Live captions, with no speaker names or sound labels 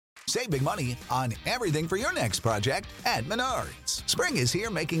Save big money on everything for your next project at Menards. Spring is here,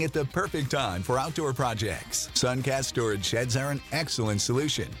 making it the perfect time for outdoor projects. Suncast storage sheds are an excellent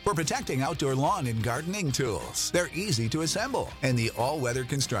solution for protecting outdoor lawn and gardening tools. They're easy to assemble, and the all-weather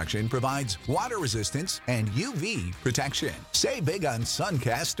construction provides water resistance and UV protection. Save big on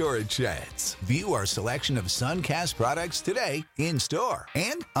Suncast storage sheds. View our selection of Suncast products today in-store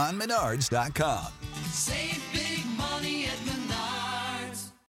and on Menards.com. Save big money at Menards.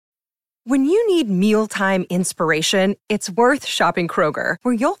 When you need mealtime inspiration, it's worth shopping Kroger,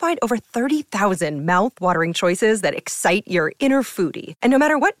 where you'll find over 30,000 mouth-watering choices that excite your inner foodie. And no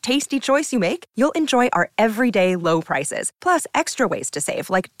matter what tasty choice you make, you'll enjoy our everyday low prices, plus extra ways to save,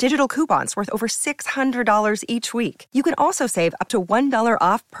 like digital coupons worth over $600 each week. You can also save up to $1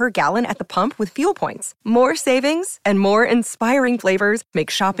 off per gallon at the pump with fuel points. More savings and more inspiring flavors make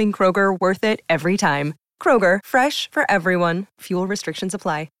shopping Kroger worth it every time. Kroger, fresh for everyone. Fuel restrictions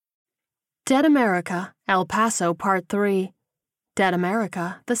apply. Dead America, El Paso Part 3. Dead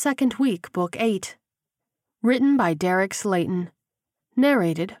America, The Second Week, Book 8. Written by Derek Slayton.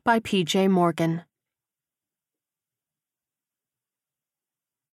 Narrated by P.J. Morgan.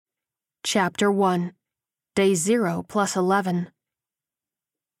 Chapter 1. Day 0 plus 11.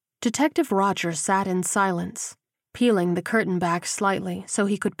 Detective Rogers sat in silence, peeling the curtain back slightly so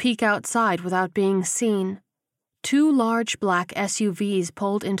he could peek outside without being seen. 2 large black SUVs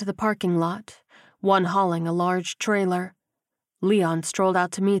pulled into the parking lot, one hauling a large trailer. Leon strolled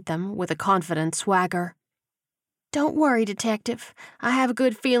out to meet them with a confident swagger. "Don't worry, Detective. I have a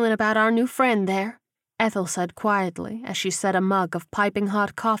good feeling about our new friend there," Ethel said quietly as she set a mug of piping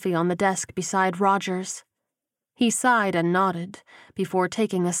hot coffee on the desk beside Rogers. He sighed and nodded before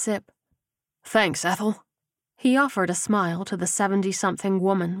taking a sip. "Thanks, Ethel." He offered a smile to the 70-something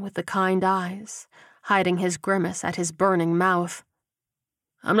woman with the kind eyes, hiding his grimace at his burning mouth.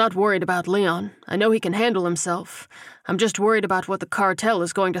 "I'm not worried about Leon. I know he can handle himself. I'm just worried about what the cartel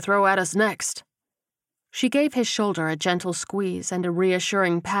is going to throw at us next." She gave his shoulder a gentle squeeze and a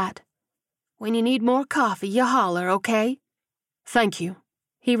reassuring pat. "When you need more coffee, you holler, okay?" "Thank you,"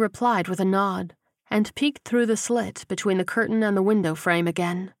 he replied with a nod, and peeked through the slit between the curtain and the window frame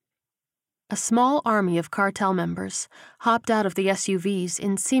again. A small army of cartel members hopped out of the SUVs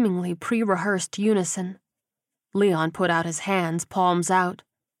in seemingly pre-rehearsed unison. Leon put out his hands, palms out.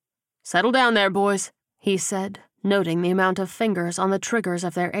 "Settle down there, boys," he said, noting the amount of fingers on the triggers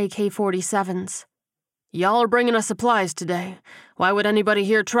of their AK-47s. "Y'all are bringing us supplies today. Why would anybody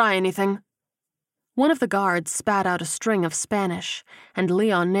here try anything?" One of the guards spat out a string of Spanish, and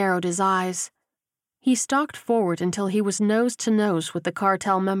Leon narrowed his eyes. He stalked forward until he was nose to nose with the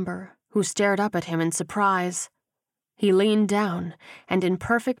cartel member, who stared up at him in surprise. He leaned down and in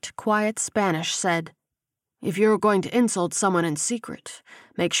perfect, quiet Spanish said, "If you're going to insult someone in secret,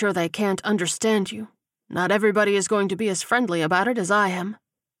 make sure they can't understand you. Not everybody is going to be as friendly about it as I am."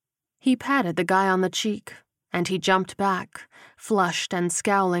 He patted the guy on the cheek, and he jumped back, flushed and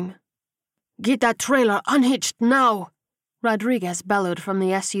scowling. "Get that trailer unhitched now!" Rodriguez bellowed from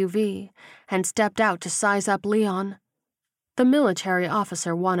the SUV and stepped out to size up Leon. The military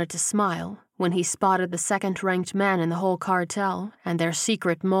officer wanted to smile when he spotted the second-ranked man in the whole cartel and their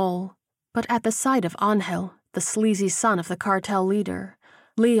secret mole. But at the sight of Angel, the sleazy son of the cartel leader,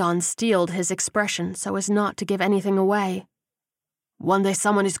 Leon steeled his expression so as not to give anything away. "One day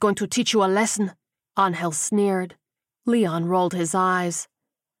someone is going to teach you a lesson," Angel sneered. Leon rolled his eyes.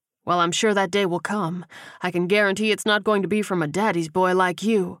 "Well, I'm sure that day will come. I can guarantee it's not going to be from a daddy's boy like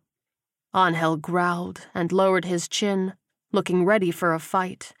you." Angel growled and lowered his chin, looking ready for a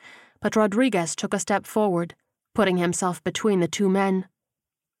fight, but Rodriguez took a step forward, putting himself between the two men.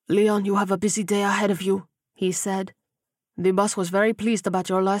 "Leon, you have a busy day ahead of you," he said. "The boss was very pleased about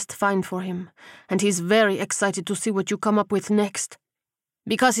your last find for him, and he's very excited to see what you come up with next.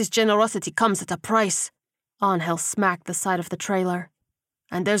 Because his generosity comes at a price." Angel smacked the side of the trailer.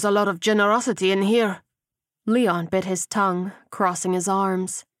 "And there's a lot of generosity in here." Leon bit his tongue, crossing his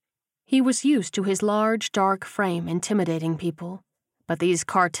arms. He was used to his large, dark frame intimidating people, but these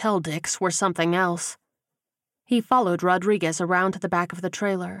cartel dicks were something else. He followed Rodriguez around to the back of the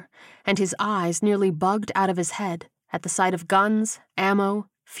trailer, and his eyes nearly bugged out of his head at the sight of guns, ammo,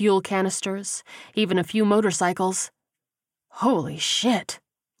 fuel canisters, even a few motorcycles. "Holy shit,"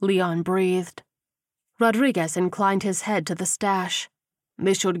 Leon breathed. Rodriguez inclined his head to the stash.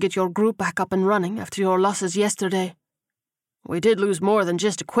 "This should get your group back up and running after your losses yesterday." "We did lose more than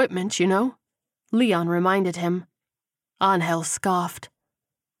just equipment, you know," Leon reminded him. Angel scoffed.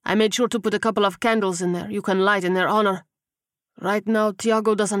 "I made sure to put a couple of candles in there you can light in their honor. Right now,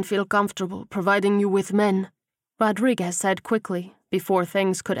 Tiago doesn't feel comfortable providing you with men," Rodriguez said quickly, before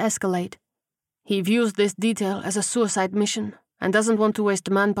things could escalate. He views this detail as a suicide mission and doesn't want to waste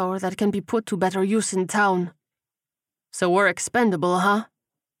manpower that can be put to better use in town. So we're expendable, huh?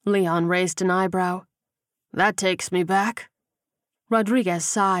 Leon raised an eyebrow. That takes me back. Rodriguez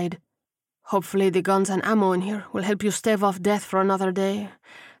sighed. Hopefully the guns and ammo in here will help you stave off death for another day.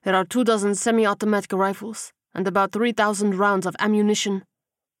 There are 24 semi-automatic rifles and about 3,000 rounds of ammunition.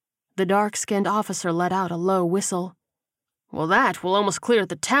 The dark-skinned officer let out a low whistle. Well, that will almost clear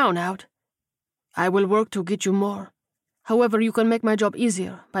the town out. I will work to get you more. However, you can make my job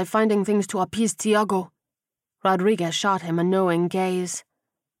easier by finding things to appease Tiago. Rodriguez shot him a knowing gaze.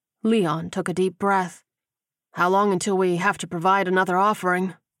 Leon took a deep breath. How long until we have to provide another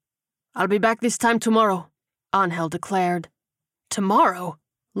offering? I'll be back this time tomorrow, Angel declared. Tomorrow?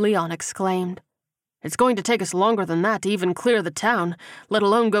 Leon exclaimed. It's going to take us longer than that to even clear the town, let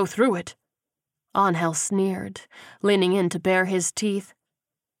alone go through it. Angel sneered, leaning in to bare his teeth.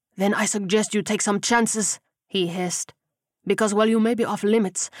 Then I suggest you take some chances, he hissed. Because while you may be off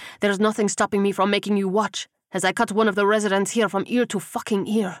limits, there's nothing stopping me from making you watch, as I cut one of the residents here from ear to fucking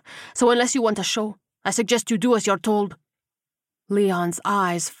ear. So unless you want a show, I suggest you do as you're told. Leon's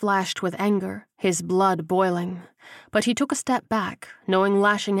eyes flashed with anger, his blood boiling, but he took a step back, knowing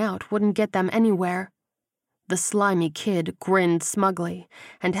lashing out wouldn't get them anywhere. The slimy kid grinned smugly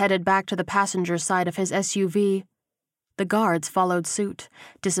and headed back to the passenger side of his SUV. The guards followed suit,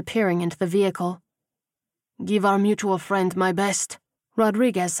 disappearing into the vehicle. Give our mutual friend my best,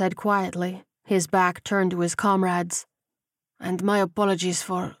 Rodriguez said quietly, his back turned to his comrades. And my apologies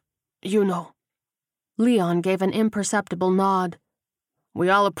for, you know. Leon gave an imperceptible nod. We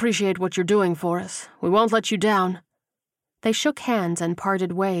all appreciate what you're doing for us. We won't let you down. They shook hands and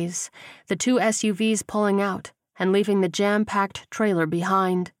parted ways, the two SUVs pulling out and leaving the jam-packed trailer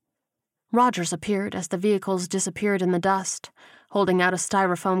behind. Rogers appeared as the vehicles disappeared in the dust, holding out a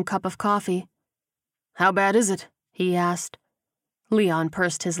styrofoam cup of coffee. How bad is it? He asked. Leon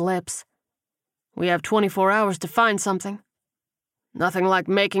pursed his lips. We have 24 hours to find something. Nothing like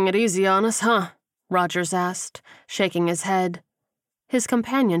making it easy on us, huh? Rogers asked, shaking his head. His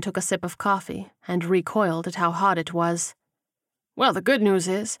companion took a sip of coffee and recoiled at how hot it was. Well, the good news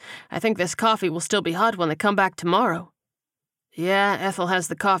is, I think this coffee will still be hot when they come back tomorrow. Yeah, Ethel has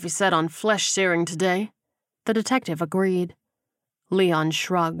the coffee set on flesh-searing today. The detective agreed. Leon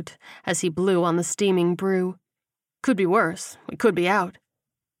shrugged as he blew on the steaming brew. Could be worse. We could be out.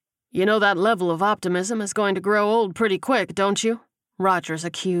 You know that level of optimism is going to grow old pretty quick, don't you? Rogers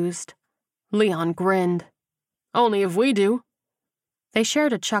accused. Leon grinned. Only if we do. They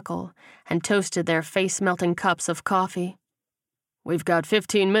shared a chuckle and toasted their face-melting cups of coffee. We've got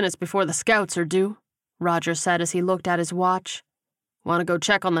 15 minutes before the scouts are due, Roger said as he looked at his watch. Want to go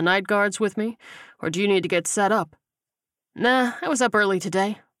check on the night guards with me, or do you need to get set up? Nah, I was up early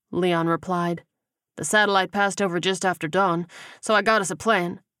today, Leon replied. The satellite passed over just after dawn, so I got us a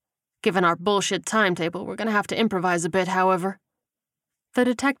plan. Given our bullshit timetable, we're gonna have to improvise a bit, however. The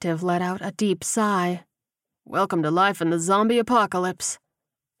detective let out a deep sigh. Welcome to life in the zombie apocalypse.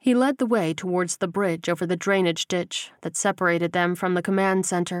 He led the way towards the bridge over the drainage ditch that separated them from the command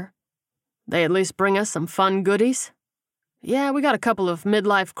center. They at least bring us some fun goodies? Yeah, we got a couple of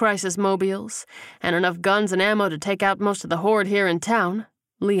midlife crisis mobiles, and enough guns and ammo to take out most of the horde here in town,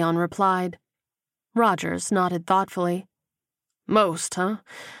 Leon replied. Rogers nodded thoughtfully. Most, huh?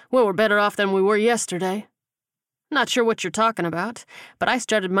 Well, we're better off than we were yesterday. Not sure what you're talking about, but I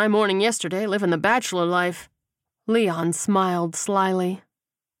started my morning yesterday living the bachelor life. Leon smiled slyly.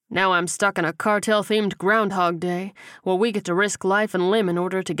 Now I'm stuck in a cartel-themed Groundhog Day, where we get to risk life and limb in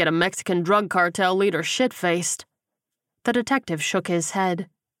order to get a Mexican drug cartel leader shit-faced. The detective shook his head.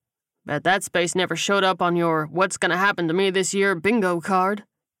 Bet that space never showed up on your what's gonna happen to me this year bingo card.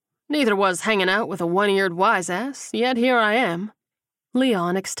 Neither was hanging out with a one-eared wise-ass, yet here I am.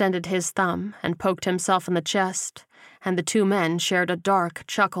 Leon extended his thumb and poked himself in the chest, and the two men shared a dark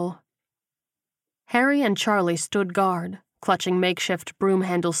chuckle. Harry and Charlie stood guard, clutching makeshift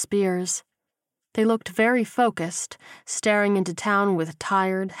broom-handle spears. They looked very focused, staring into town with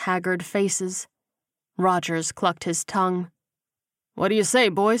tired, haggard faces. Rogers clucked his tongue. What do you say,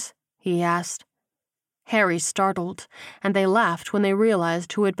 boys? He asked. Harry startled, and they laughed when they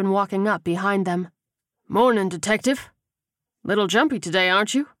realized who had been walking up behind them. Morning, detective. Little jumpy today,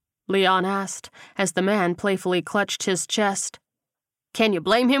 aren't you? Leon asked, as the man playfully clutched his chest. Can you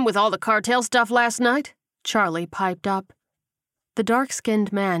blame him with all the cartel stuff last night? Charlie piped up. The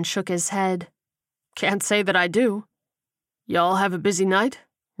dark-skinned man shook his head. Can't say that I do. Y'all have a busy night?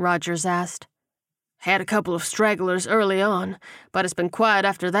 Rogers asked. Had a couple of stragglers early on, but it's been quiet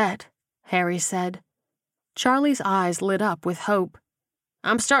after that, Harry said. Charlie's eyes lit up with hope.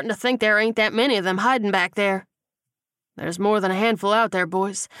 I'm starting to think there ain't that many of them hiding back there. There's more than a handful out there,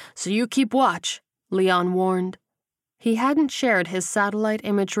 boys, so you keep watch, Leon warned. He hadn't shared his satellite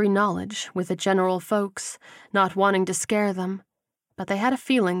imagery knowledge with the general folks, not wanting to scare them, but they had a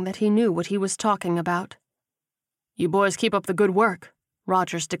feeling that he knew what he was talking about. You boys keep up the good work,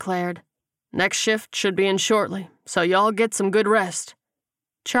 Rogers declared. Next shift should be in shortly, so y'all get some good rest.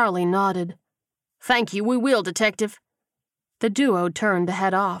 Charlie nodded. Thank you, we will, Detective. The duo turned to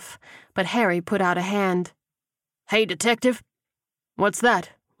head off, but Harry put out a hand. Hey, Detective. What's that?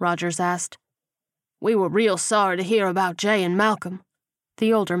 Rogers asked. We were real sorry to hear about Jay and Malcolm.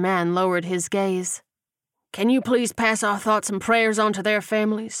 The older man lowered his gaze. Can you please pass our thoughts and prayers on to their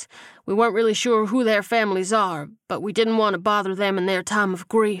families? We weren't really sure who their families are, but we didn't want to bother them in their time of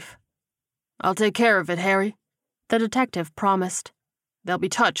grief. I'll take care of it, Harry, the detective promised. They'll be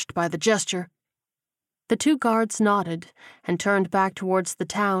touched by the gesture. The two guards nodded and turned back towards the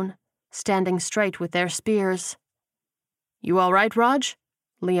town, standing straight with their spears. You all right, Rog?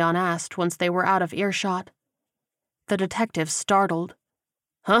 Leon asked once they were out of earshot. The detective startled.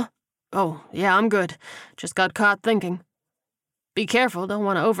 Huh? Oh, yeah, I'm good. Just got caught thinking. Be careful, don't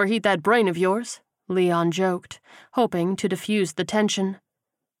want to overheat that brain of yours, Leon joked, hoping to diffuse the tension.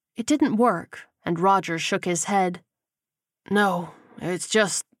 It didn't work, and Rogers shook his head. No, it's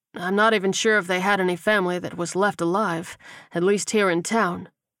just, I'm not even sure if they had any family that was left alive, at least here in town.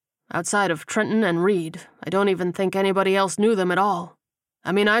 Outside of Trenton and Reed, I don't even think anybody else knew them at all.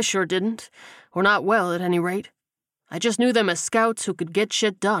 I mean, I sure didn't, or not well at any rate. I just knew them as scouts who could get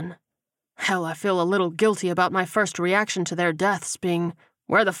shit done. Hell, I feel a little guilty about my first reaction to their deaths being,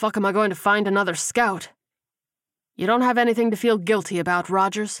 where the fuck am I going to find another scout? You don't have anything to feel guilty about,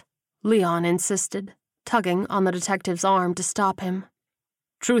 Rogers, Leon insisted, tugging on the detective's arm to stop him.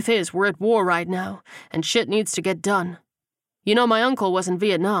 Truth is, we're at war right now, and shit needs to get done. You know, my uncle was in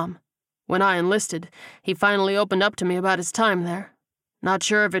Vietnam. When I enlisted, he finally opened up to me about his time there. Not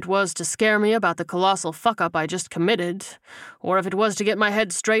sure if it was to scare me about the colossal fuck-up I just committed, or if it was to get my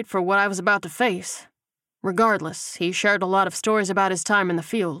head straight for what I was about to face. Regardless, he shared a lot of stories about his time in the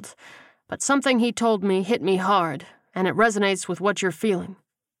field, but something he told me hit me hard, and it resonates with what you're feeling.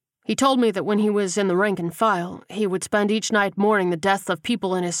 He told me that when he was in the rank and file, he would spend each night mourning the death of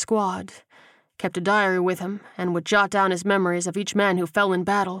people in his squad, kept a diary with him, and would jot down his memories of each man who fell in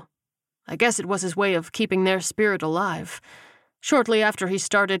battle. I guess it was his way of keeping their spirit alive. Shortly after he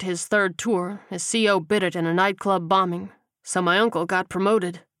started his third tour, his CO bit it in a nightclub bombing, so my uncle got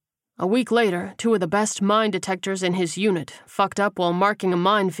promoted. A week later, 2 of the best mine detectors in his unit fucked up while marking a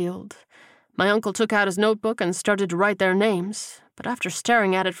minefield. My uncle took out his notebook and started to write their names, but after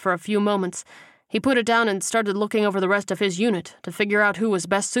staring at it for a few moments, he put it down and started looking over the rest of his unit to figure out who was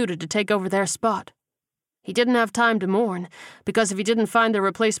best suited to take over their spot. He didn't have time to mourn, because if he didn't find their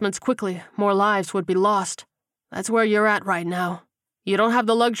replacements quickly, more lives would be lost. That's where you're at right now. You don't have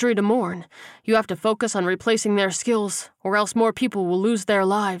the luxury to mourn. You have to focus on replacing their skills, or else more people will lose their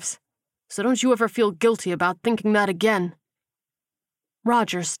lives. So don't you ever feel guilty about thinking that again.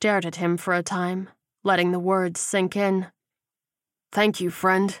 Roger stared at him for a time, letting the words sink in. Thank you,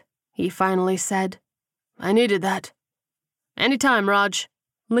 friend, he finally said. I needed that. Anytime, Rog,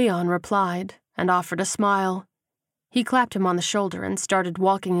 Leon replied, and offered a smile. He clapped him on the shoulder and started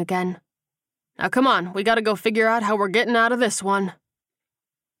walking again. Now come on, we gotta go figure out how we're getting out of this one.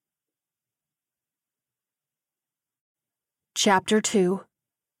 Chapter 2.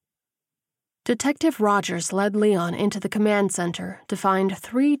 Detective Rogers led Leon into the command center to find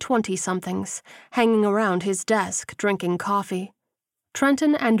 3 20-somethings hanging around his desk drinking coffee.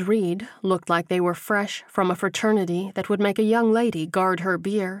 Trenton and Reed looked like they were fresh from a fraternity that would make a young lady guard her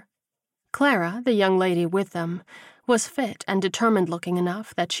beer. Clara, the young lady with them, was fit and determined-looking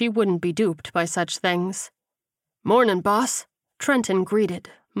enough that she wouldn't be duped by such things. Mornin', boss, Trenton greeted,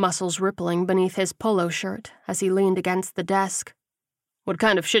 muscles rippling beneath his polo shirt as he leaned against the desk. What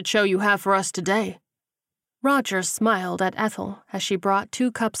kind of shit show you have for us today? Rogers smiled at Ethel as she brought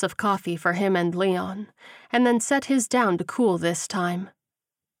 2 cups of coffee for him and Leon, and then set his down to cool this time.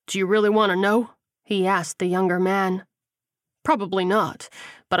 Do you really want to know? He asked the younger man. Probably not,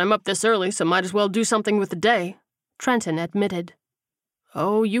 but I'm up this early, so might as well do something with the day, Trenton admitted.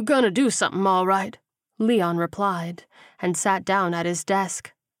 Oh, you gonna do something all right, Leon replied, and sat down at his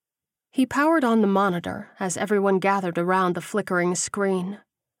desk. He powered on the monitor as everyone gathered around the flickering screen.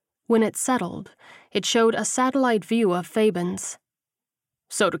 When it settled, it showed a satellite view of Fabens.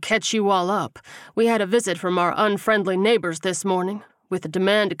 So to catch you all up, we had a visit from our unfriendly neighbors this morning, with a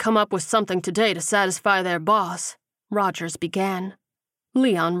demand to come up with something today to satisfy their boss, Rogers began.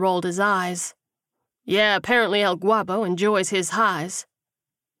 Leon rolled his eyes. Yeah, apparently El Guapo enjoys his highs.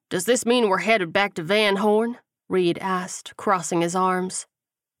 Does this mean we're headed back to Van Horn? Reed asked, crossing his arms.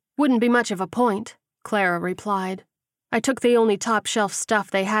 Wouldn't be much of a point, Clara replied. I took the only top-shelf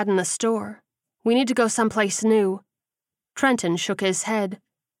stuff they had in the store. We need to go someplace new. Trenton shook his head.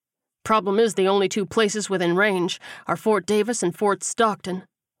 Problem is the only two places within range are Fort Davis and Fort Stockton,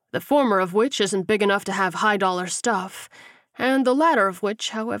 the former of which isn't big enough to have high-dollar stuff, and the latter of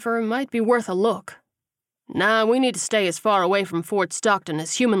which, however, might be worth a look. Nah, we need to stay as far away from Fort Stockton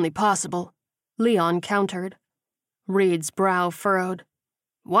as humanly possible, Leon countered. Reed's brow furrowed.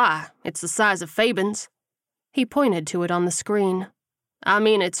 Why? It's the size of Fabin's. He pointed to it on the screen. I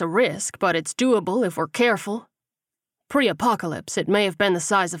mean, it's a risk, but it's doable if we're careful. Pre-apocalypse, it may have been the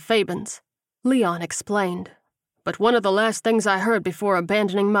size of Fabin's, Leon explained. But one of the last things I heard before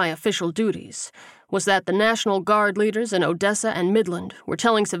abandoning my official duties was that the National Guard leaders in Odessa and Midland were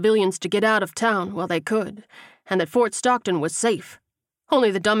telling civilians to get out of town while they could, and that Fort Stockton was safe. Only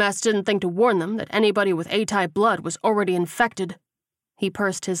the dumbass didn't think to warn them that anybody with A-type blood was already infected. He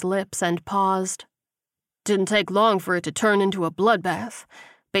pursed his lips and paused. Didn't take long for it to turn into a bloodbath.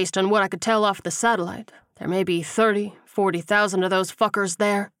 Based on what I could tell off the satellite, there may be 40,000 of those fuckers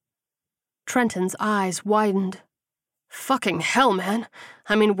there. Trenton's eyes widened. Fucking hell, man.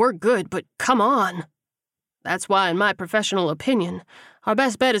 I mean, we're good, but come on. That's why, in my professional opinion, our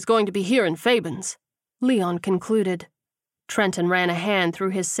best bet is going to be here in Fabin's, Leon concluded. Trenton ran a hand through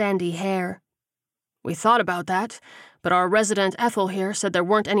his sandy hair. We thought about that, but our resident Ethel here said there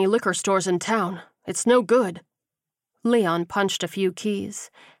weren't any liquor stores in town. It's no good. Leon punched a few keys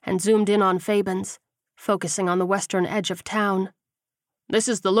and zoomed in on Fabin's, focusing on the western edge of town. This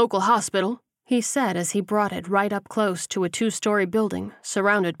is the local hospital, he said as he brought it right up close to a 2-story building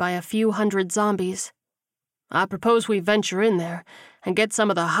surrounded by a few hundred zombies. I propose we venture in there and get some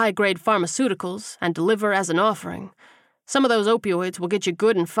of the high-grade pharmaceuticals and deliver as an offering. Some of those opioids will get you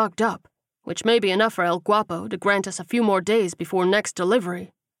good and fucked up, which may be enough for El Guapo to grant us a few more days before next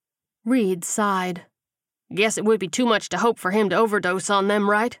delivery. Reed sighed. Guess it would be too much to hope for him to overdose on them,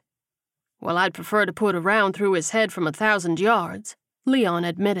 right? Well, I'd prefer to put a round through his head from 1,000 yards, Leon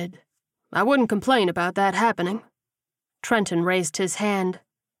admitted. I wouldn't complain about that happening. Trenton raised his hand.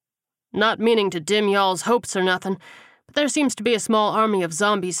 Not meaning to dim y'all's hopes or nothing, but there seems to be a small army of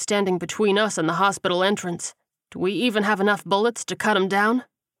zombies standing between us and the hospital entrance. Do we even have enough bullets to cut 'em down?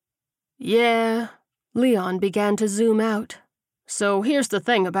 Yeah, Leon began to zoom out. So here's the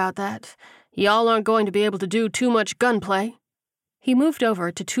thing about that. Y'all aren't going to be able to do too much gunplay. He moved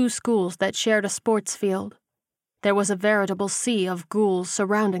over to 2 schools that shared a sports field. There was a veritable sea of ghouls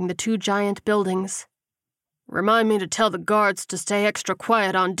surrounding the 2 giant buildings. Remind me to tell the guards to stay extra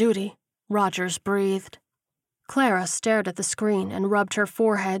quiet on duty, Rogers breathed. Clara stared at the screen and rubbed her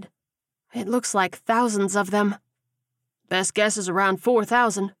forehead. It looks like thousands of them. Best guess is around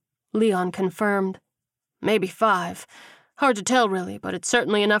 4,000, Leon confirmed. Maybe 5. Hard to tell, really, but it's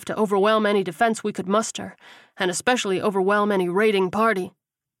certainly enough to overwhelm any defense we could muster, and especially overwhelm any raiding party.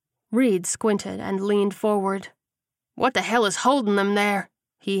 Reed squinted and leaned forward. What the hell is holding them there?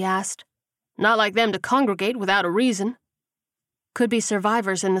 He asked. Not like them to congregate without a reason. Could be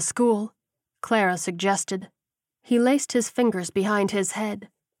survivors in the school, Clara suggested. He laced his fingers behind his head,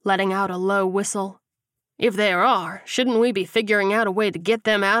 letting out a low whistle. If there are, shouldn't we be figuring out a way to get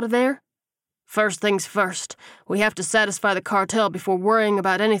them out of there? First things first, we have to satisfy the cartel before worrying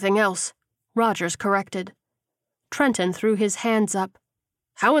about anything else, Rogers corrected. Trenton threw his hands up.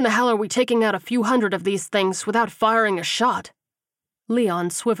 How in the hell are we taking out a few hundred of these things without firing a shot? Leon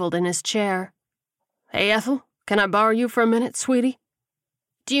swiveled in his chair. Hey, Ethel, can I borrow you for a minute, sweetie?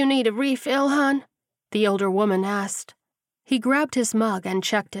 Do you need a refill, hon? The older woman asked. He grabbed his mug and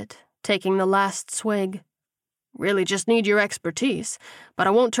checked it, taking the last swig. Really just need your expertise, but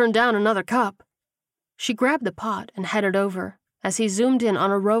I won't turn down another cup. She grabbed the pot and headed over as he zoomed in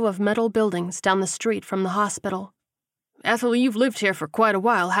on a row of metal buildings down the street from the hospital. Ethel, you've lived here for quite a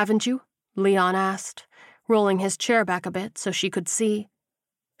while, haven't you? Leon asked, rolling his chair back a bit so she could see.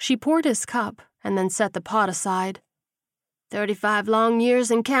 She poured his cup and then set the pot aside. 35 long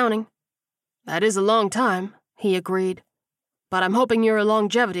years and counting. That is a long time, he agreed. But I'm hoping your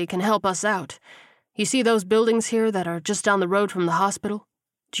longevity can help us out. You see those buildings here that are just down the road from the hospital?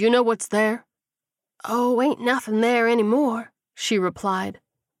 Do you know what's there? Oh, ain't nothing there anymore, she replied.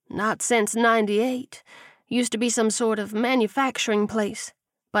 Not since '98. Used to be some sort of manufacturing place,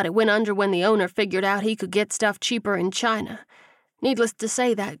 but it went under when the owner figured out he could get stuff cheaper in China. Needless to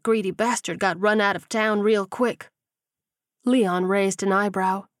say, that greedy bastard got run out of town real quick. Leon raised an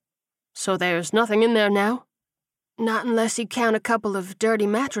eyebrow. So there's nothing in there now? Not unless you count a couple of dirty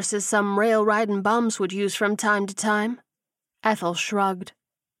mattresses some rail-riding bums would use from time to time. Ethel shrugged.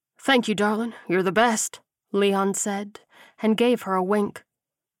 Thank you, darling. You're the best, Leon said, and gave her a wink.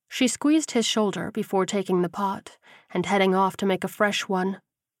 She squeezed his shoulder before taking the pot and heading off to make a fresh one.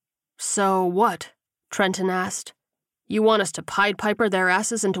 So what? Trenton asked. You want us to Pied Piper their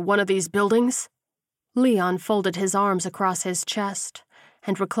asses into one of these buildings? Leon folded his arms across his chest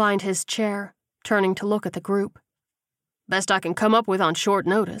and reclined his chair, turning to look at the group. Best I can come up with on short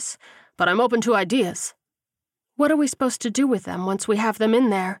notice, but I'm open to ideas. What are we supposed to do with them once we have them in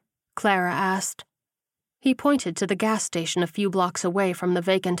there? Clara asked. He pointed to the gas station a few blocks away from the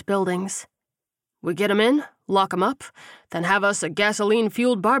vacant buildings. We get 'em in, lock 'em up, then have us a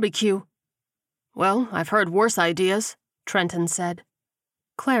gasoline-fueled barbecue. Well, I've heard worse ideas, Trenton said.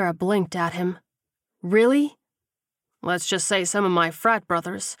 Clara blinked at him. Really? Let's just say some of my frat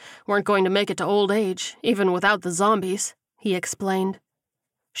brothers weren't going to make it to old age, even without the zombies, he explained.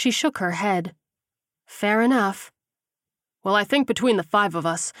 She shook her head. Fair enough. Well, I think between the 5 of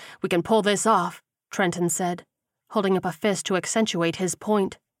us, we can pull this off, Trenton said, holding up a fist to accentuate his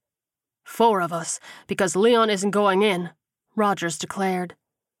point. 4 of us, because Leon isn't going in, Rogers declared.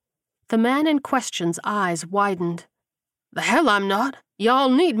 The man in question's eyes widened. The hell I'm not. Y'all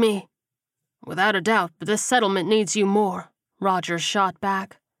need me. Without a doubt, but this settlement needs you more, Rogers shot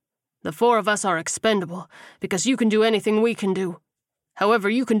back. The 4 of us are expendable, because you can do anything we can do. However,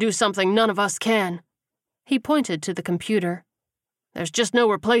 you can do something none of us can. He pointed to the computer. There's just no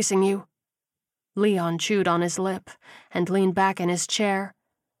replacing you. Leon chewed on his lip and leaned back in his chair.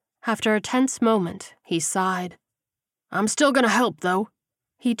 After a tense moment, he sighed. I'm still gonna help, though.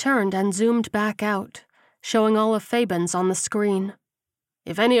 He turned and zoomed back out, showing all of Fabin's on the screen.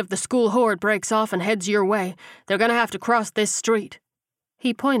 If any of the school horde breaks off and heads your way, they're gonna have to cross this street.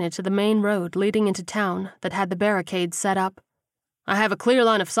 He pointed to the main road leading into town that had the barricades set up. I have a clear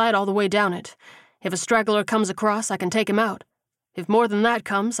line of sight all the way down it. If a straggler comes across, I can take him out. If more than that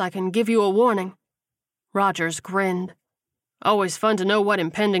comes, I can give you a warning. Rogers grinned. Always fun to know what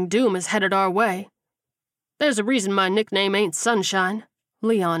impending doom is headed our way. There's a reason my nickname ain't Sunshine,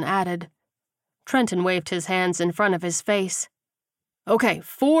 Leon added. Trenton waved his hands in front of his face. Okay,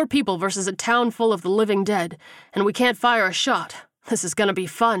 4 people versus a town full of the living dead, and we can't fire a shot. This is gonna be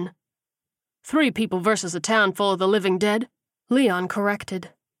fun. 3 people versus a town full of the living dead, Leon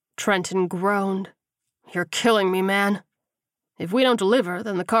corrected. Trenton groaned. You're killing me, man. If we don't deliver,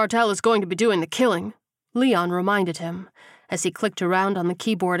 then the cartel is going to be doing the killing, Leon reminded him, as he clicked around on the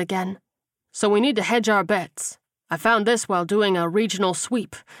keyboard again. So we need to hedge our bets. I found this while doing a regional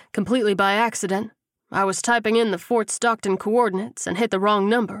sweep, completely by accident. I was typing in the Fort Stockton coordinates and hit the wrong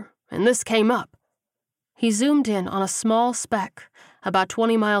number, and this came up. He zoomed in on a small speck, about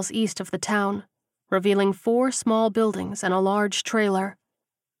 20 miles east of the town, revealing 4 small buildings and a large trailer.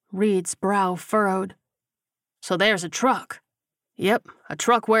 Reed's brow furrowed. So there's a truck. Yep, a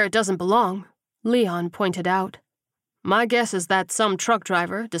truck where it doesn't belong, Leon pointed out. My guess is that some truck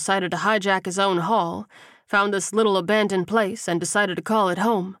driver decided to hijack his own haul, found this little abandoned place, and decided to call it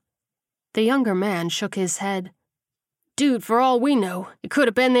home. The younger man shook his head. Dude, for all we know, it could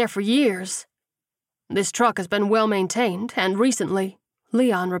have been there for years. This truck has been well maintained, and recently,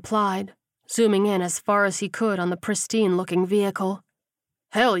 Leon replied, zooming in as far as he could on the pristine-looking vehicle.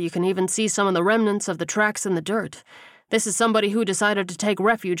 Hell, you can even see some of the remnants of the tracks in the dirt. This is somebody who decided to take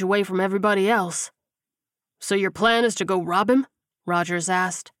refuge away from everybody else. So your plan is to go rob him? Rogers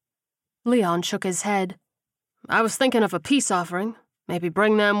asked. Leon shook his head. I was thinking of a peace offering. Maybe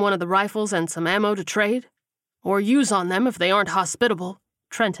bring them one of the rifles and some ammo to trade? Or use on them if they aren't hospitable,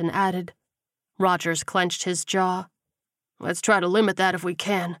 Trenton added. Rogers clenched his jaw. Let's try to limit that if we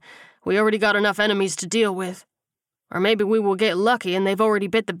can. We already got enough enemies to deal with. Or maybe we will get lucky and they've already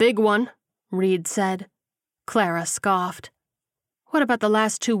bit the big one, Reed said. Clara scoffed. What about the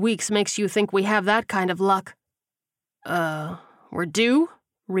last 2 weeks makes you think we have that kind of luck? We're due?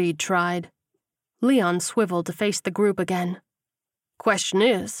 Reed tried. Leon swiveled to face the group again. Question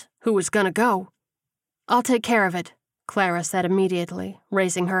is, who is gonna go? I'll take care of it, Clara said immediately,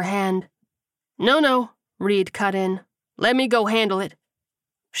 raising her hand. No, Reed cut in. Let me go handle it.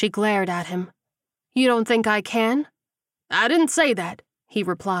 She glared at him. You don't think I can? I didn't say that, he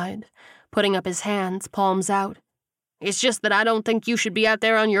replied, putting up his hands, palms out. It's just that I don't think you should be out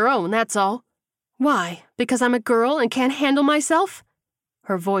there on your own, that's all. Why? Because I'm a girl and can't handle myself?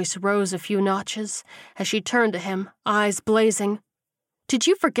 Her voice rose a few notches as she turned to him, eyes blazing. Did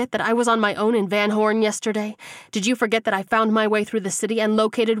you forget that I was on my own in Van Horn yesterday? Did you forget that I found my way through the city and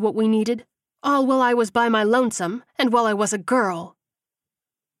located what we needed? All while I was by my lonesome and while I was a girl.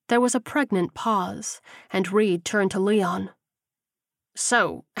 There was a pregnant pause, and Reed turned to Leon.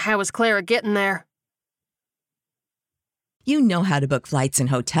 "So, how is Clara getting there?" You know how to book flights and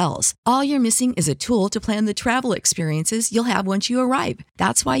hotels. All you're missing is a tool to plan the travel experiences you'll have once you arrive.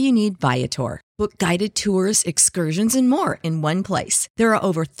 That's why you need Viator. Book guided tours, excursions, and more in one place. There are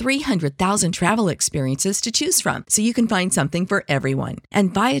over 300,000 travel experiences to choose from, so you can find something for everyone.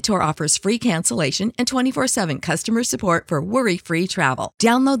 And Viator offers free cancellation and 24/7 customer support for worry-free travel.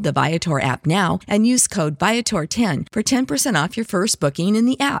 Download the Viator app now and use code Viator10 for 10% off your first booking in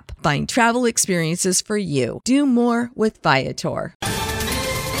the app. Find travel experiences for you. Do more with Viator.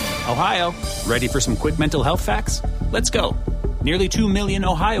 Ohio, ready for some quick mental health facts? Let's go. Nearly 2 million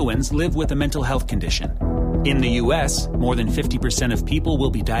Ohioans live with a mental health condition. In the U.S., more than 50% of people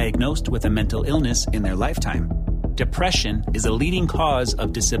will be diagnosed with a mental illness in their lifetime. Depression is a leading cause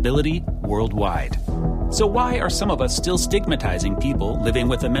of disability worldwide. So why are some of us still stigmatizing people living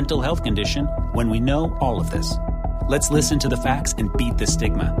with a mental health condition when we know all of this? Let's listen to the facts and beat the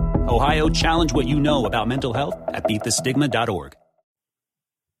stigma. Ohio, challenge what you know about mental health at beatthestigma.org.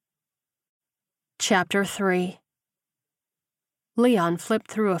 Chapter 3. Leon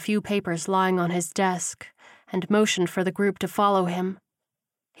flipped through a few papers lying on his desk and motioned for the group to follow him.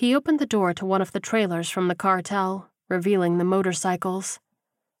 He opened the door to one of the trailers from the cartel, revealing the motorcycles.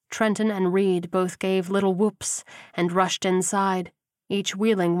 Trenton and Reed both gave little whoops and rushed inside, each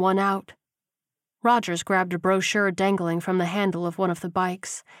wheeling one out. Rogers grabbed a brochure dangling from the handle of one of the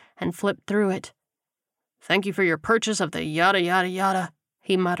bikes and flipped through it. "Thank you for your purchase of the yada yada yada,"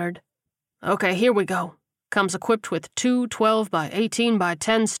 he muttered. "Okay, here we go. Comes equipped with 2 12 by 18 by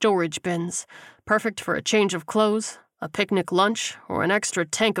 10 storage bins, perfect for a change of clothes, a picnic lunch, or an extra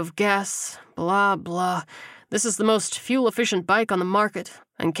tank of gas, blah, blah. This is the most fuel-efficient bike on the market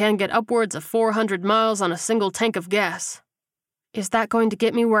and can get upwards of 400 miles on a single tank of gas." "Is that going to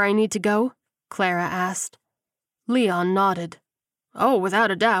get me where I need to go?" Clara asked. Leon nodded. "Oh,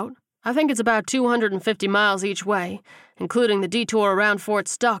 without a doubt. I think it's about 250 miles each way, including the detour around Fort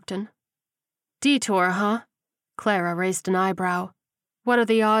Stockton." "Detour, huh?" Clara raised an eyebrow. "What are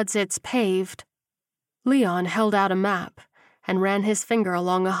the odds it's paved?" Leon held out a map and ran his finger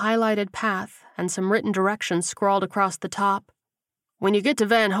along a highlighted path and some written directions scrawled across the top. "When you get to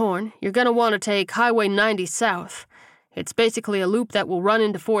Van Horn, you're going to want to take Highway 90 south. It's basically a loop that will run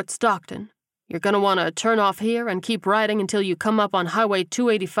into Fort Stockton. You're going to want to turn off here and keep riding until you come up on Highway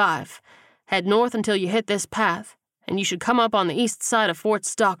 285. Head north until you hit this path, and you should come up on the east side of Fort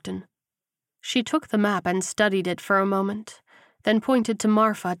Stockton." She took the map and studied it for a moment, then pointed to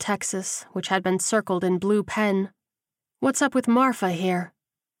Marfa, Texas, which had been circled in blue pen. "What's up with Marfa here?"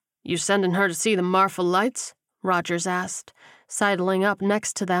 "You sending her to see the Marfa lights?" Rogers asked, sidling up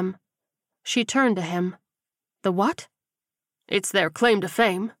next to them. She turned to him. "The what?" "It's their claim to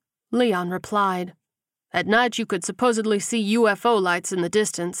fame," Leon replied. "At night you could supposedly see UFO lights in the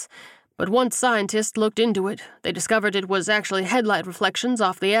distance, but once scientists looked into it, they discovered it was actually headlight reflections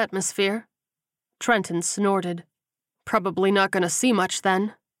off the atmosphere." Trenton snorted. "Probably not going to see much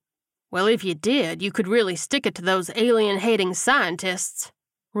then." "Well, if you did, you could really stick it to those alien-hating scientists,"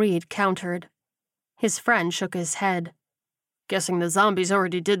 Reed countered. His friend shook his head. "Guessing the zombies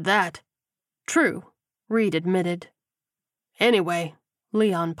already did that." "True," Reed admitted. "Anyway,"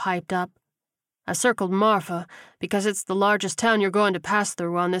 Leon piped up, "I circled Marfa because it's the largest town you're going to pass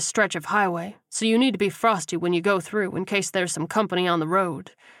through on this stretch of highway, so you need to be frosty when you go through in case there's some company on the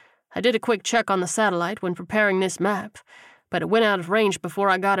road. I did a quick check on the satellite when preparing this map, but it went out of range before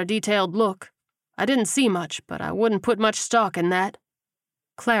I got a detailed look. I didn't see much, but I wouldn't put much stock in that."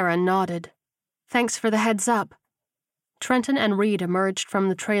 Clara nodded. "Thanks for the heads up." Trenton and Reed emerged from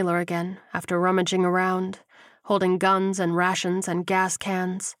the trailer again after rummaging around, holding guns and rations and gas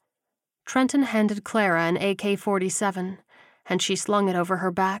cans. Trenton handed Clara an AK-47, and she slung it over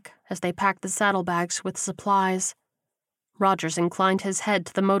her back as they packed the saddlebags with supplies. Rogers inclined his head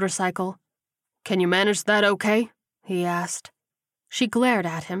to the motorcycle. "Can you manage that okay?" he asked. She glared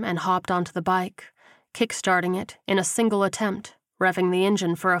at him and hopped onto the bike, kick-starting it in a single attempt, revving the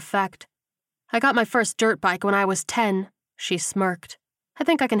engine for effect. "I got my first dirt bike when I was 10, she smirked. "I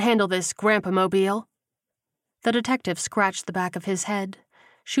think I can handle this Grandpa-mobile." The detective scratched the back of his head,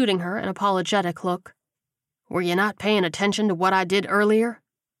 shooting her an apologetic look. "Were you not paying attention to what I did earlier?"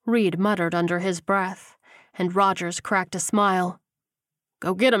 Reed muttered under his breath, and Rogers cracked a smile.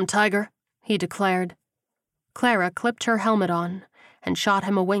 "Go get him, Tiger," he declared. Clara clipped her helmet on and shot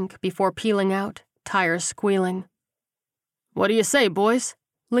him a wink before peeling out, tires squealing. "What do you say, boys?"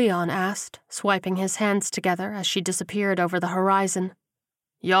 Leon asked, swiping his hands together as she disappeared over the horizon.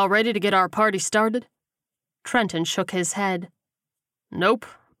 "Y'all ready to get our party started?" Trenton shook his head. "Nope,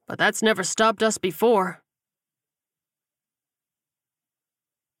 but that's never stopped us before.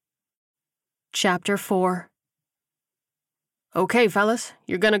 Chapter 4. Okay, fellas,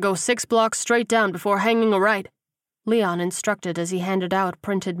 you're gonna go 6 blocks straight down before hanging a right, Leon instructed as he handed out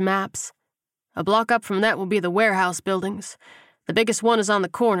printed maps. A block up from that will be the warehouse buildings. The biggest one is on the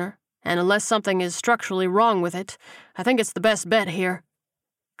corner, and unless something is structurally wrong with it, I think it's the best bet here.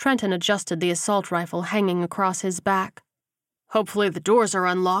 Trenton adjusted the assault rifle hanging across his back. Hopefully the doors are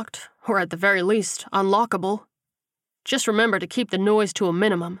unlocked, or at the very least, unlockable. Just remember to keep the noise to a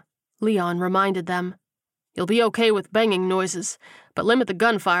minimum, Leon reminded them. You'll be okay with banging noises, but limit the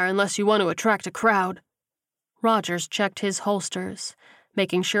gunfire unless you want to attract a crowd. Rogers checked his holsters,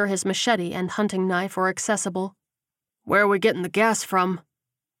 making sure his machete and hunting knife were accessible. Where are we getting the gas from?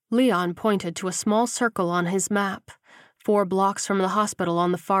 Leon pointed to a small circle on his map, 4 blocks from the hospital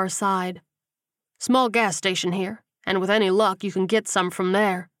on the far side. Small gas station here, and with any luck you can get some from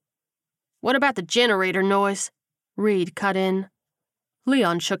there. What about the generator noise? Reed cut in.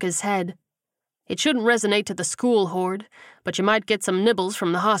 Leon shook his head. It shouldn't resonate to the school horde, but you might get some nibbles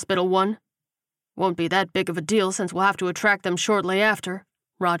from the hospital one. Won't be that big of a deal since we'll have to attract them shortly after,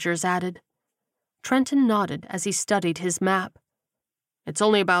 Rogers added. Trenton nodded as he studied his map. It's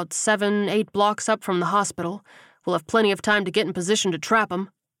only about 7-8 blocks up from the hospital. We'll have plenty of time to get in position to trap them.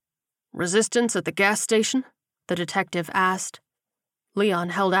 Resistance at the gas station? The detective asked. Leon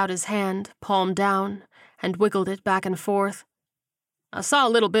held out his hand, palm down, and wiggled it back and forth. I saw a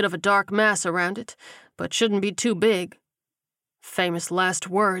little bit of a dark mass around it, but shouldn't be too big. Famous last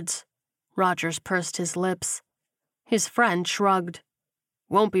words. Rogers pursed his lips. His friend shrugged.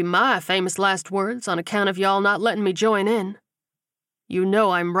 Won't be my famous last words on account of y'all not letting me join in. You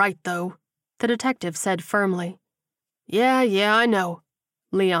know I'm right, though, the detective said firmly. Yeah, I know.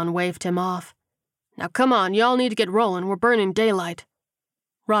 Leon waved him off. Now come on, y'all need to get rolling. We're burning daylight.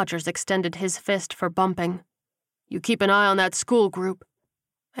 Rogers extended his fist for bumping. You keep an eye on that school group.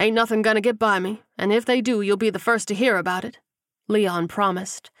 Ain't nothing gonna get by me, and if they do, you'll be the first to hear about it, Leon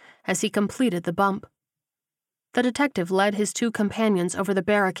promised, as he completed the bump. The detective led his 2 companions over the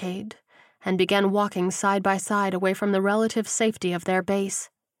barricade and began walking side by side away from the relative safety of their base.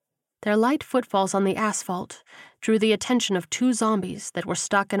 Their light footfalls on the asphalt drew the attention of 2 zombies that were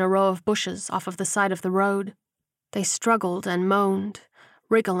stuck in a row of bushes off of the side of the road. They struggled and moaned,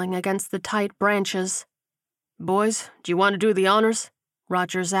 wriggling against the tight branches. Boys, do you want to do the honors?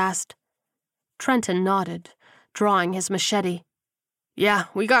 Rogers asked. Trenton nodded, drawing his machete. Yeah,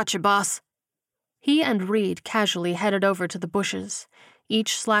 we got you, boss. He and Reed casually headed over to the bushes,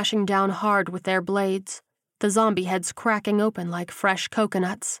 each slashing down hard with their blades, the zombie heads cracking open like fresh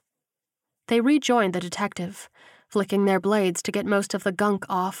coconuts. They rejoined the detective, flicking their blades to get most of the gunk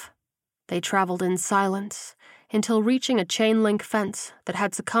off. They traveled in silence, until reaching a chain-link fence that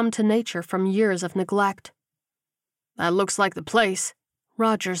had succumbed to nature from years of neglect. That looks like the place,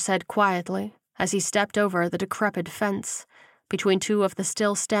 Rogers said quietly as he stepped over the decrepit fence, between 2 of the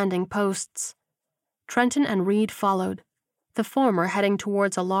still-standing posts. Trenton and Reed followed, the former heading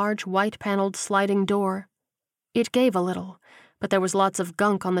towards a large white-paneled sliding door. It gave a little, but there was lots of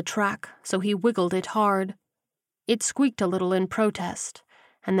gunk on the track, so he wiggled it hard. It squeaked a little in protest,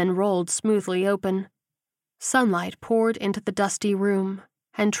 and then rolled smoothly open. Sunlight poured into the dusty room,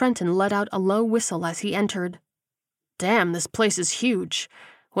 and Trenton let out a low whistle as he entered. Damn, this place is huge.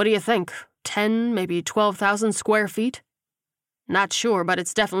 What do you think, 10, maybe 12,000 square feet? Not sure, but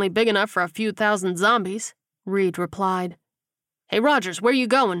it's definitely big enough for a few thousand zombies, Reed replied. Hey, Rogers, where you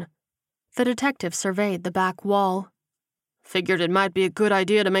going? The detective surveyed the back wall. Figured it might be a good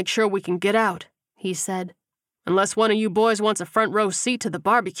idea to make sure we can get out, he said. Unless one of you boys wants a front row seat to the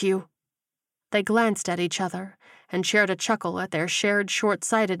barbecue. They glanced at each other and shared a chuckle at their shared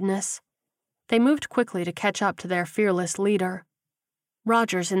short-sightedness. They moved quickly to catch up to their fearless leader.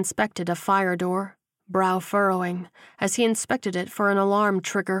 Rogers inspected a fire door, brow furrowing, as he inspected it for an alarm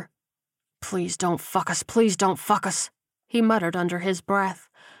trigger. Please don't fuck us, he muttered under his breath,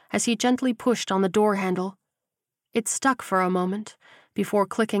 as he gently pushed on the door handle. It stuck for a moment, before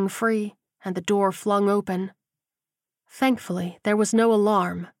clicking free, and the door flung open. Thankfully, there was no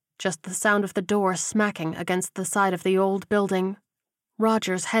alarm, just the sound of the door smacking against the side of the old building.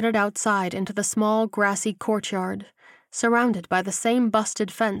 Rogers headed outside into the small, grassy courtyard, surrounded by the same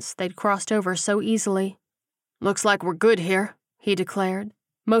busted fence they'd crossed over so easily. Looks like we're good here, he declared,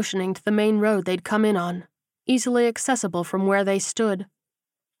 motioning to the main road they'd come in on, easily accessible from where they stood.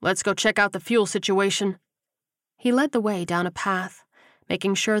 Let's go check out the fuel situation. He led the way down a path,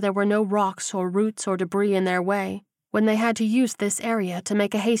 making sure there were no rocks or roots or debris in their way when they had to use this area to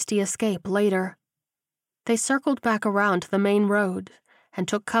make a hasty escape later. They circled back around to the main road and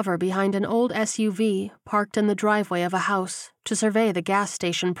took cover behind an old SUV parked in the driveway of a house to survey the gas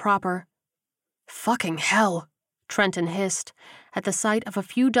station proper. "Fucking hell," Trenton hissed, at the sight of a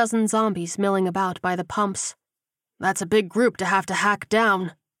few dozen zombies milling about by the pumps. "That's a big group to have to hack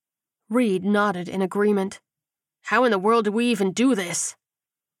down." Reed nodded in agreement. "How in the world do we even do this?"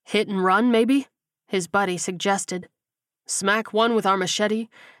 "Hit and run, maybe?" his buddy suggested. "Smack one with our machete,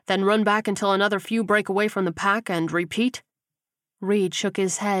 then run back until another few break away from the pack and repeat?" Reed shook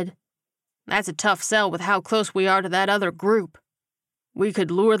his head. "That's a tough sell with how close we are to that other group." "We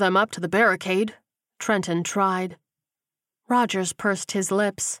could lure them up to the barricade," Trenton tried. Rogers pursed his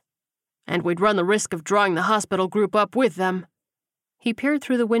lips. "And we'd run the risk of drawing the hospital group up with them." He peered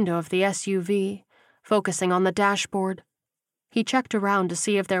through the window of the SUV, focusing on the dashboard. He checked around to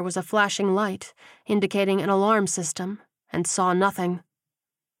see if there was a flashing light indicating an alarm system, and saw nothing.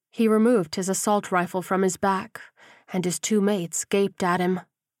 He removed his assault rifle from his back, and his two mates gaped at him.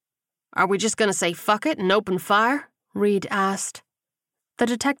 "Are we just gonna say fuck it and open fire?" Reed asked. The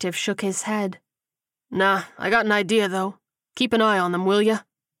detective shook his head. "Nah, I got an idea, though. Keep an eye on them, will ya?"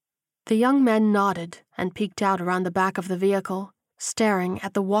 The young men nodded and peeked out around the back of the vehicle, staring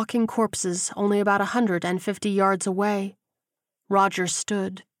at the walking corpses only about 150 yards away. Rogers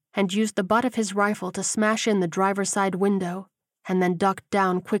stood and used the butt of his rifle to smash in the driver's side window, and then ducked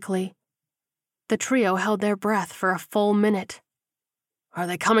down quickly. The trio held their breath for a full minute. "Are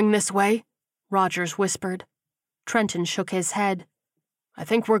they coming this way?" Rogers whispered. Trenton shook his head. "I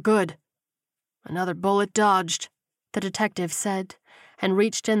think we're good." "Another bullet dodged," the detective said, and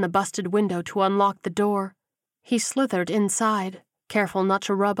reached in the busted window to unlock the door. He slithered inside, careful not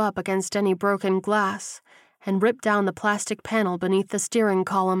to rub up against any broken glass, and ripped down the plastic panel beneath the steering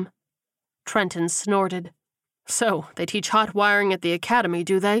column. Trenton snorted. "So, they teach hot wiring at the academy,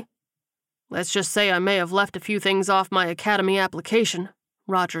 do they?" "Let's just say I may have left a few things off my academy application,"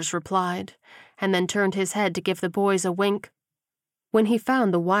 Rogers replied, and then turned his head to give the boys a wink. When he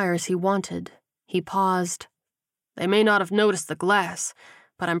found the wires he wanted, he paused. "They may not have noticed the glass,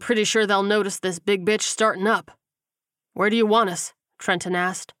 but I'm pretty sure they'll notice this big bitch starting up." "Where do you want us?" Trenton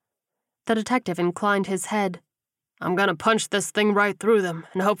asked. The detective inclined his head. "I'm gonna punch this thing right through them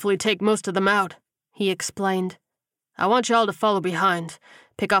and hopefully take most of them out," he explained. "I want y'all to follow behind,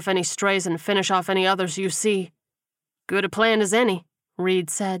 pick off any strays and finish off any others you see." "Good a plan as any," Reed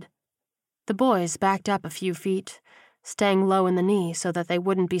said. The boys backed up a few feet, staying low in the knee so that they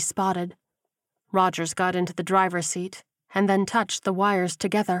wouldn't be spotted. Rogers got into the driver's seat and then touched the wires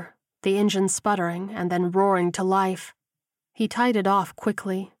together, the engine sputtering and then roaring to life. He tied it off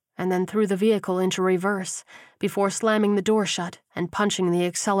quickly and then threw the vehicle into reverse before slamming the door shut and punching the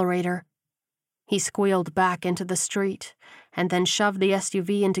accelerator. He squealed back into the street and then shoved the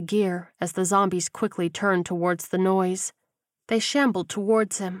SUV into gear as the zombies quickly turned towards the noise. They shambled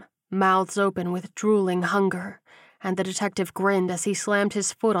towards him, mouths open with drooling hunger, and the detective grinned as he slammed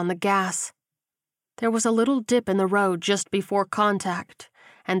his foot on the gas. There was a little dip in the road just before contact,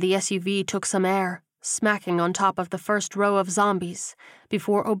 and the SUV took some air, smacking on top of the first row of zombies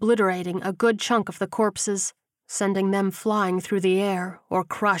before obliterating a good chunk of the corpses, sending them flying through the air or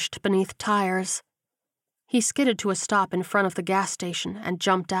crushed beneath tires. He skidded to a stop in front of the gas station and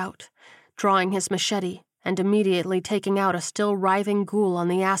jumped out, drawing his machete and immediately taking out a still writhing ghoul on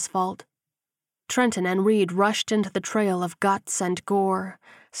the asphalt. Trenton and Reed rushed into the trail of guts and gore,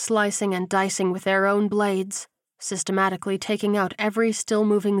 slicing and dicing with their own blades, systematically taking out every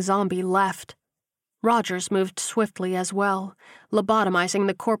still-moving zombie left. Rogers moved swiftly as well, lobotomizing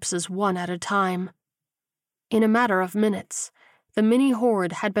the corpses one at a time. In a matter of minutes, the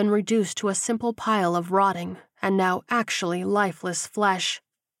mini-horde had been reduced to a simple pile of rotting and now actually lifeless flesh.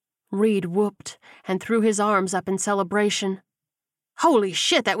 Reed whooped and threw his arms up in celebration. "Holy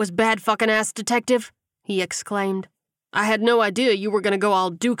shit, that was bad fucking-ass, detective!" he exclaimed. "I had no idea you were gonna go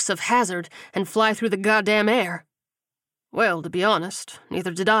all Dukes of Hazzard and fly through the goddamn air." "Well, to be honest,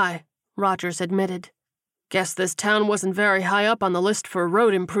 neither did I," Rogers admitted. "Guess this town wasn't very high up on the list for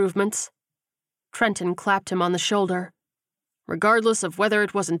road improvements." Trenton clapped him on the shoulder. "Regardless of whether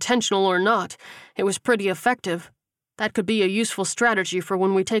it was intentional or not, it was pretty effective. That could be a useful strategy for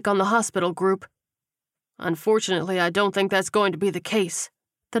when we take on the hospital group." "Unfortunately, I don't think that's going to be the case,"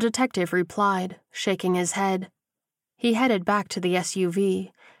 the detective replied, shaking his head. He headed back to the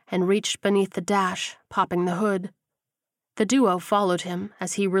SUV and reached beneath the dash, popping the hood. The duo followed him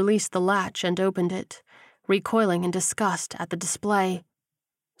as he released the latch and opened it, recoiling in disgust at the display.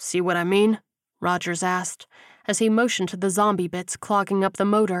 "See what I mean?" Rogers asked, as he motioned to the zombie bits clogging up the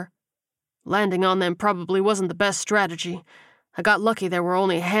motor. "Landing on them probably wasn't the best strategy. I got lucky there were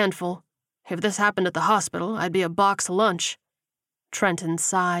only a handful. If this happened at the hospital, I'd be a box lunch." Trenton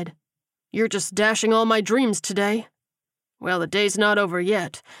sighed. "You're just dashing all my dreams today." "Well, the day's not over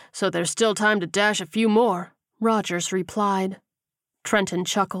yet, so there's still time to dash a few more," Rogers replied. Trenton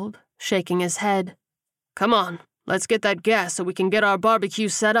chuckled, shaking his head. "Come on, let's get that gas so we can get our barbecue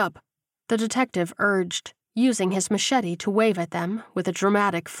set up," the detective urged, using his machete to wave at them with a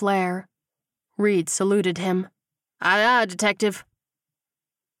dramatic flair. Reed saluted him. "Aye, aye, Detective."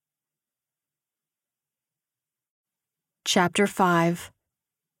 Chapter 5.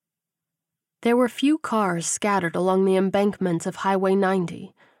 There were few cars scattered along the embankments of Highway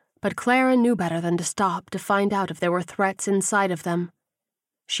 90, but Clara knew better than to stop to find out if there were threats inside of them.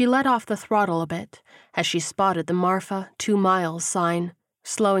 She let off the throttle a bit as she spotted the Marfa 2 miles sign,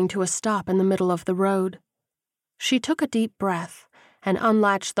 slowing to a stop in the middle of the road. She took a deep breath and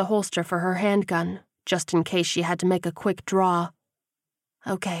unlatched the holster for her handgun, just in case she had to make a quick draw.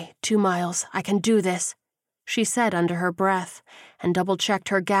 "Okay, 2 miles, I can do this," she said under her breath, and double-checked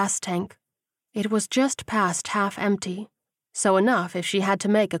her gas tank. It was just past half empty, so enough if she had to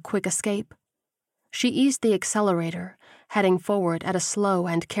make a quick escape. She eased the accelerator, heading forward at a slow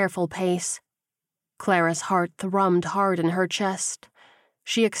and careful pace. Clara's heart thrummed hard in her chest.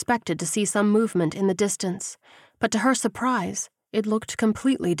 She expected to see some movement in the distance, but to her surprise, it looked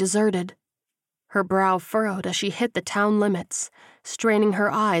completely deserted. Her brow furrowed as she hit the town limits, straining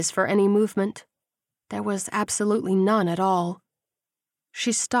her eyes for any movement. There was absolutely none at all.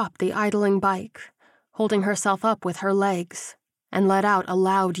 She stopped the idling bike, holding herself up with her legs, and let out a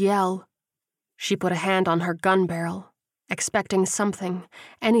loud yell. She put a hand on her gun barrel, expecting something,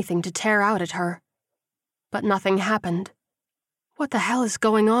 anything to tear out at her. But nothing happened. "What the hell is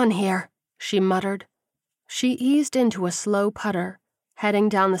going on here?" she muttered. She eased into a slow putter, heading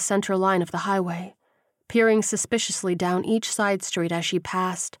down the center line of the highway, peering suspiciously down each side street as she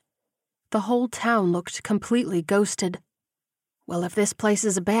passed. The whole town looked completely ghosted. "Well, if this place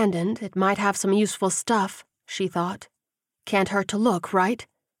is abandoned, it might have some useful stuff," she thought. "Can't hurt to look, right?"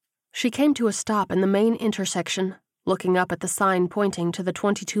 She came to a stop in the main intersection, looking up at the sign pointing to the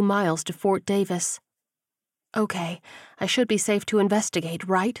 22 miles to Fort Davis. "Okay, I should be safe to investigate,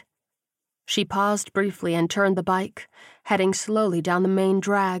 right?" She paused briefly and turned the bike, heading slowly down the main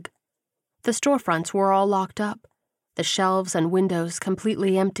drag. The storefronts were all locked up, the shelves and windows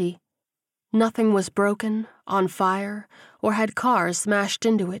completely empty. Nothing was broken, on fire, or had cars smashed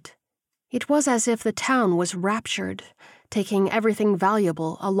into it. It was as if the town was raptured, taking everything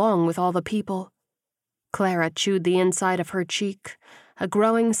valuable along with all the people. Clara chewed the inside of her cheek, a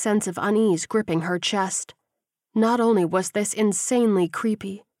growing sense of unease gripping her chest. Not only was this insanely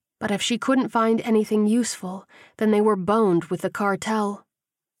creepy, but if she couldn't find anything useful, then they were boned with the cartel.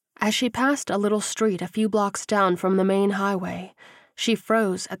 As she passed a little street a few blocks down from the main highway, she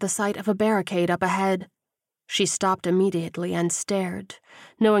froze at the sight of a barricade up ahead. She stopped immediately and stared,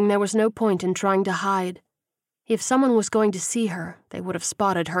 knowing there was no point in trying to hide. If someone was going to see her, they would have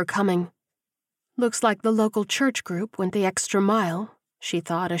spotted her coming. "Looks like the local church group went the extra mile," she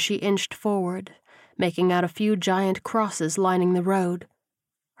thought as she inched forward, making out a few giant crosses lining the road.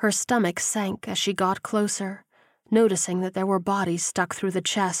 Her stomach sank as she got closer, noticing that there were bodies stuck through the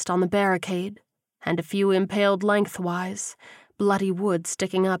chest on the barricade, and a few impaled lengthwise, bloody wood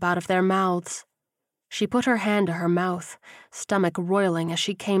sticking up out of their mouths. She put her hand to her mouth, stomach roiling as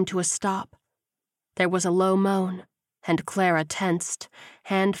she came to a stop. There was a low moan, and Clara tensed,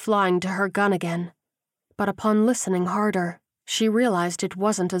 hand flying to her gun again. But upon listening harder, she realized it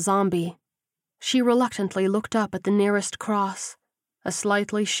wasn't a zombie. She reluctantly looked up at the nearest cross, a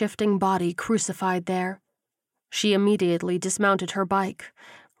slightly shifting body crucified there. She immediately dismounted her bike,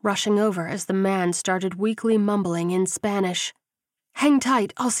 rushing over as the man started weakly mumbling in Spanish. "Hang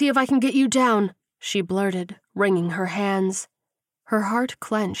tight, I'll see if I can get you down," she blurted, wringing her hands. Her heart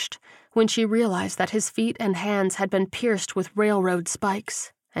clenched when she realized that his feet and hands had been pierced with railroad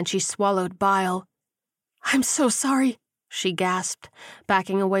spikes, and she swallowed bile. "I'm so sorry," she gasped,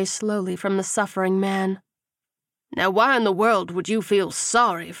 backing away slowly from the suffering man. "Now why in the world would you feel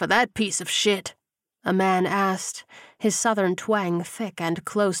sorry for that piece of shit?" a man asked, his southern twang thick and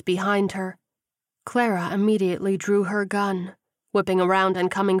close behind her. Clara immediately drew her gun, whipping around and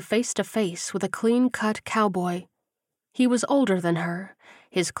coming face to face with a clean-cut cowboy. He was older than her,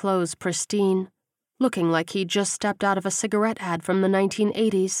 his clothes pristine, looking like he'd just stepped out of a cigarette ad from the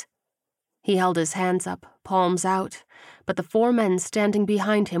 1980s. He held his hands up, palms out, but the 4 men standing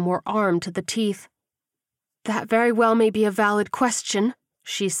behind him were armed to the teeth. "That very well may be a valid question,"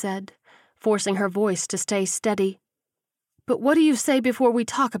 she said, forcing her voice to stay steady. "But what do you say before we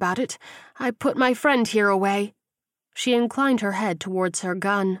talk about it? I put my friend here away." She inclined her head towards her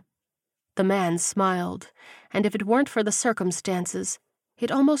gun. The man smiled, and if it weren't for the circumstances,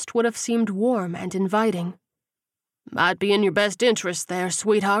 it almost would have seemed warm and inviting. "Might be in your best interest there,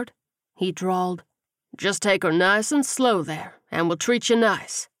 sweetheart," he drawled. "Just take her nice and slow there, and we'll treat you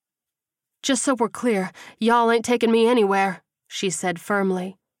nice." "Just so we're clear, y'all ain't taking me anywhere," she said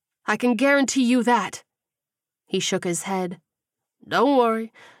firmly. "I can guarantee you that." He shook his head. "Don't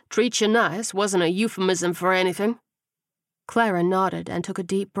worry. Treat you nice wasn't a euphemism for anything." Clara nodded and took a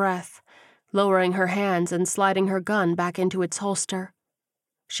deep breath, lowering her hands and sliding her gun back into its holster.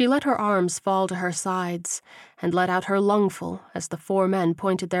 She let her arms fall to her sides and let out her lungful as the 4 men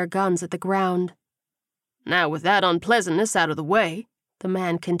pointed their guns at the ground. "Now, with that unpleasantness out of the way," the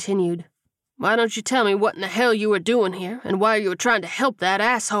man continued, "why don't you tell me what in the hell you were doing here and why you were trying to help that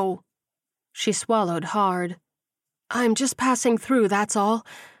asshole?" She swallowed hard. "I'm just passing through, that's all.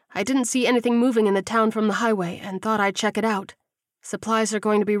 I didn't see anything moving in the town from the highway and thought I'd check it out. Supplies are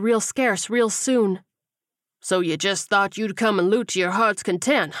going to be real scarce real soon." "So you just thought you'd come and loot to your heart's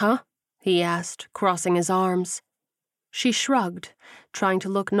content, huh?" he asked, crossing his arms. She shrugged, trying to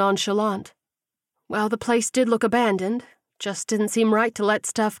look nonchalant. "Well, the place did look abandoned. Just didn't seem right to let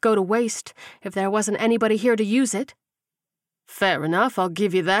stuff go to waste if there wasn't anybody here to use it." "Fair enough, I'll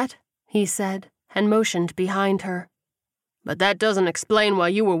give you that," he said, and motioned behind her. "But that doesn't explain why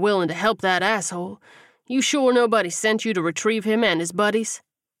you were willing to help that asshole. You sure nobody sent you to retrieve him and his buddies?"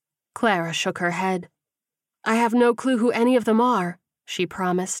 Clara shook her head. "I have no clue who any of them are," she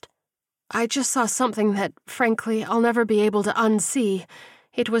promised. "I just saw something that, frankly, I'll never be able to unsee.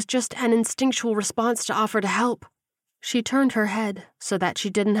 It was just an instinctual response to offer to help." She turned her head so that she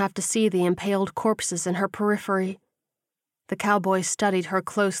didn't have to see the impaled corpses in her periphery. The cowboy studied her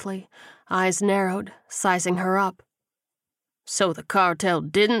closely, eyes narrowed, sizing her up. "So the cartel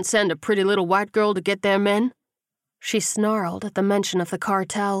didn't send a pretty little white girl to get their men?" She snarled at the mention of the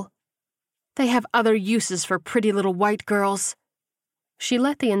cartel. "They have other uses for pretty little white girls." She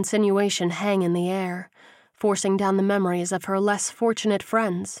let the insinuation hang in the air, forcing down the memories of her less fortunate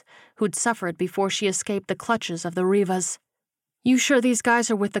friends who'd suffered before she escaped the clutches of the Rivas. "You sure these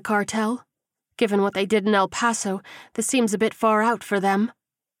guys are with the cartel? Given what they did in El Paso, this seems a bit far out for them."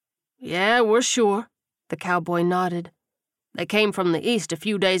 "Yeah, we're sure," the cowboy nodded. "They came from the east a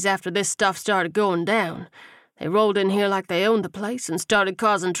few days after this stuff started going down. They rolled in here like they owned the place and started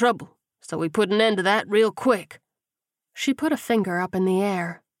causing trouble, so we put an end to that real quick." She put a finger up in the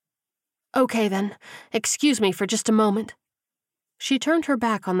air. "Okay then, excuse me for just a moment." She turned her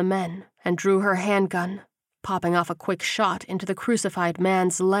back on the men and drew her handgun, popping off a quick shot into the crucified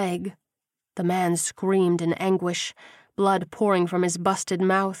man's leg. The man screamed in anguish, blood pouring from his busted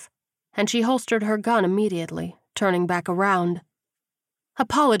mouth, and she holstered her gun immediately, turning back around.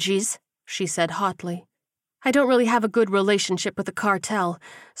 "Apologies," she said hotly. "I don't really have a good relationship with the cartel,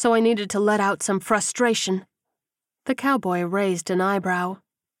 so I needed to let out some frustration." The cowboy raised an eyebrow.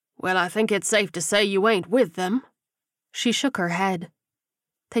 "Well, I think it's safe to say you ain't with them." She shook her head.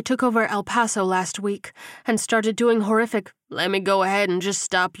 "They took over El Paso last week and started doing horrific—" "Let me go ahead and just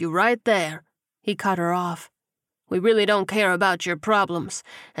stop you right there," he cut her off. "We really don't care about your problems,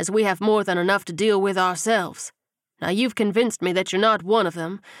 as we have more than enough to deal with ourselves. Now you've convinced me that you're not one of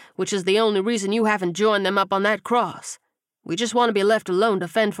them, which is the only reason you haven't joined them up on that cross. We just want to be left alone to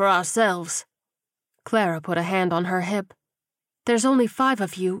fend for ourselves." Clara put a hand on her hip. "There's only 5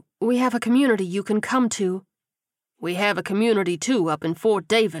 of you. We have a community you can come to." "We have a community, too, up in Fort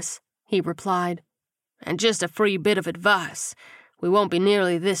Davis," he replied. "And just a free bit of advice. We won't be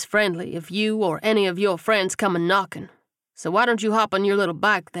nearly this friendly if you or any of your friends come a-knocking. So why don't you hop on your little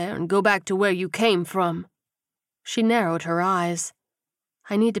bike there and go back to where you came from?" She narrowed her eyes.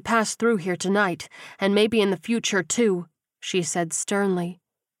 "I need to pass through here tonight, and maybe in the future, too," she said sternly.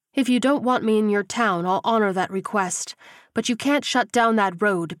 "If you don't want me in your town, I'll honor that request, but you can't shut down that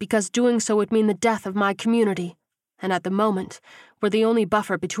road because doing so would mean the death of my community, and at the moment, we're the only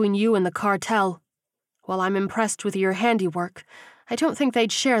buffer between you and the cartel. While I'm impressed with your handiwork, I don't think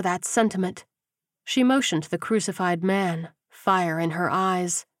they'd share that sentiment." She motioned to the crucified man, fire in her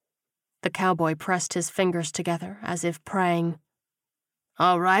eyes. The cowboy pressed his fingers together as if praying.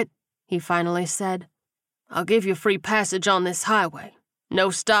 "All right," he finally said. "I'll give you free passage on this highway.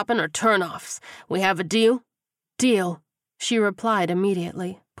 No stopping or turn-offs. We have a deal?" "Deal," she replied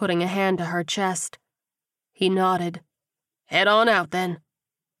immediately, putting a hand to her chest. He nodded. "Head on out, then."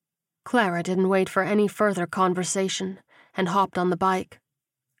 Clara didn't wait for any further conversation and hopped on the bike.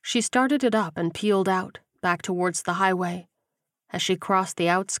 She started it up and peeled out, back towards the highway. As she crossed the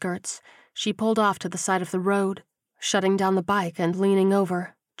outskirts, she pulled off to the side of the road, shutting down the bike and leaning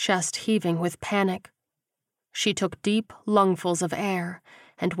over, chest heaving with panic. She took deep lungfuls of air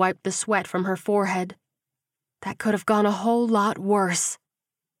and wiped the sweat from her forehead. That could have gone a whole lot worse.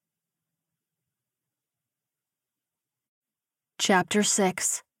 Chapter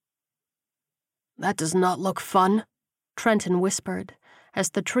 6. "That does not look fun," Trenton whispered,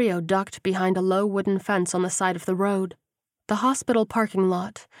 as the trio ducked behind a low wooden fence on the side of the road. The hospital parking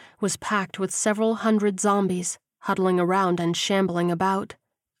lot was packed with several hundred zombies, huddling around and shambling about.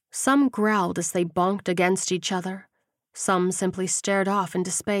 Some growled as they bonked against each other. Some simply stared off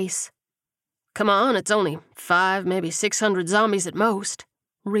into space. "Come on, it's only 5, maybe 600 zombies at most,"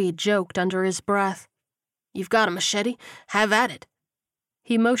 Reed joked under his breath. "You've got a machete? Have at it."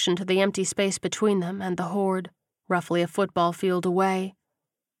 He motioned to the empty space between them and the horde, roughly a football field away.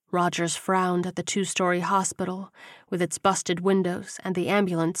 Rogers frowned at the 2-story hospital, with its busted windows and the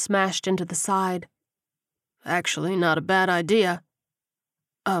ambulance smashed into the side. "Actually, not a bad idea."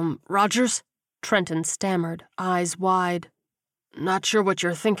 Rogers?" Trenton stammered, eyes wide. "Not sure what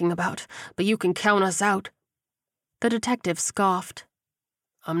you're thinking about, but you can count us out." The detective scoffed.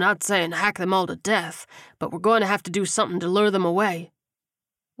 "I'm not saying hack them all to death, but we're going to have to do something to lure them away."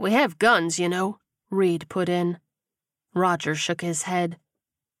 "We have guns, you know," Reed put in. Rogers shook his head.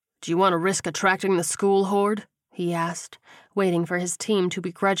 "Do you want to risk attracting the school horde?" he asked, waiting for his team to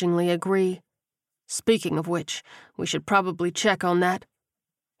begrudgingly agree. "Speaking of which, we should probably check on that."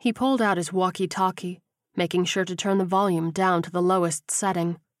 He pulled out his walkie-talkie, making sure to turn the volume down to the lowest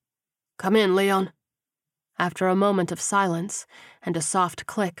setting. "Come in, Leon." After a moment of silence and a soft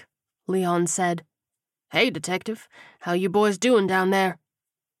click, Leon said, "Hey, Detective, how you boys doing down there?"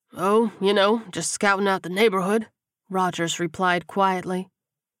 "Oh, just scouting out the neighborhood," Rogers replied quietly.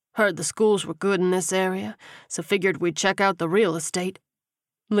 "Heard the schools were good in this area, so figured we'd check out the real estate."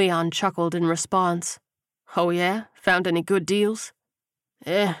 Leon chuckled in response. "Oh yeah? Found any good deals?"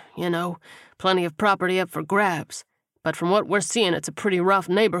 Plenty of property up for grabs, but from what we're seeing it's a pretty rough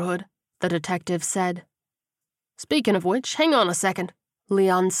neighborhood," the detective said. "Speaking of which, hang on a second,"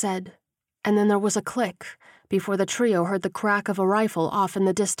 Leon said, and then there was a click before the trio heard the crack of a rifle off in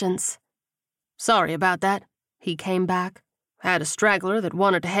the distance. "Sorry about that," he came back. "Had a straggler that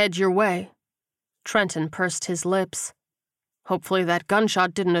wanted to head your way." Trenton pursed his lips. "Hopefully that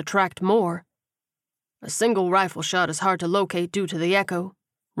gunshot didn't attract more." "A single rifle shot is hard to locate due to the echo,"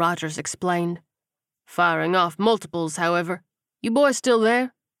 Rogers explained. "Firing off multiples, however. You boys still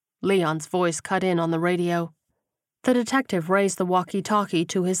there?" Leon's voice cut in on the radio. The detective raised the walkie-talkie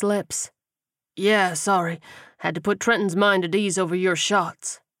to his lips. "Yeah, sorry. Had to put Trenton's mind at ease over your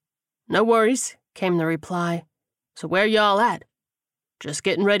shots." "No worries," came the reply. "So where y'all at?" "Just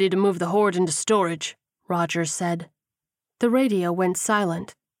getting ready to move the horde into storage," Rogers said. The radio went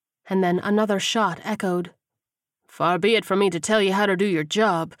silent, and then another shot echoed. "Far be it from me to tell you how to do your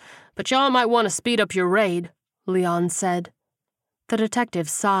job, but y'all might want to speed up your raid," Leon said. The detective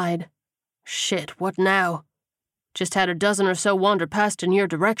sighed. "Shit, what now?" "Just had a dozen or so wander past in your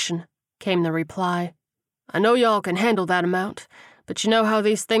direction," came the reply. "I know y'all can handle that amount, but you know how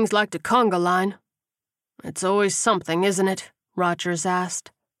these things like to conga line." "It's always something, isn't it?" Rogers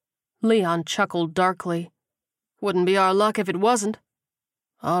asked. Leon chuckled darkly. "Wouldn't be our luck if it wasn't."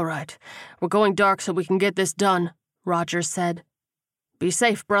 "All right, we're going dark so we can get this done," Rogers said. "Be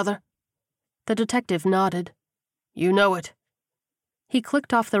safe, brother." The detective nodded. "You know it." He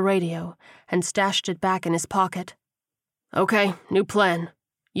clicked off the radio and stashed it back in his pocket. "Okay, new plan.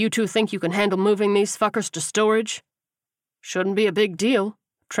 You two think you can handle moving these fuckers to storage?" "Shouldn't be a big deal,"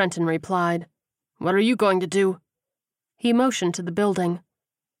 Trenton replied. "What are you going to do?" He motioned to the building.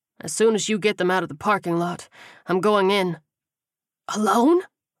 "As soon as you get them out of the parking lot, I'm going in." "Alone?"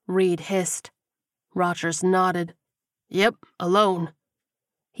 Reed hissed. Rogers nodded. "Yep, alone."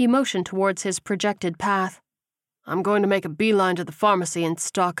 He motioned towards his projected path. "I'm going to make a beeline to the pharmacy and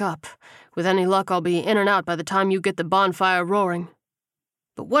stock up. With any luck, I'll be in and out by the time you get the bonfire roaring."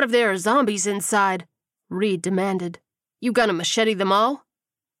 "But what if there are zombies inside?" Reed demanded. "You gonna machete them all?"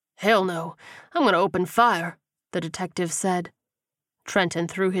 "Hell no. I'm gonna open fire," the detective said. Trenton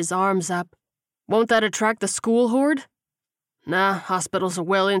threw his arms up. "Won't that attract the school horde?" "Nah, hospitals are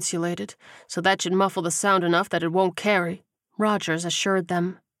well insulated, so that should muffle the sound enough that it won't carry," Rogers assured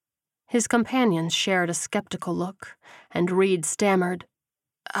them. His companions shared a skeptical look, and Reed stammered.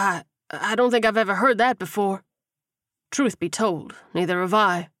 I don't think I've ever heard that before." "Truth be told, neither have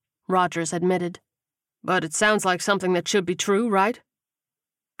I," Rogers admitted. "But it sounds like something that should be true, right?"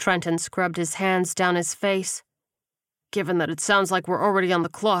 Trenton scrubbed his hands down his face. "Given that it sounds like we're already on the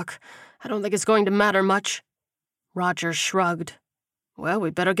clock, I don't think it's going to matter much." Rogers shrugged. "Well,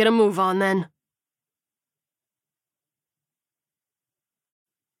 we'd better get a move on then."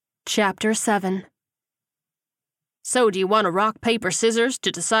 Chapter 7. So do you want to rock, paper, scissors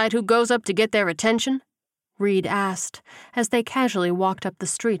to decide who goes up to get their attention? Reed asked, as they casually walked up the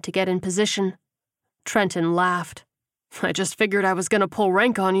street to get in position. Trenton laughed. I just figured I was going to pull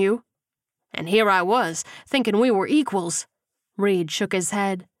rank on you. And here I was, thinking we were equals. Reed shook his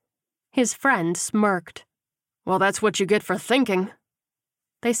head. His friend smirked. Well, that's what you get for thinking.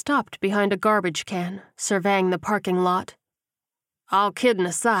 They stopped behind a garbage can, surveying the parking lot. All kidding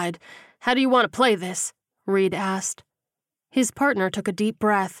aside, how do you want to play this? Reed asked. His partner took a deep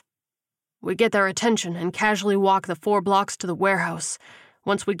breath. We get their attention and casually walk the 4 blocks to the warehouse.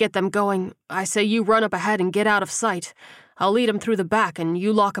 Once we get them going, I say you run up ahead and get out of sight. I'll lead 'em through the back and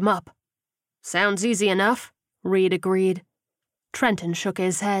you lock 'em up. Sounds easy enough, Reed agreed. Trenton shook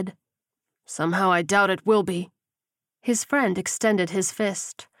his head. Somehow I doubt it will be. His friend extended his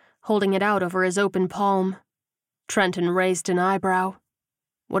fist, holding it out over his open palm. Trenton raised an eyebrow.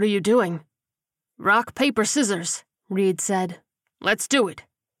 What are you doing? Rock, paper, scissors, Reed said. Let's do it.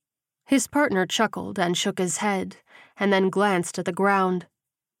 His partner chuckled and shook his head, and then glanced at the ground.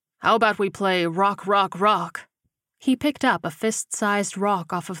 How about we play rock, rock, rock? He picked up a fist-sized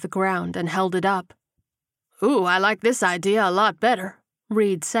rock off of the ground and held it up. Ooh, I like this idea a lot better,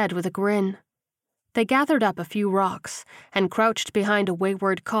 Reed said with a grin. They gathered up a few rocks and crouched behind a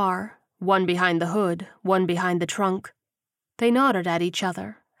wayward car, one behind the hood, one behind the trunk. They nodded at each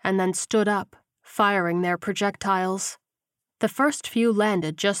other and then stood up, firing their projectiles. The first few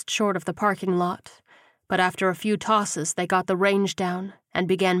landed just short of the parking lot, but after a few tosses they got the range down and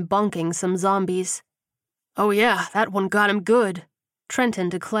began bonking some zombies. Oh yeah, that one got him good, Trenton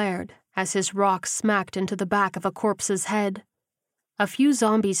declared as his rock smacked into the back of a corpse's head. A few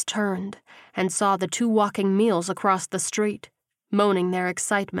zombies turned and saw the 2 walking meals across the street, moaning their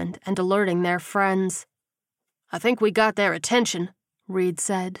excitement and alerting their friends. I think we got their attention, Reed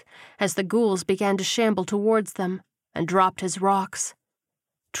said, as the ghouls began to shamble towards them, and dropped his rocks.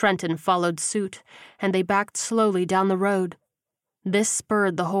 Trenton followed suit, and they backed slowly down the road. This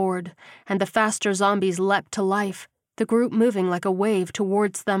spurred the horde, and the faster zombies leapt to life, the group moving like a wave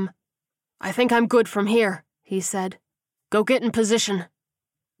towards them. I think I'm good from here, he said. Go get in position.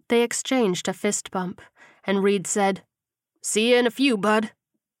 They exchanged a fist bump, and Reed said, See you in a few, bud.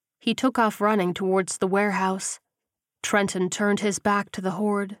 He took off running towards the warehouse. Trenton turned his back to the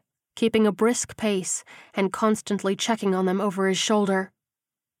horde, keeping a brisk pace and constantly checking on them over his shoulder.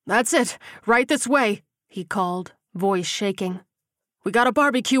 That's it, right this way, he called, voice shaking. We got a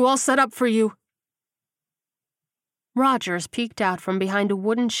barbecue all set up for you. Rogers peeked out from behind a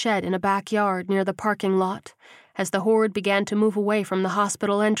wooden shed in a backyard near the parking lot as the horde began to move away from the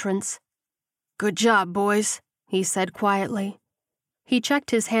hospital entrance. Good job, boys, he said quietly. He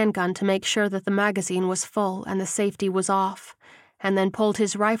checked his handgun to make sure that the magazine was full and the safety was off, and then pulled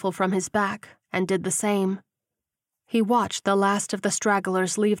his rifle from his back and did the same. He watched the last of the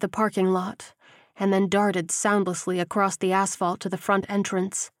stragglers leave the parking lot, and then darted soundlessly across the asphalt to the front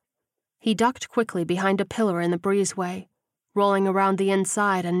entrance. He ducked quickly behind a pillar in the breezeway, rolling around the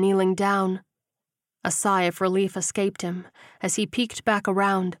inside and kneeling down. A sigh of relief escaped him as he peeked back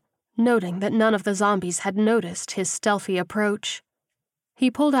around, noting that none of the zombies had noticed his stealthy approach. He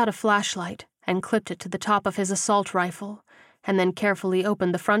pulled out a flashlight and clipped it to the top of his assault rifle, and then carefully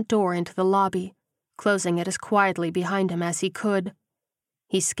opened the front door into the lobby, closing it as quietly behind him as he could.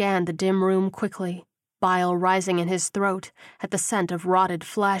 He scanned the dim room quickly, bile rising in his throat at the scent of rotted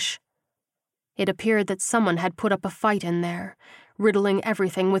flesh. It appeared that someone had put up a fight in there, riddling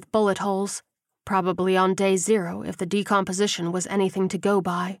everything with bullet holes, probably on day 0 if the decomposition was anything to go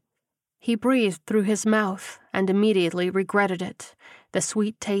by. He breathed through his mouth and immediately regretted it, the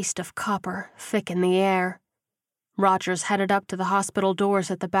sweet taste of copper thick in the air. Rogers headed up to the hospital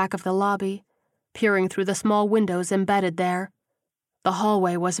doors at the back of the lobby, peering through the small windows embedded there. The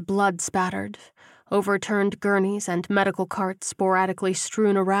hallway was blood-spattered, overturned gurneys and medical carts sporadically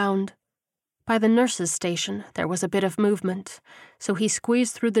strewn around. By the nurse's station, there was a bit of movement, so he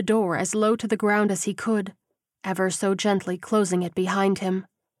squeezed through the door as low to the ground as he could, ever so gently closing it behind him.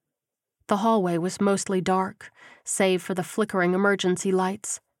 The hallway was mostly dark, save for the flickering emergency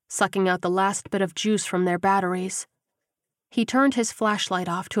lights, sucking out the last bit of juice from their batteries. He turned his flashlight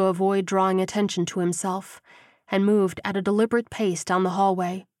off to avoid drawing attention to himself, and moved at a deliberate pace down the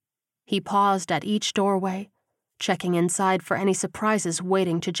hallway. He paused at each doorway, checking inside for any surprises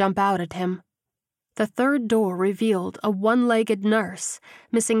waiting to jump out at him. The third door revealed a one-legged nurse,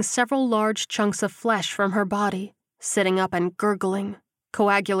 missing several large chunks of flesh from her body, sitting up and gurgling,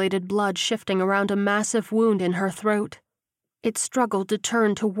 coagulated blood shifting around a massive wound in her throat. It struggled to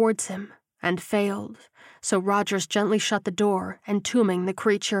turn towards him, and failed, so Rogers gently shut the door, entombing the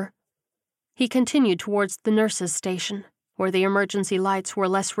creature. He continued towards the nurse's station, where the emergency lights were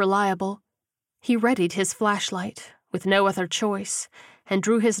less reliable. He readied his flashlight, with no other choice, and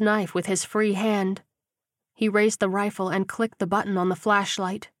drew his knife with his free hand. He raised the rifle and clicked the button on the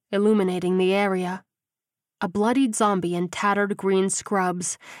flashlight, illuminating the area. A bloodied zombie in tattered green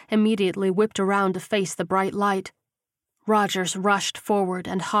scrubs immediately whipped around to face the bright light. Rogers rushed forward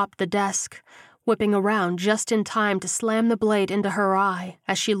and hopped the desk, whipping around just in time to slam the blade into her eye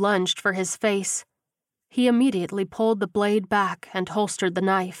as she lunged for his face. He immediately pulled the blade back and holstered the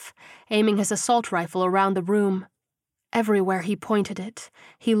knife, aiming his assault rifle around the room. Everywhere he pointed it,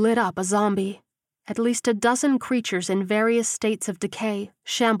 he lit up a zombie. At least a dozen creatures in various states of decay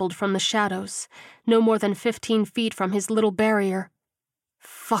shambled from the shadows, no more than 15 feet from his little barrier.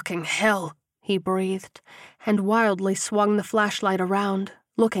 "Fucking hell," he breathed, and wildly swung the flashlight around,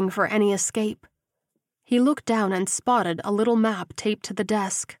 looking for any escape. He looked down and spotted a little map taped to the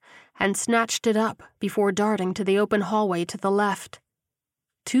desk, and snatched it up before darting to the open hallway to the left.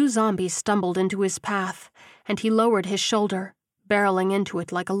 2 zombies stumbled into his path, and he lowered his shoulder, barreling into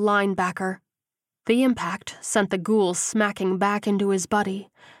it like a linebacker. The impact sent the ghouls smacking back into his buddy,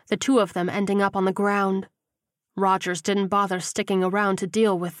 the 2 of them ending up on the ground. Rogers didn't bother sticking around to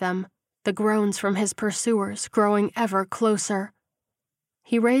deal with them, the groans from his pursuers growing ever closer.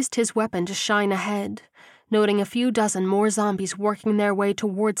 He raised his weapon to shine ahead, noting a few dozen more zombies working their way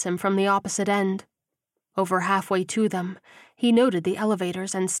towards him from the opposite end. Over halfway to them, he noted the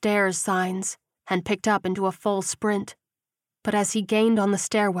elevators and stairs signs, and picked up into a full sprint. But as he gained on the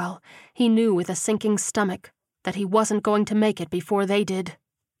stairwell, he knew with a sinking stomach that he wasn't going to make it before they did.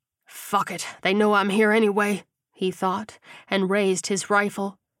 "Fuck it, they know I'm here anyway," he thought, and raised his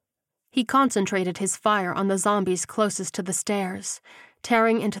rifle. He concentrated his fire on the zombies closest to the stairs,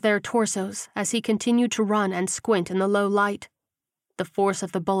 tearing into their torsos as he continued to run and squint in the low light. The force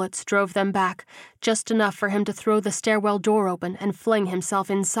of the bullets drove them back, just enough for him to throw the stairwell door open and fling himself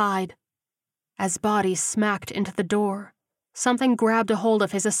inside. As bodies smacked into the door, something grabbed a hold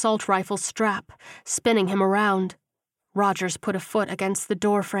of his assault rifle strap, spinning him around. Rogers put a foot against the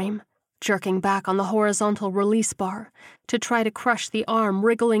doorframe, jerking back on the horizontal release bar to try to crush the arm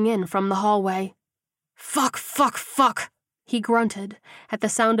wriggling in from the hallway. "Fuck, fuck, fuck!" he grunted at the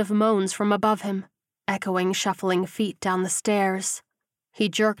sound of moans from above him, echoing shuffling feet down the stairs. He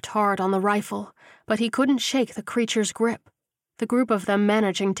jerked hard on the rifle, but he couldn't shake the creature's grip, the group of them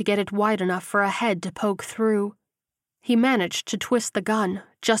managing to get it wide enough for a head to poke through. He managed to twist the gun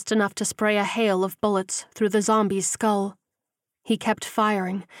just enough to spray a hail of bullets through the zombie's skull. He kept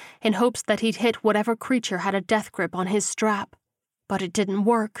firing, in hopes that he'd hit whatever creature had a death grip on his strap, but it didn't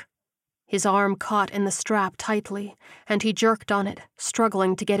work. His arm caught in the strap tightly, and he jerked on it,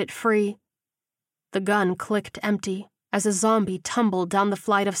 struggling to get it free. The gun clicked empty as a zombie tumbled down the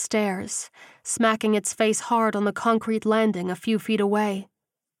flight of stairs, smacking its face hard on the concrete landing a few feet away.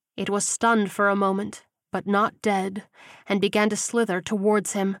 It was stunned for a moment, but not dead, and began to slither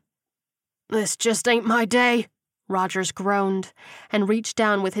towards him. "This just ain't my day," Rogers groaned, and reached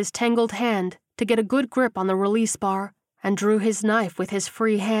down with his tangled hand to get a good grip on the release bar, and drew his knife with his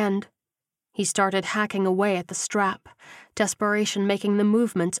free hand. He started hacking away at the strap, desperation making the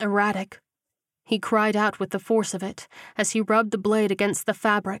movements erratic. He cried out with the force of it as he rubbed the blade against the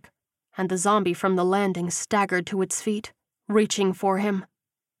fabric, and the zombie from the landing staggered to its feet, reaching for him.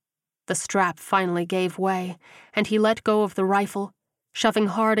 The strap finally gave way, and he let go of the rifle, shoving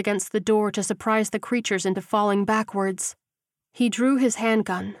hard against the door to surprise the creatures into falling backwards. He drew his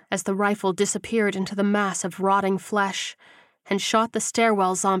handgun as the rifle disappeared into the mass of rotting flesh, and shot the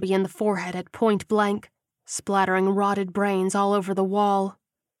stairwell zombie in the forehead at point blank, splattering rotted brains all over the wall.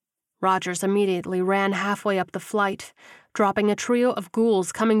 Rogers immediately ran halfway up the flight, dropping a trio of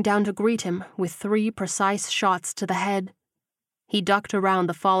ghouls coming down to greet him with 3 precise shots to the head. He ducked around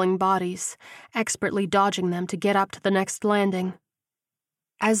the falling bodies, expertly dodging them to get up to the next landing.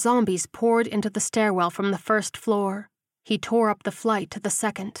 As zombies poured into the stairwell from the first floor, he tore up the flight to the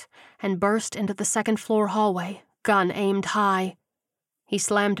second and burst into the second-floor hallway, gun aimed high. He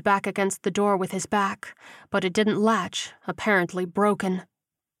slammed back against the door with his back, but it didn't latch, apparently broken.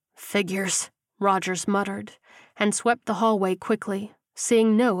 "Figures," Rogers muttered, and swept the hallway quickly,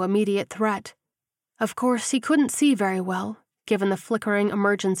 seeing no immediate threat. Of course, he couldn't see very well, given the flickering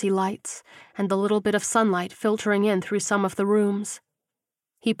emergency lights and the little bit of sunlight filtering in through some of the rooms.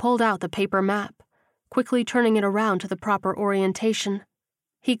 He pulled out the paper map, quickly turning it around to the proper orientation.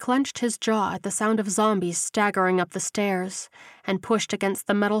 He clenched his jaw at the sound of zombies staggering up the stairs, and pushed against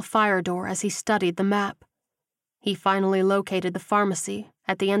the metal fire door as he studied the map. He finally located the pharmacy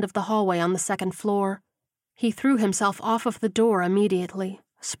at the end of the hallway on the second floor. He threw himself off of the door immediately,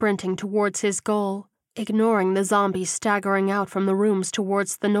 sprinting towards his goal, ignoring the zombies staggering out from the rooms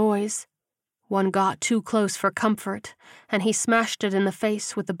towards the noise. One got too close for comfort, and he smashed it in the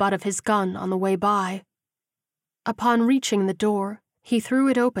face with the butt of his gun on the way by. Upon reaching the door, he threw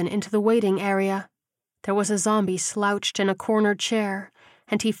it open into the waiting area. There was a zombie slouched in a corner chair,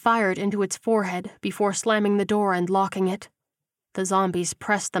 and he fired into its forehead before slamming the door and locking it. The zombies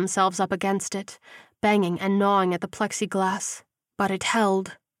pressed themselves up against it, banging and gnawing at the plexiglass, but it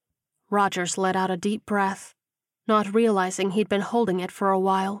held. Rogers let out a deep breath, not realizing he'd been holding it for a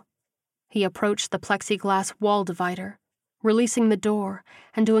while. He approached the plexiglass wall divider, releasing the door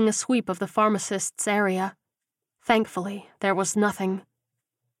and doing a sweep of the pharmacist's area. Thankfully, there was nothing.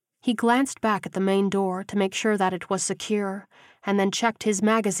 He glanced back at the main door to make sure that it was secure, and then checked his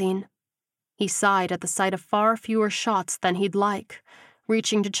magazine. He sighed at the sight of far fewer shots than he'd like,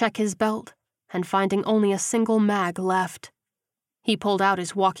 reaching to check his belt and finding only a single mag left. He pulled out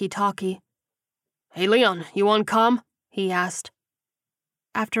his walkie-talkie. "Hey, Leon, you on comm?" he asked.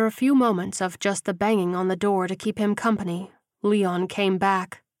 After a few moments of just the banging on the door to keep him company, Leon came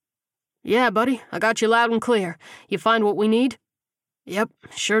back. "Yeah, buddy, I got you loud and clear. You find what we need?" "Yep,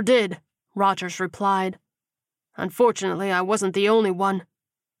 sure did," Rogers replied. "Unfortunately, I wasn't the only one."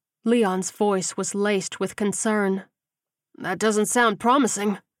 Leon's voice was laced with concern. "That doesn't sound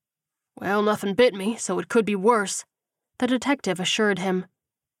promising." "Well, nothing bit me, so it could be worse," the detective assured him.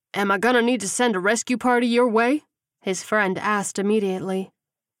 "Am I gonna need to send a rescue party your way?" his friend asked immediately.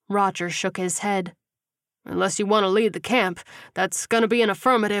 Rogers shook his head. "Unless you want to lead the camp, that's gonna be an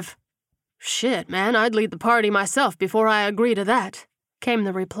affirmative." "Shit, man, I'd lead the party myself before I agree to that," came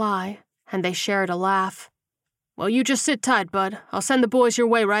the reply, and they shared a laugh. "Well, you just sit tight, bud. I'll send the boys your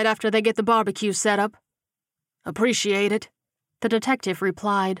way right after they get the barbecue set up." "Appreciate it," the detective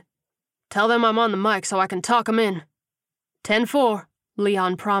replied. "Tell them I'm on the mic so I can talk 'em in." 10-4,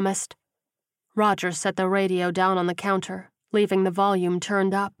 Leon promised. Rogers set the radio down on the counter, leaving the volume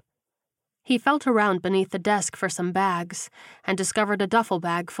turned up. He felt around beneath the desk for some bags and discovered a duffel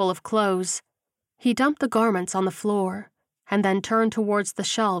bag full of clothes. He dumped the garments on the floor and then turned towards the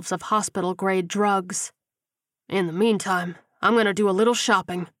shelves of hospital-grade drugs. "In the meantime, I'm going to do a little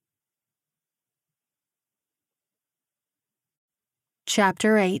shopping."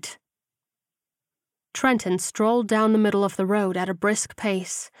 Chapter 8. Trenton strolled down the middle of the road at a brisk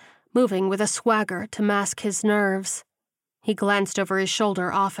pace, moving with a swagger to mask his nerves. He glanced over his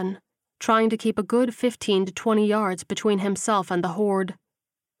shoulder often, trying to keep a good 15 to 20 yards between himself and the horde.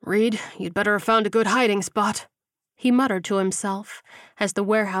 "Reed, you'd better have found a good hiding spot," he muttered to himself as the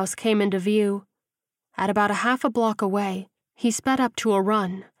warehouse came into view. At about a half a block away, he sped up to a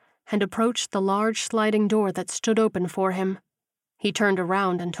run and approached the large sliding door that stood open for him. He turned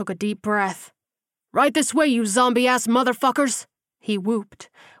around and took a deep breath. "Right this way, you zombie-ass motherfuckers!" he whooped,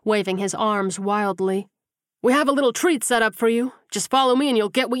 waving his arms wildly. "We have a little treat set up for you. Just follow me and you'll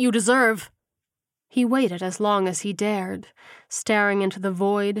get what you deserve." He waited as long as he dared, staring into the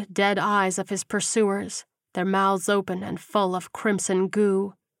void, dead eyes of his pursuers, their mouths open and full of crimson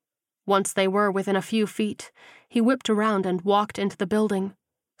goo. Once they were within a few feet, he whipped around and walked into the building,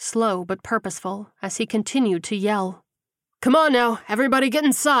 slow but purposeful as he continued to yell. "Come on now, everybody get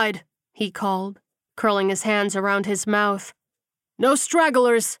inside," he called, curling his hands around his mouth. "No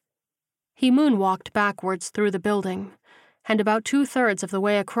stragglers." He moonwalked backwards through the building, and about 2/3 of the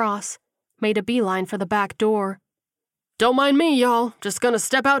way across, made a beeline for the back door. "Don't mind me, y'all. Just gonna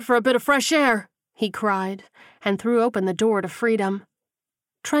step out for a bit of fresh air," he cried, and threw open the door to freedom.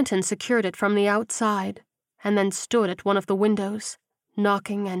 Trenton secured it from the outside, and then stood at one of the windows,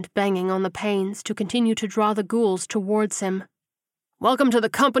 knocking and banging on the panes to continue to draw the ghouls towards him. "Welcome to the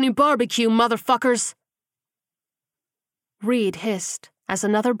company barbecue, motherfuckers!" Reed hissed as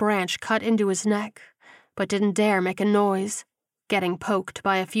another branch cut into his neck, but didn't dare make a noise. Getting poked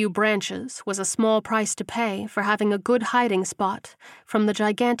by a few branches was a small price to pay for having a good hiding spot from the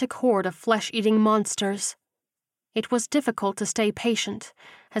gigantic horde of flesh-eating monsters. It was difficult to stay patient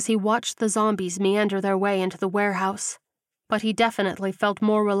as he watched the zombies meander their way into the warehouse, but he definitely felt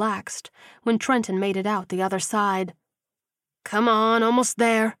more relaxed when Trenton made it out the other side. "Come on, almost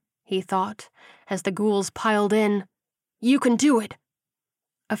there," he thought, as the ghouls piled in. "You can do it."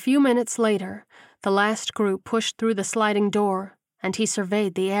 A few minutes later, the last group pushed through the sliding door, and he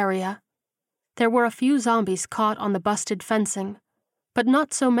surveyed the area. There were a few zombies caught on the busted fencing, but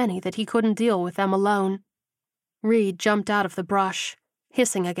not so many that he couldn't deal with them alone. Reed jumped out of the brush,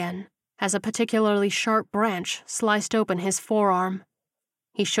 hissing again, as a particularly sharp branch sliced open his forearm.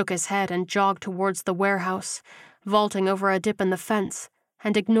 He shook his head and jogged towards the warehouse, vaulting over a dip in the fence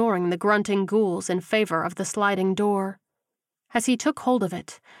and ignoring the grunting ghouls in favor of the sliding door. As he took hold of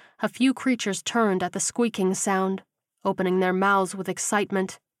it, a few creatures turned at the squeaking sound, opening their mouths with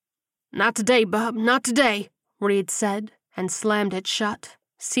excitement. "Not today, bub, not today," Reed said, and slammed it shut,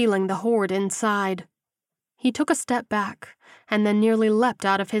 sealing the horde inside. He took a step back, and then nearly leapt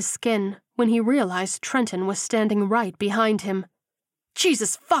out of his skin when he realized Trenton was standing right behind him.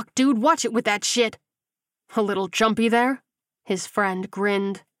 "Jesus fuck, dude, watch it with that shit!" "A little jumpy there?" His friend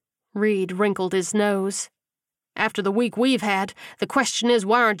grinned. Reed wrinkled his nose. "After the week we've had, the question is,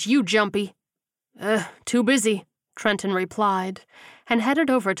 why aren't you jumpy?" Too busy," Trenton replied, and headed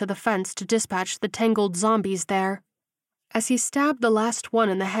over to the fence to dispatch the tangled zombies there. As he stabbed the last one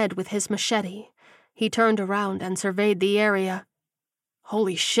in the head with his machete, he turned around and surveyed the area.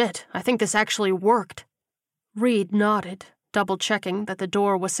 "Holy shit, I think this actually worked." Reed nodded, double-checking that the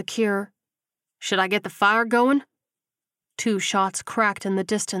door was secure. "Should I get the fire going?" 2 shots cracked in the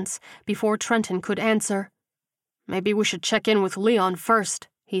distance before Trenton could answer. "Maybe we should check in with Leon first,"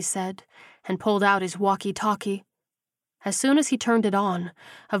 he said, and pulled out his walkie-talkie. As soon as he turned it on,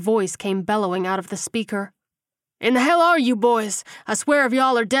 a voice came bellowing out of the speaker. "In the hell are you boys? I swear if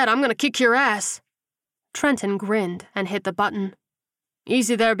y'all are dead, I'm gonna kick your ass." Trenton grinned and hit the button.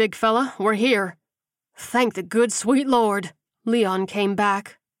 "Easy there, big fella, we're here." "Thank the good sweet Lord," Leon came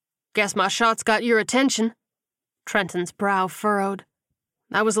back. "Guess my shots got your attention." Trenton's brow furrowed.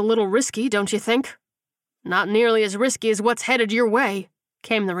 "That was a little risky, don't you think?" "Not nearly as risky as what's headed your way,"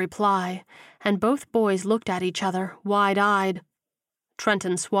 came the reply, and both boys looked at each other, wide-eyed.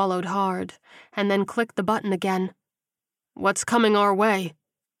 Trenton swallowed hard, and then clicked the button again. "What's coming our way?"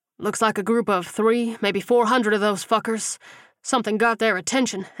 "Looks like a group of 3, maybe 400 of those fuckers. Something got their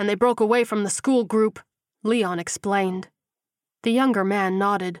attention, and they broke away from the school group," Leon explained. The younger man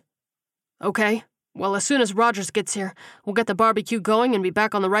nodded. "Okay, well, as soon as Rogers gets here, we'll get the barbecue going and be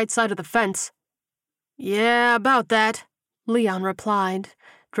back on the right side of the fence." "Yeah, about that," Leon replied,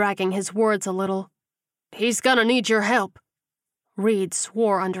 dragging his words a little. "He's gonna need your help." Reed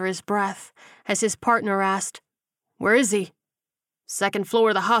swore under his breath as his partner asked, "Where is he?" "Second floor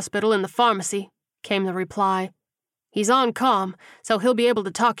of the hospital in the pharmacy," came the reply. "He's on comm, so he'll be able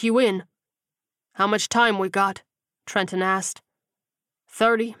to talk you in." "How much time we got?" Trenton asked.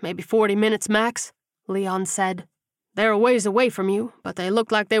 30, maybe 40 minutes max," Leon said. "They're a ways away from you, but they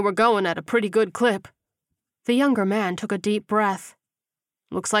looked like they were going at a pretty good clip." The younger man took a deep breath.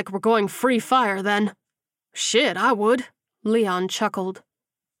 "Looks like we're going free fire, then." "Shit, I would," Leon chuckled.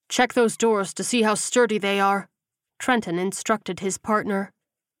 "Check those doors to see how sturdy they are," Trenton instructed his partner.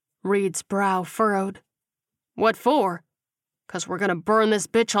 Reed's brow furrowed. "What for?" "'Cause we're gonna burn this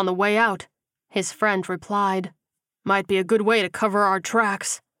bitch on the way out," his friend replied. "Might be a good way to cover our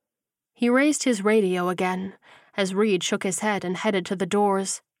tracks." He raised his radio again, as Reed shook his head and headed to the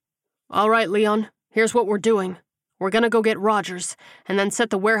doors. "All right, Leon, here's what we're doing. We're gonna go get Rogers, and then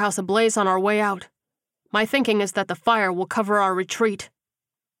set the warehouse ablaze on our way out. My thinking is that the fire will cover our retreat."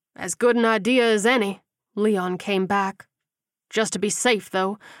 "As good an idea as any," Leon came back. "Just to be safe,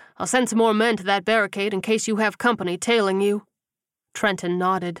 though, I'll send some more men to that barricade in case you have company tailing you." Trenton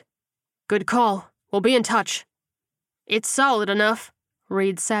nodded. "Good call. We'll be in touch." "It's solid enough,"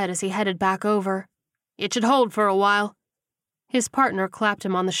 Reed said as he headed back over. "It should hold for a while." His partner clapped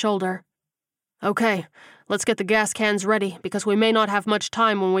him on the shoulder. "Okay, let's get the gas cans ready because we may not have much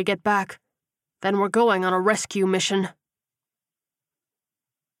time when we get back. Then we're going on a rescue mission."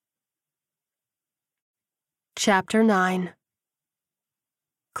 Chapter 9.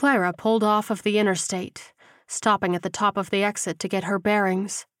 Clara pulled off of the interstate, stopping at the top of the exit to get her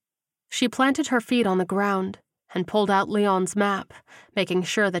bearings. She planted her feet on the ground and pulled out Leon's map, making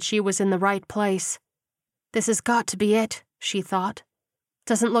sure that she was in the right place. This has got to be it, she thought.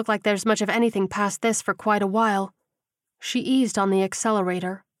 Doesn't look like there's much of anything past this for quite a while. She eased on the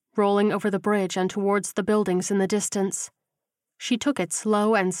accelerator, rolling over the bridge and towards the buildings in the distance. She took it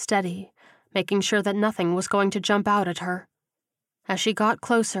slow and steady, making sure that nothing was going to jump out at her. As she got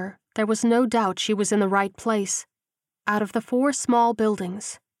closer, there was no doubt she was in the right place. Out of the 4 small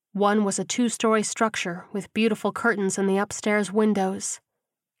buildings, one was a 2-story structure with beautiful curtains in the upstairs windows.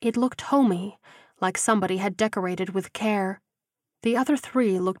 It looked homey, like somebody had decorated with care. The other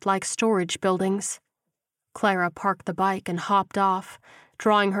 3 looked like storage buildings. Clara parked the bike and hopped off,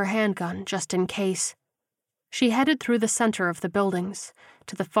 drawing her handgun just in case. She headed through the center of the buildings,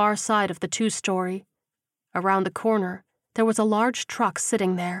 to the far side of the 2-story. Around the corner, there was a large truck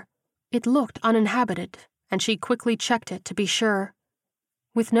sitting there. It looked uninhabited, and she quickly checked it to be sure.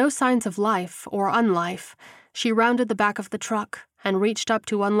 With no signs of life or unlife, she rounded the back of the truck and reached up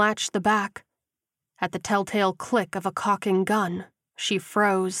to unlatch the back. At the telltale click of a cocking gun, she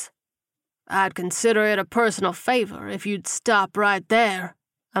froze. I'd consider it a personal favor if you'd stop right there,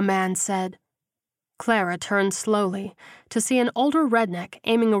 a man said. Clara turned slowly to see an older redneck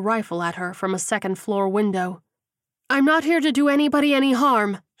aiming a rifle at her from a second-floor window. "I'm not here to do anybody any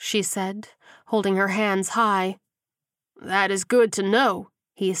harm," she said, holding her hands high. "That is good to know,"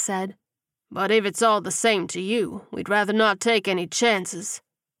 he said. "But if it's all the same to you, we'd rather not take any chances."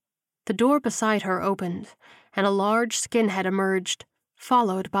 The door beside her opened, and a large skinhead emerged,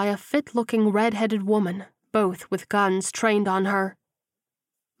 followed by a fit-looking red-headed woman, both with guns trained on her.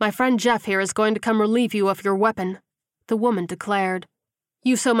 "My friend Jeff here is going to come relieve you of your weapon," the woman declared.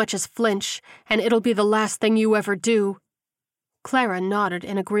 "You so much as flinch, and it'll be the last thing you ever do." Clara nodded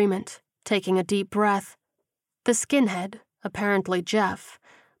in agreement, taking a deep breath. The skinhead, apparently Jeff,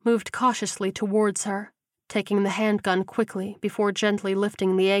 moved cautiously towards her, taking the handgun quickly before gently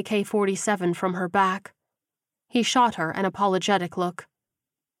lifting the AK-47 from her back. He shot her an apologetic look.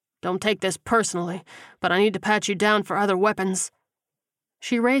 "Don't take this personally, but I need to pat you down for other weapons."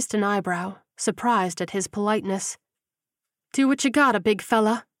 She raised an eyebrow, surprised at his politeness. "Do what you gotta, big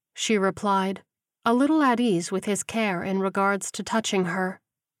fella," she replied, a little at ease with his care in regards to touching her.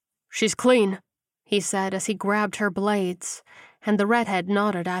 "She's clean," he said as he grabbed her blades, and the redhead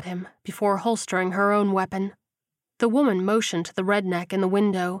nodded at him before holstering her own weapon. The woman motioned to the redneck in the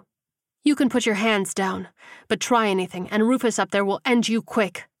window. "You can put your hands down, but try anything, and Rufus up there will end you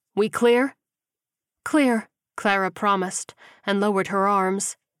quick. We clear?" "Clear," Clara promised, and lowered her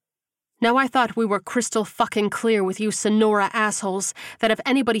arms. "Now I thought we were crystal fucking clear with you Sonora assholes, that if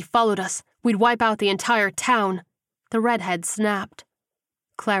anybody followed us, we'd wipe out the entire town," the redhead snapped.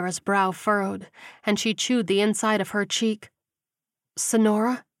 Clara's brow furrowed, and she chewed the inside of her cheek.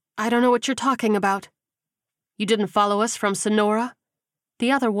 "Sonora? I don't know what you're talking about." "You didn't follow us from Sonora?"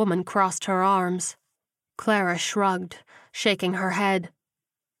 The other woman crossed her arms. Clara shrugged, shaking her head.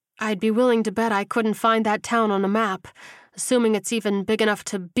 "I'd be willing to bet I couldn't find that town on a map, assuming it's even big enough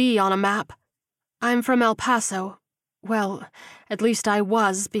to be on a map. I'm from El Paso. Well, at least I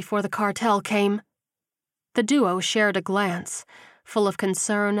was before the cartel came." The duo shared a glance, full of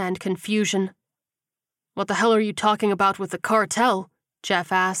concern and confusion. "What the hell are you talking about with the cartel?"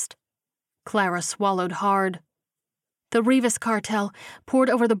 Jeff asked. Clara swallowed hard. "The Rivas cartel poured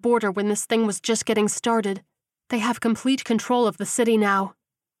over the border when this thing was just getting started. They have complete control of the city now."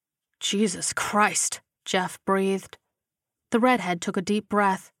 "Jesus Christ," Jeff breathed. The redhead took a deep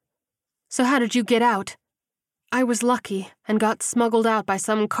breath. "So how did you get out?" "I was lucky and got smuggled out by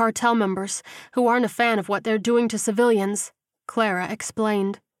some cartel members who aren't a fan of what they're doing to civilians," Clara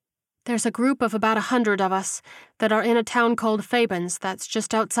explained. "There's a group of about 100 of us that are in a town called Fabens that's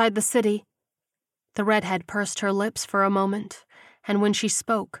just outside the city." The redhead pursed her lips for a moment, and when she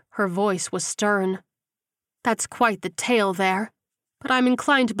spoke, her voice was stern. "That's quite the tale there, but I'm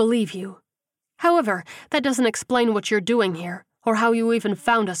inclined to believe you. However, that doesn't explain what you're doing here, or how you even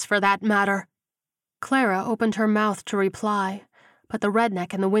found us for that matter." Clara opened her mouth to reply, but the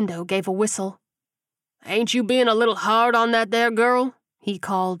redneck in the window gave a whistle. "Ain't you being a little hard on that there girl?" he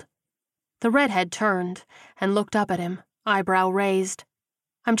called. The redhead turned and looked up at him, eyebrow raised.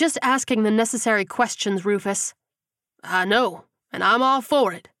 "I'm just asking the necessary questions, Rufus." "I know, and I'm all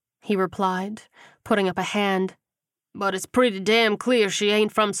for it," he replied, putting up a hand. "But it's pretty damn clear she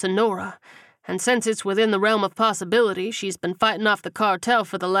ain't from Sonora, and since it's within the realm of possibility she's been fighting off the cartel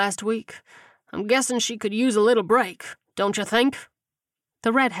for the last week, I'm guessing she could use a little break, don't you think?"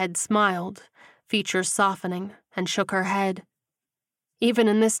 The redhead smiled, features softening, and shook her head. "Even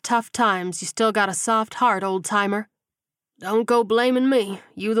in this tough times, you still got a soft heart, old-timer." "Don't go blaming me.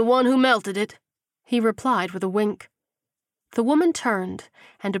 You the one who melted it," he replied with a wink. The woman turned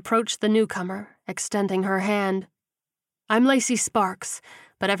and approached the newcomer, extending her hand. "I'm Lacey Sparks,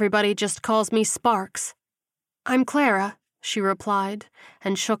 but everybody just calls me Sparks." "I'm Clara," she replied,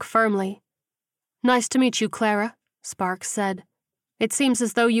 and shook firmly. "Nice to meet you, Clara," Sparks said. "It seems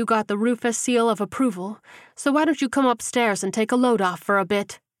as though you got the Rufus seal of approval, so why don't you come upstairs and take a load off for a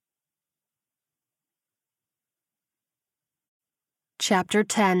bit?" Chapter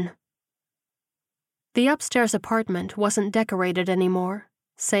 10. The upstairs apartment wasn't decorated anymore,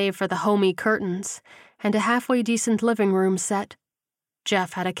 save for the homey curtains and a halfway decent living room set.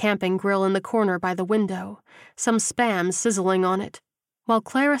 Jeff had a camping grill in the corner by the window, some Spam sizzling on it, while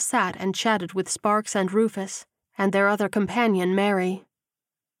Clara sat and chatted with Sparks and Rufus, and their other companion, Mary.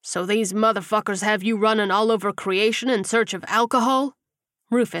 "So these motherfuckers have you running all over creation in search of alcohol?"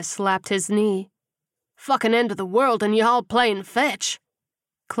 Rufus slapped his knee. "Fucking end of the world and you all playing fetch."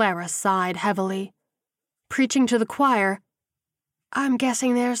 Clara sighed heavily. "Preaching to the choir." "I'm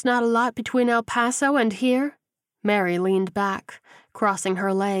guessing there's not a lot between El Paso and here?" Mary leaned back, crossing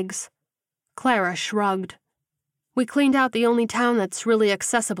her legs. Clara shrugged. We cleaned out the only town that's really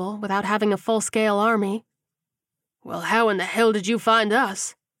accessible without having a full-scale army. Well, how in the hell did you find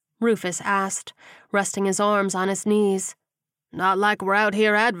us? Rufus asked, resting his arms on his knees. Not like we're out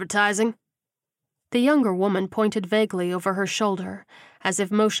here advertising. The younger woman pointed vaguely over her shoulder, as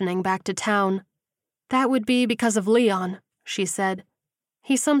if motioning back to town. That would be because of Leon, she said.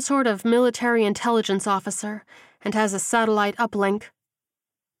 He's some sort of military intelligence officer and has a satellite uplink.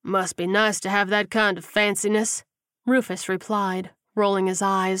 Must be nice to have that kind of fanciness, Rufus replied, rolling his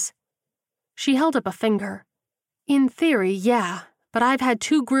eyes. She held up a finger. In theory, yeah, but I've had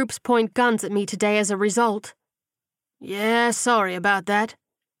 2 groups point guns at me today as a result. Yeah, sorry about that,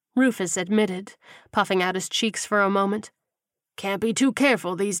 Rufus admitted, puffing out his cheeks for a moment. Can't be too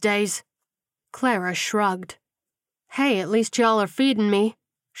careful these days. Clara shrugged. Hey, at least y'all are feeding me,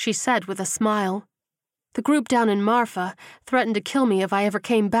 she said with a smile. The group down in Marfa threatened to kill me if I ever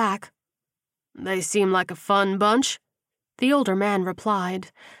came back. They seem like a fun bunch, the older man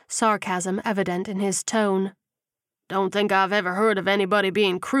replied, sarcasm evident in his tone. Don't think I've ever heard of anybody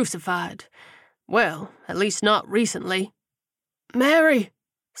being crucified. Well, at least not recently. Mary,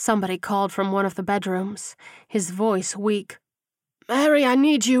 somebody called from one of the bedrooms, his voice weak. Mary, I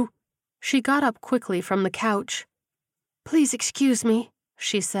need you. She got up quickly from the couch. Please excuse me,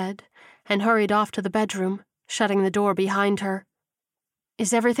 she said, and hurried off to the bedroom, shutting the door behind her.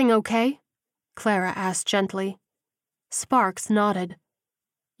 Is everything okay? Clara asked gently. Sparks nodded.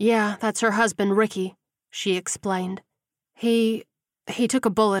 Yeah, that's her husband, Ricky, she explained. He took a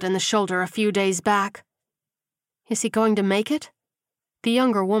bullet in the shoulder a few days back. Is he going to make it? The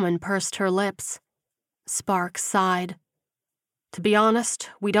younger woman pursed her lips. Sparks sighed. To be honest,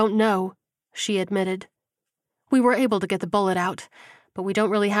 we don't know, she admitted. We were able to get the bullet out, but we don't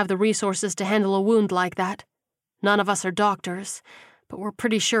really have the resources to handle a wound like that. None of us are doctors, but we're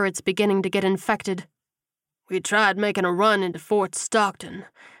pretty sure it's beginning to get infected. We tried making a run into Fort Stockton,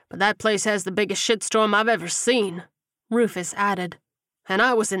 but that place has the biggest shitstorm I've ever seen, Rufus added. And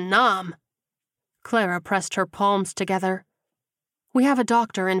I was in Nam. Clara pressed her palms together. We have a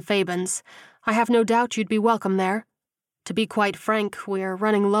doctor in Fabens. I have no doubt you'd be welcome there. To be quite frank, we're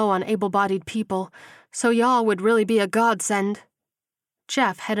running low on able-bodied people, so y'all would really be a godsend.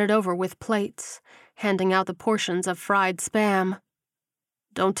 Jeff headed over with plates, handing out the portions of fried Spam.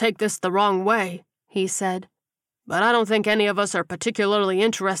 Don't take this the wrong way, he said, but I don't think any of us are particularly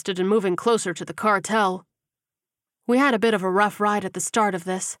interested in moving closer to the cartel. We had a bit of a rough ride at the start of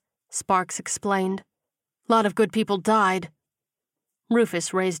this, Sparks explained. A lot of good people died.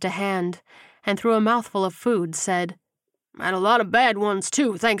 Rufus raised a hand, and through a mouthful of food said, And a lot of bad ones,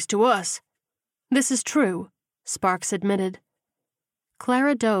 too, thanks to us. This is true, Sparks admitted.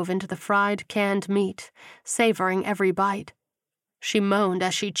 Clara dove into the fried, canned meat, savoring every bite. She moaned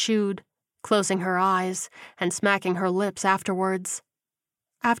as she chewed, closing her eyes and smacking her lips afterwards.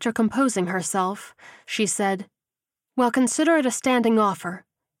 After composing herself, she said, Well, consider it a standing offer.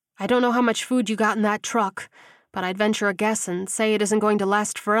 I don't know how much food you got in that truck, but I'd venture a guess and say it isn't going to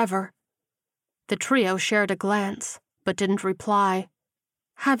last forever. The trio shared a glance, but didn't reply.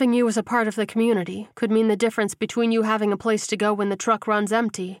 Having you as a part of the community could mean the difference between you having a place to go when the truck runs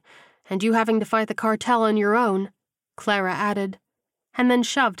empty and you having to fight the cartel on your own, Clara added, and then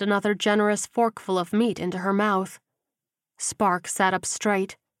shoved another generous forkful of meat into her mouth. Spark sat up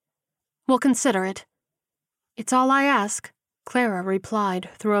straight. We'll consider it. It's all I ask, Clara replied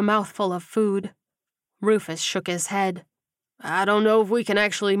through a mouthful of food. Rufus shook his head. I don't know if we can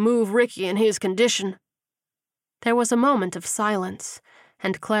actually move Ricky in his condition. There was a moment of silence,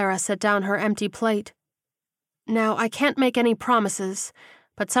 and Clara set down her empty plate. Now, I can't make any promises,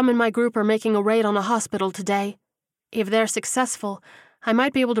 but some in my group are making a raid on a hospital today. If they're successful, I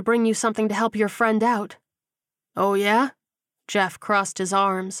might be able to bring you something to help your friend out. Oh, yeah? Jeff crossed his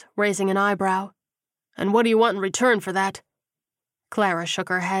arms, raising an eyebrow. And what do you want in return for that? Clara shook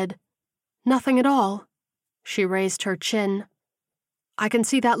her head. Nothing at all. She raised her chin. I can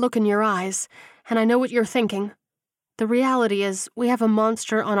see that look in your eyes, and I know what you're thinking. The reality is, we have a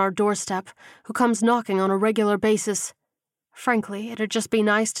monster on our doorstep who comes knocking on a regular basis. Frankly, it'd just be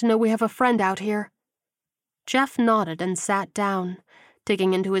nice to know we have a friend out here. Jeff nodded and sat down,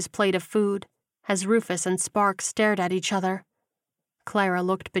 digging into his plate of food, as Rufus and Sparks stared at each other. Clara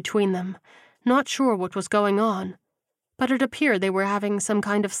looked between them, not sure what was going on, but it appeared they were having some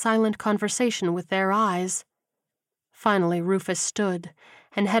kind of silent conversation with their eyes. Finally, Rufus stood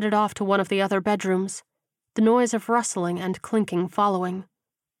and headed off to one of the other bedrooms, the noise of rustling and clinking following.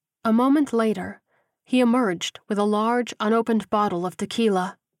 A moment later, he emerged with a large, unopened bottle of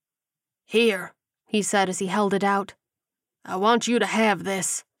tequila. Here, he said as he held it out. I want you to have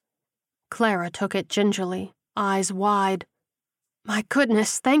this. Clara took it gingerly, eyes wide. "My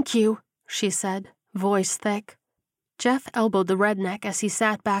goodness, thank you," she said, voice thick. Jeff elbowed the redneck as he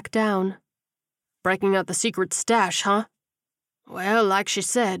sat back down. "Breaking out the secret stash, huh? Well, like she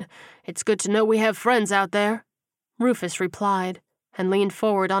said, it's good to know we have friends out there," Rufus replied, and leaned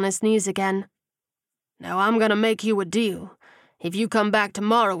forward on his knees again. "Now I'm gonna make you a deal. If you come back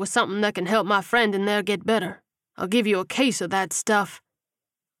tomorrow with something that can help my friend in there get better, I'll give you a case of that stuff."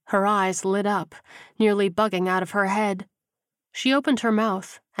 Her eyes lit up, nearly bugging out of her head. She opened her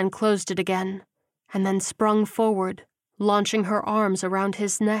mouth and closed it again, and then sprung forward, launching her arms around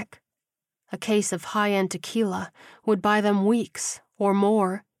his neck. A case of high-end tequila would buy them weeks or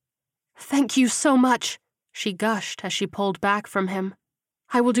more. "Thank you so much," she gushed as she pulled back from him.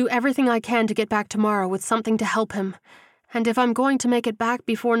 "I will do everything I can to get back tomorrow with something to help him, and if I'm going to make it back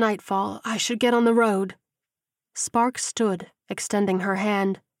before nightfall, I should get on the road." Sparks stood, extending her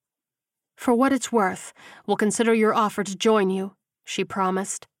hand. "For what it's worth, we'll consider your offer to join you," she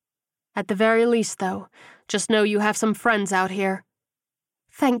promised. "At the very least, though, just know you have some friends out here."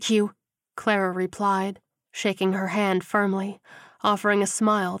 "Thank you," Clara replied, shaking her hand firmly, offering a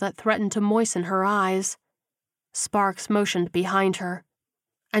smile that threatened to moisten her eyes. Sparks motioned behind her.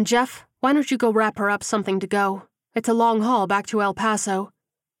 "And Jeff, why don't you go wrap her up something to go? It's a long haul back to El Paso."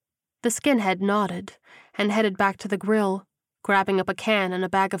 The skinhead nodded and headed back to the grill, grabbing up a can and a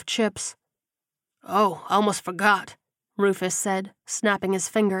bag of chips. "Oh, almost forgot," Rufus said, snapping his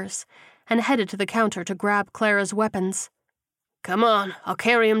fingers, and headed to the counter to grab Clara's weapons. "Come on, I'll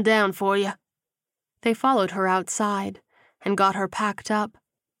carry him down for you." They followed her outside and got her packed up.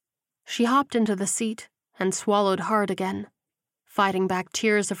 She hopped into the seat and swallowed hard again, fighting back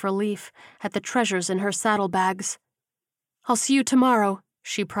tears of relief at the treasures in her saddlebags. "I'll see you tomorrow,"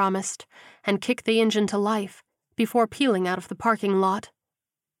 she promised, and kicked the engine to life before peeling out of the parking lot.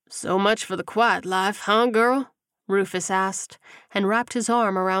 "So much for the quiet life, huh, girl?" Rufus asked, and wrapped his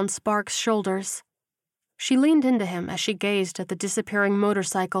arm around Sparks' shoulders. She leaned into him as she gazed at the disappearing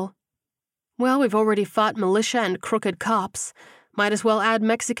motorcycle. "Well, we've already fought militia and crooked cops. Might as well add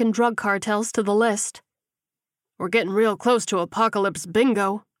Mexican drug cartels to the list." "We're getting real close to apocalypse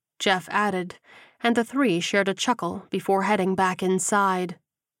bingo," Jeff added, and the three shared a chuckle before heading back inside.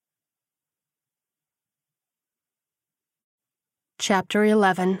 Chapter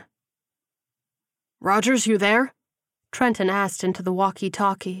 11. "Rogers, you there?" Trenton asked into the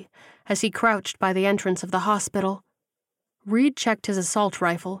walkie-talkie as he crouched by the entrance of the hospital. Reed checked his assault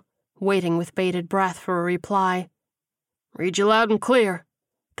rifle, waiting with bated breath for a reply. "Read you loud and clear."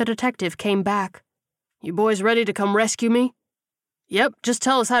 The detective came back. "You boys ready to come rescue me?" "Yep, just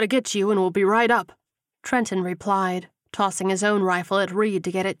tell us how to get to you and we'll be right up," Trenton replied, tossing his own rifle at Reed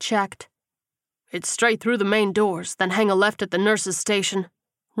to get it checked. "It's straight through the main doors, then hang a left at the nurse's station,"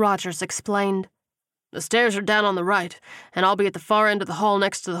 Rogers explained. "The stairs are down on the right, and I'll be at the far end of the hall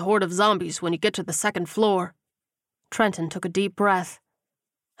next to the horde of zombies when you get to the second floor." Trenton took a deep breath.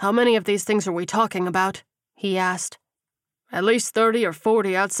 "How many of these things are we talking about?" he asked. "At least 30 or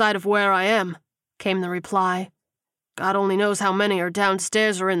 40 outside of where I am," came the reply. "God only knows how many are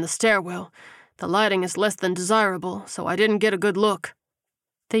downstairs or in the stairwell. The lighting is less than desirable, so I didn't get a good look."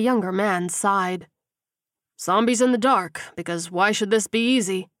 The younger man sighed. "Zombies in the dark, because why should this be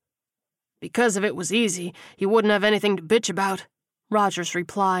easy?" "Because if it was easy, you wouldn't have anything to bitch about," Rogers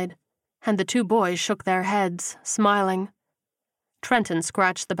replied, and the two boys shook their heads, smiling. Trenton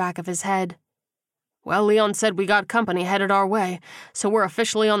scratched the back of his head. "Well, Leon said we got company headed our way, so we're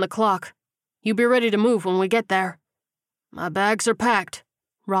officially on the clock. You be ready to move when we get there." "My bags are packed,"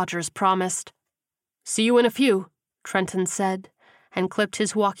 Rogers promised. "See you in a few," Trenton said, and clipped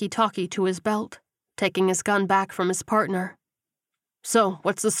his walkie-talkie to his belt, taking his gun back from his partner. "So,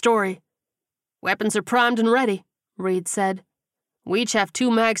 what's the story?" "Weapons are primed and ready," Reed said. "We each have 2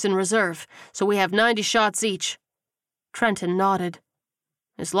 mags in reserve, so we have 90 shots each." Trenton nodded.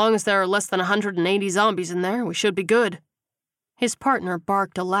 "As long as there are less than 180 zombies in there, we should be good." His partner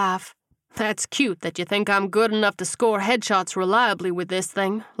barked a laugh. "That's cute that you think I'm good enough to score headshots reliably with this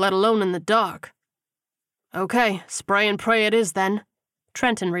thing, let alone in the dark." "Okay, spray and pray it is then,"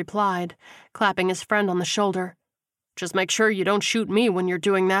 Trenton replied, clapping his friend on the shoulder. "Just make sure you don't shoot me when you're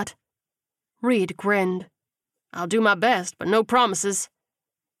doing that." Reed grinned. "I'll do my best, but no promises."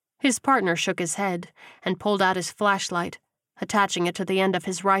 His partner shook his head and pulled out his flashlight, attaching it to the end of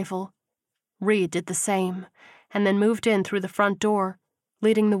his rifle. Reed did the same, and then moved in through the front door,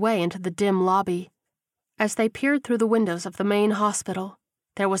 leading the way into the dim lobby. As they peered through the windows of the main hospital,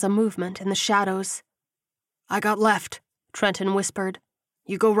 there was a movement in the shadows. "I got left," Trenton whispered.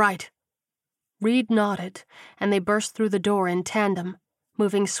 "You go right." Reed nodded, and they burst through the door in tandem,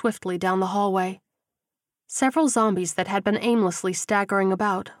 moving swiftly down the hallway. Several zombies that had been aimlessly staggering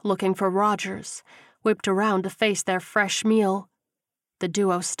about, looking for Rogers, whipped around to face their fresh meal. The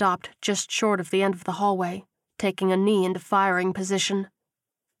duo stopped just short of the end of the hallway, taking a knee into firing position.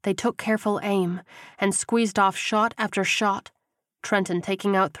 They took careful aim and squeezed off shot after shot, Trenton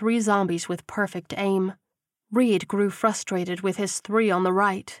taking out 3 zombies with perfect aim. Reed grew frustrated with his 3 on the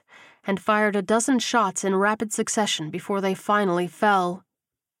right and fired a dozen shots in rapid succession before they finally fell.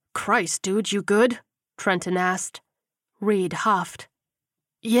 "Christ, dude, you good?" Trenton asked. Reed huffed.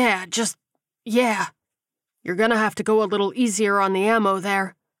 Yeah. You're gonna have to go a little easier on the ammo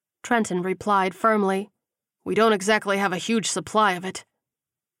there," Trenton replied firmly. "We don't exactly have a huge supply of it."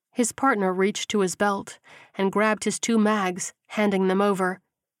 His partner reached to his belt and grabbed his 2 mags, handing them over.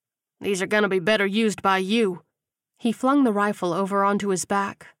 "These are gonna be better used by you." He flung the rifle over onto his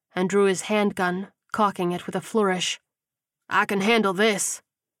back and drew his handgun, cocking it with a flourish. "I can handle this."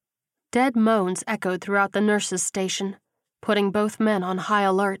 Dead moans echoed throughout the nurses' station, putting both men on high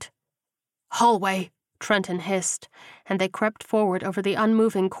alert. "Hallway," Trenton hissed, and they crept forward over the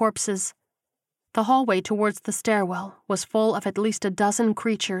unmoving corpses. The hallway towards the stairwell was full of at least a dozen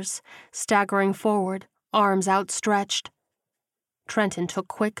creatures, staggering forward, arms outstretched. Trenton took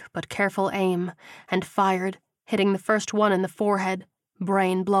quick but careful aim and fired, hitting the first one in the forehead,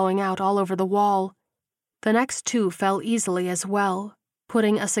 brain blowing out all over the wall. The next 2 fell easily as well,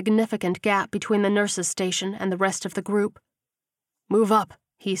 putting a significant gap between the nurses' station and the rest of the group. "Move up,"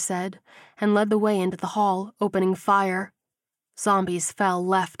 he said, and led the way into the hall, opening fire. Zombies fell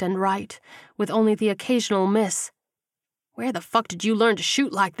left and right, with only the occasional miss. "Where the fuck did you learn to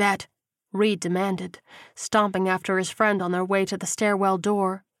shoot like that?" Reed demanded, stomping after his friend on their way to the stairwell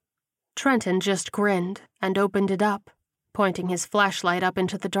door. Trenton just grinned and opened it up, pointing his flashlight up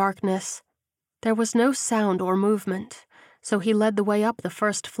into the darkness. There was no sound or movement, so he led the way up the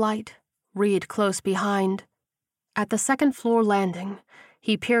first flight, Reed close behind. At the second-floor landing,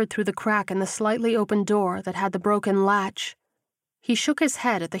 he peered through the crack in the slightly open door that had the broken latch. He shook his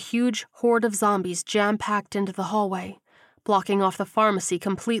head at the huge horde of zombies jam-packed into the hallway, blocking off the pharmacy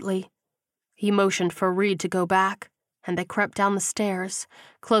completely. He motioned for Reed to go back, and they crept down the stairs,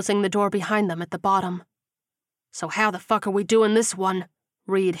 closing the door behind them at the bottom. "So how the fuck are we doing this one?"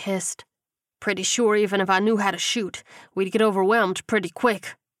 Reed hissed. "Pretty sure even if I knew how to shoot, we'd get overwhelmed pretty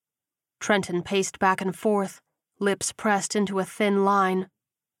quick." Trenton paced back and forth, lips pressed into a thin line.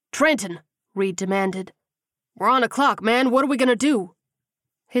 "Trenton," Reed demanded. "We're on a clock, man. What are we gonna do?"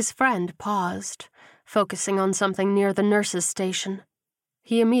 His friend paused, focusing on something near the nurses' station.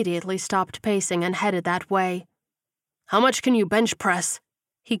 He immediately stopped pacing and headed that way. "How much can you bench press?"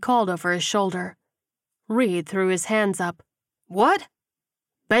 he called over his shoulder. Reed threw his hands up. "What?"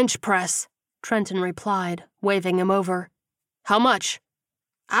 "Bench press," Trenton replied, waving him over. "How much?"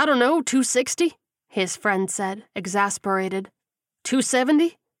 "I don't know, 260, his friend said, exasperated.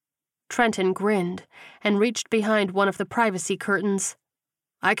 270? Trenton grinned and reached behind one of the privacy curtains.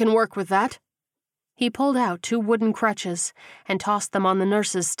 "I can work with that." He pulled out 2 wooden crutches and tossed them on the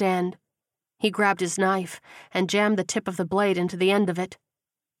nurse's stand. He grabbed his knife and jammed the tip of the blade into the end of it.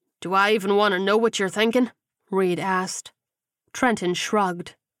 "Do I even want to know what you're thinking?" Reed asked. Trenton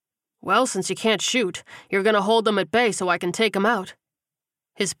shrugged. "Well, since you can't shoot, you're going to hold them at bay so I can take them out."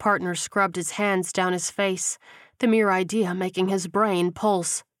 His partner scrubbed his hands down his face, the mere idea making his brain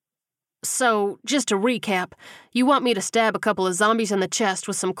pulse. "So, just to recap, you want me to stab a couple of zombies in the chest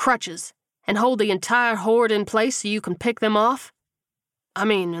with some crutches and hold the entire horde in place so you can pick them off?" "I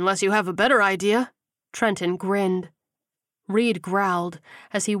mean, unless you have a better idea." Trenton grinned. Reed growled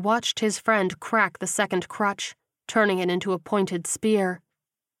as he watched his friend crack the second crutch, turning it into a pointed spear.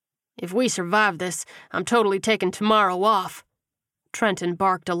 "If we survive this, I'm totally taking tomorrow off." Trenton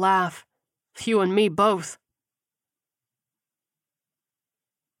barked a laugh. "You and me both."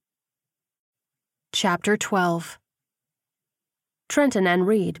 Chapter 12. Trenton and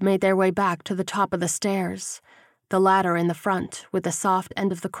Reed made their way back to the top of the stairs, the latter in the front with the soft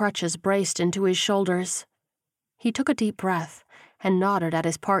end of the crutches braced into his shoulders. He took a deep breath and nodded at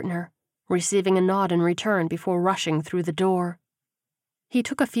his partner, receiving a nod in return before rushing through the door. He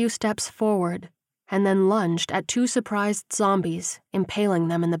took a few steps forward and then lunged at 2 surprised zombies, impaling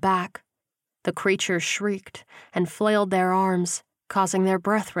them in the back. The creatures shrieked and flailed their arms, causing their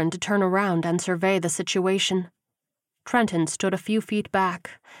brethren to turn around and survey the situation. Trenton stood a few feet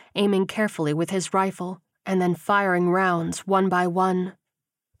back, aiming carefully with his rifle, and then firing rounds one by one.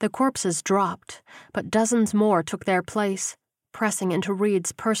 The corpses dropped, but dozens more took their place, pressing into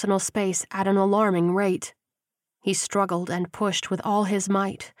Reed's personal space at an alarming rate. He struggled and pushed with all his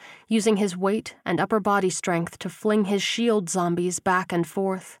might, using his weight and upper body strength to fling his shield zombies back and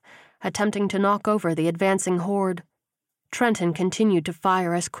forth, attempting to knock over the advancing horde. Trenton continued to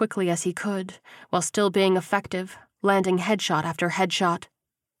fire as quickly as he could, while still being effective, landing headshot after headshot.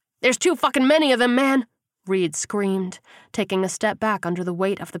 "There's too fucking many of them, man!" Reed screamed, taking a step back under the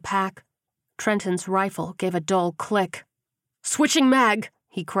weight of the pack. Trenton's rifle gave a dull click. "Switching mag!"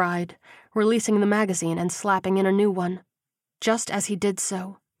 he cried, releasing the magazine and slapping in a new one. Just as he did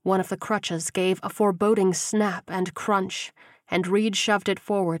so, one of the crutches gave a foreboding snap and crunch, and Reed shoved it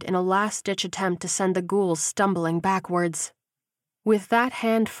forward in a last-ditch attempt to send the ghouls stumbling backwards. With that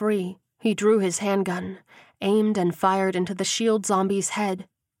hand free, he drew his handgun, aimed and fired into the shield zombie's head,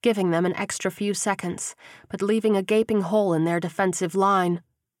 giving them an extra few seconds, but leaving a gaping hole in their defensive line.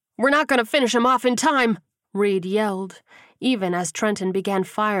 "We're not going to finish him off in time!" Reed yelled, even as Trenton began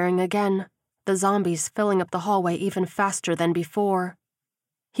firing again, the zombies filling up the hallway even faster than before.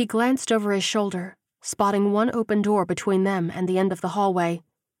 He glanced over his shoulder, spotting one open door between them and the end of the hallway.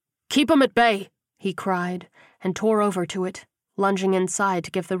 "Keep 'em at bay!" he cried, and tore over to it, lunging inside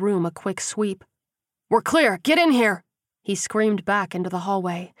to give the room a quick sweep. "We're clear! Get in here!" He screamed back into the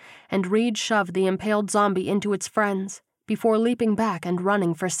hallway, and Reed shoved the impaled zombie into its friends, before leaping back and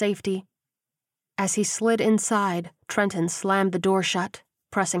running for safety. As he slid inside, Trenton slammed the door shut,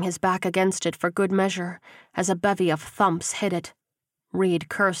 pressing his back against it for good measure, as a bevy of thumps hit it. Reed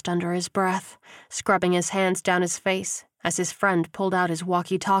cursed under his breath, scrubbing his hands down his face as his friend pulled out his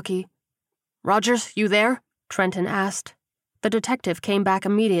walkie-talkie. "Rogers, you there?" Trenton asked. The detective came back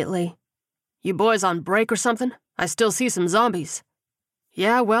immediately. "You boys on break or something? I still see some zombies."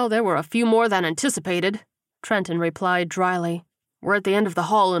 "Yeah, well, there were a few more than anticipated," Trenton replied dryly. "We're at the end of the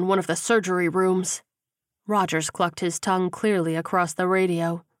hall in one of the surgery rooms." Rogers clucked his tongue clearly across the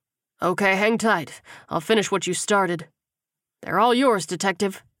radio. "Okay, hang tight. I'll finish what you started." "They're all yours,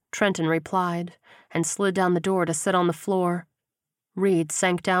 Detective," Trenton replied, and slid down the door to sit on the floor. Reed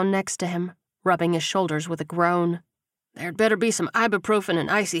sank down next to him, rubbing his shoulders with a groan. "There'd better be some ibuprofen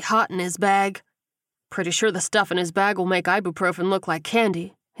and icy hot in his bag." "Pretty sure the stuff in his bag will make ibuprofen look like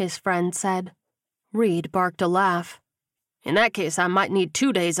candy," his friend said. Reed barked a laugh. "In that case, I might need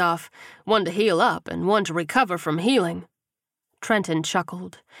 2 days off, one to heal up and one to recover from healing." Trenton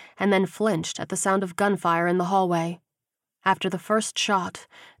chuckled, and then flinched at the sound of gunfire in the hallway. After the first shot,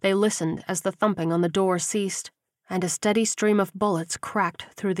 they listened as the thumping on the door ceased, and a steady stream of bullets cracked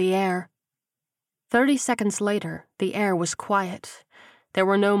through the air. 30 seconds later, the air was quiet. There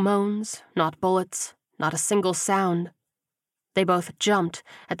were no moans, not bullets, not a single sound. They both jumped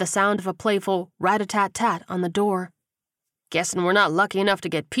at the sound of a playful rat-a-tat-tat on the door. "Guessing we're not lucky enough to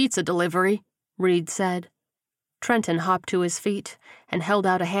get pizza delivery," Reed said. Trenton hopped to his feet and held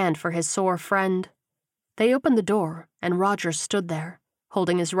out a hand for his sore friend. They opened the door, and Rogers stood there,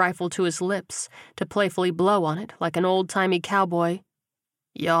 holding his rifle to his lips to playfully blow on it like an old-timey cowboy.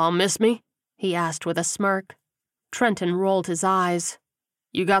 "Y'all miss me?" he asked with a smirk. Trenton rolled his eyes.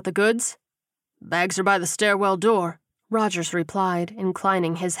 "You got the goods?" "Bags are by the stairwell door," Rogers replied,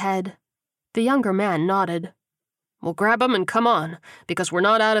 inclining his head. The younger man nodded. "We'll grab 'em and come on, because we're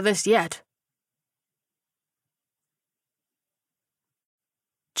not out of this yet."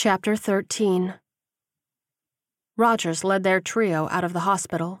 Chapter 13. Rogers led their trio out of the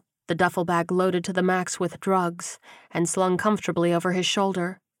hospital, the duffel bag loaded to the max with drugs, and slung comfortably over his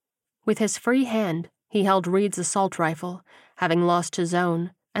shoulder. With his free hand, he held Reed's assault rifle, having lost his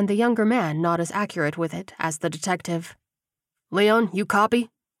own, and the younger man not as accurate with it as the detective. "Leon, you copy?"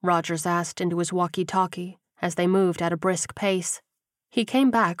 Rogers asked into his walkie-talkie as they moved at a brisk pace. He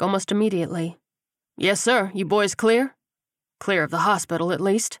came back almost immediately. "Yes, sir. You boys clear?" "Clear of the hospital, at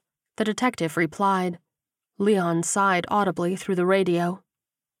least," the detective replied. Leon sighed audibly through the radio.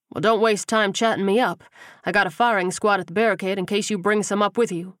 "Well, don't waste time chatting me up. I got a firing squad at the barricade in case you bring some up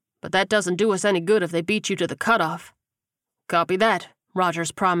with you, but that doesn't do us any good if they beat you to the cutoff." "Copy that,"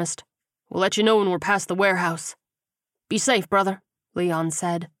 Rogers promised. "We'll let you know when we're past the warehouse." "Be safe, brother," Leon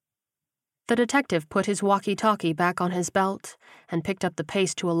said. The detective put his walkie-talkie back on his belt and picked up the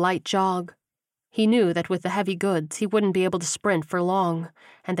pace to a light jog. He knew that with the heavy goods he wouldn't be able to sprint for long,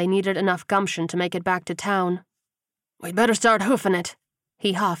 and they needed enough gumption to make it back to town. "We'd better start hoofing it,"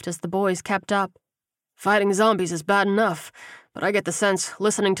 he huffed as the boys kept up. "Fighting zombies is bad enough, but I get the sense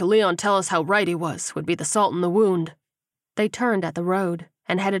listening to Leon tell us how right he was would be the salt in the wound." They turned at the road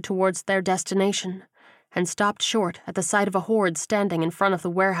and headed towards their destination, and stopped short at the sight of a horde standing in front of the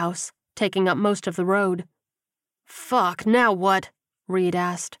warehouse, taking up most of the road. "Fuck, now what?" Reed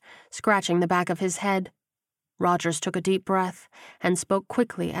asked, scratching the back of his head. Rogers took a deep breath and spoke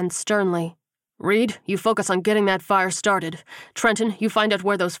quickly and sternly. Reed, you focus on getting that fire started. Trenton, you find out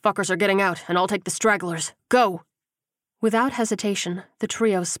where those fuckers are getting out, and I'll take the stragglers. Go!" Without hesitation, the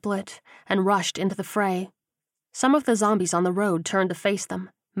trio split and rushed into the fray. Some of the zombies on the road turned to face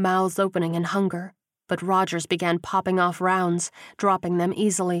them, mouths opening in hunger, but Rogers began popping off rounds, dropping them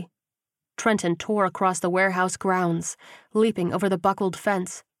easily. Trenton tore across the warehouse grounds, leaping over the buckled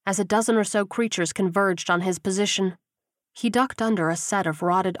fence as a dozen or so creatures converged on his position. He ducked under a set of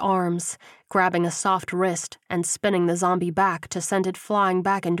rotted arms, grabbing a soft wrist and spinning the zombie back to send it flying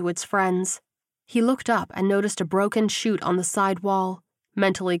back into its friends. He looked up and noticed a broken chute on the side wall,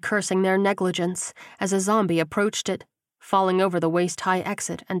 mentally cursing their negligence as a zombie approached it, falling over the waist-high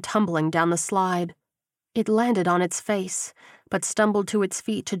exit and tumbling down the slide. It landed on its face, but stumbled to its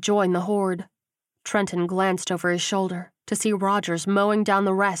feet to join the horde. Trenton glanced over his shoulder to see Rogers mowing down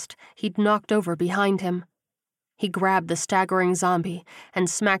the rest he'd knocked over behind him. He grabbed the staggering zombie and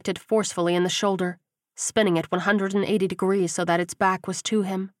smacked it forcefully in the shoulder, spinning it 180 degrees so that its back was to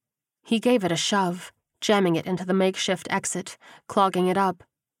him. He gave it a shove, jamming it into the makeshift exit, clogging it up.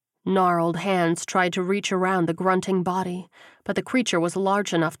 Gnarled hands tried to reach around the grunting body, but the creature was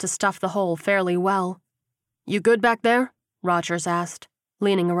large enough to stuff the hole fairly well. "You good back there?" Rogers asked,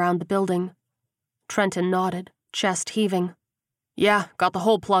 leaning around the building. Trenton nodded, chest heaving. "Yeah, got the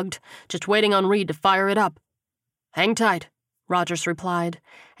hole plugged, just waiting on Reed to fire it up." "Hang tight," Rogers replied,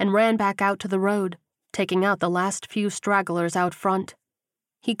 and ran back out to the road, taking out the last few stragglers out front.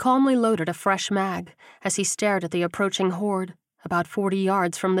 He calmly loaded a fresh mag as he stared at the approaching horde, about 40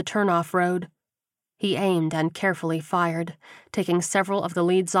 yards from the turnoff road. He aimed and carefully fired, taking several of the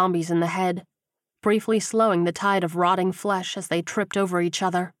lead zombies in the head, briefly slowing the tide of rotting flesh as they tripped over each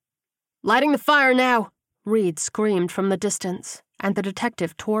other. "Lighting the fire now!" Reed screamed from the distance, and the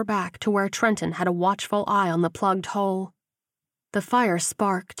detective tore back to where Trenton had a watchful eye on the plugged hole. The fire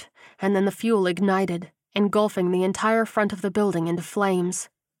sparked, and then the fuel ignited, engulfing the entire front of the building into flames.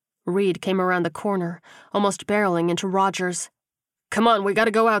 Reed came around the corner, almost barreling into Rogers. "Come on, we gotta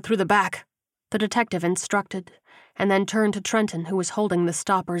go out through the back," the detective instructed, and then turned to Trenton, who was holding the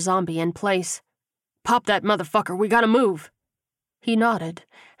stopper zombie in place. "Pop that motherfucker, we gotta move." He nodded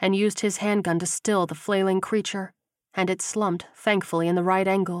and used his handgun to still the flailing creature, and it slumped, thankfully in the right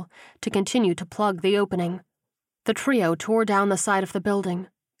angle, to continue to plug the opening. The trio tore down the side of the building,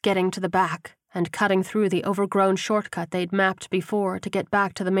 getting to the back and cutting through the overgrown shortcut they'd mapped before to get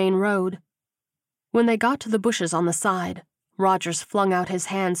back to the main road. When they got to the bushes on the side, Rogers flung out his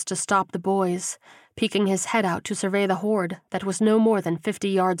hands to stop the boys, peeking his head out to survey the horde that was no more than 50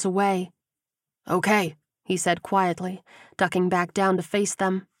 yards away. "Okay," he said quietly, ducking back down to face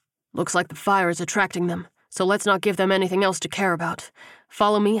them. "Looks like the fire is attracting them, so let's not give them anything else to care about.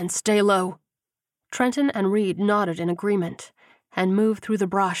 Follow me and stay low." Trenton and Reed nodded in agreement and moved through the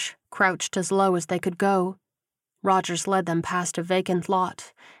brush, crouched as low as they could go. Rogers led them past a vacant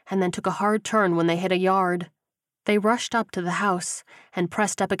lot and then took a hard turn when they hit a yard. They rushed up to the house and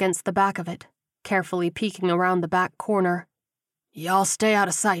pressed up against the back of it, carefully peeking around the back corner. "Y'all stay out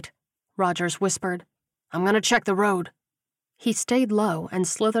of sight," Rogers whispered. "I'm gonna check the road." He stayed low and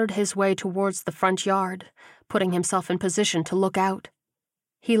slithered his way towards the front yard, putting himself in position to look out.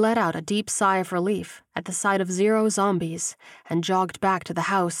 He let out a deep sigh of relief at the sight of 0 zombies and jogged back to the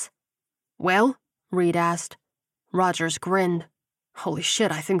house. "Well?" Reed asked. Rogers grinned. "Holy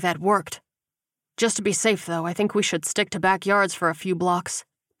shit, I think that worked." "Just to be safe, though, I think we should stick to backyards for a few blocks,"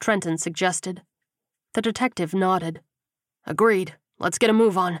 Trenton suggested. The detective nodded. "Agreed. Let's get a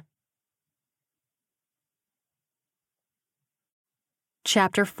move on."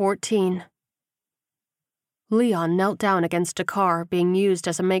 Chapter 14. Leon knelt down against a car being used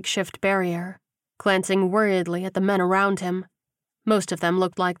as a makeshift barrier, glancing worriedly at the men around him. Most of them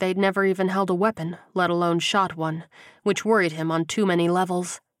looked like they'd never even held a weapon, let alone shot one, which worried him on too many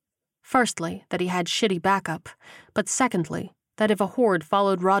levels. Firstly, that he had shitty backup, but secondly, that if a horde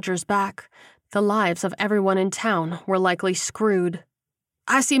followed Rogers back, the lives of everyone in town were likely screwed.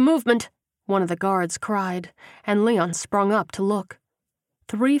 "I see movement," one of the guards cried, and Leon sprung up to look.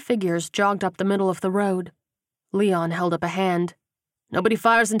 3 figures jogged up the middle of the road. Leon held up a hand. "Nobody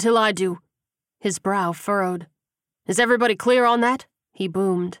fires until I do." His brow furrowed. "Is everybody clear on that?" he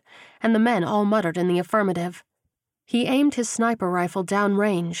boomed, and the men all muttered in the affirmative. He aimed his sniper rifle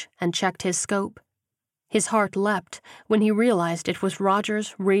downrange and checked his scope. His heart leapt when he realized it was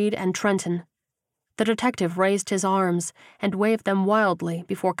Rogers, Reed, and Trenton. The detective raised his arms and waved them wildly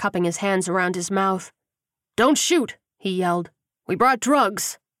before cupping his hands around his mouth. "Don't shoot," he yelled. "We brought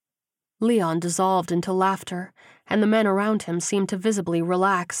drugs." Leon dissolved into laughter, and the men around him seemed to visibly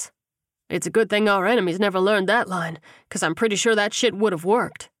relax. "It's a good thing our enemies never learned that line, 'cause I'm pretty sure that shit would have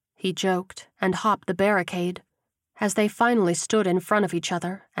worked," he joked, and hopped the barricade. As they finally stood in front of each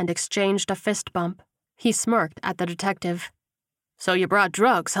other and exchanged a fist bump, he smirked at the detective. So you brought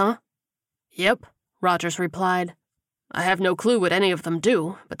drugs, huh? Yep, Rogers replied. I have no clue what any of them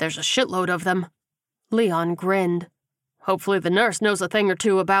do, but there's a shitload of them. Leon grinned. Hopefully the nurse knows a thing or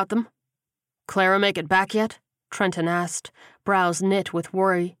two about them. Clara make it back yet? Trenton asked, brows knit with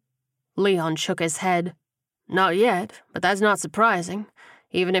worry. Leon shook his head. Not yet, but that's not surprising.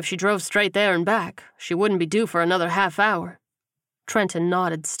 Even if she drove straight there and back, she wouldn't be due for another half hour. Trenton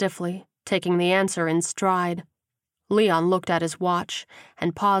nodded stiffly, taking the answer in stride. Leon looked at his watch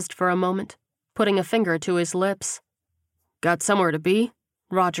and paused for a moment, putting a finger to his lips. Got somewhere to be?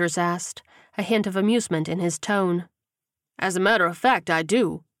 Rogers asked, a hint of amusement in his tone. As a matter of fact, I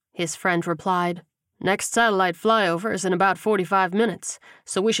do, his friend replied. Next satellite flyover is in about 45 minutes,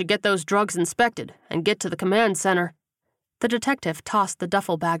 so we should get those drugs inspected and get to the command center. The detective tossed the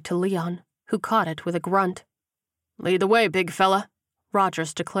duffel bag to Leon, who caught it with a grunt. Lead the way, big fella,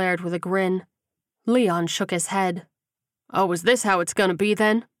 Rogers declared with a grin. Leon shook his head. Oh, is this how it's gonna be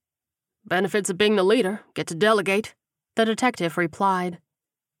then? Benefits of being the leader, get to delegate, the detective replied.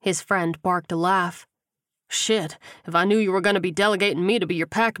 His friend barked a laugh. Shit, if I knew you were gonna be delegating me to be your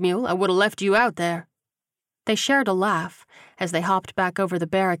pack mule, I would've left you out there. They shared a laugh as they hopped back over the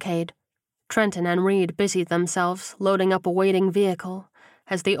barricade. Trenton and Reed busied themselves loading up a waiting vehicle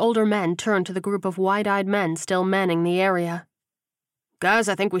as the older men turned to the group of wide-eyed men still manning the area. Guys,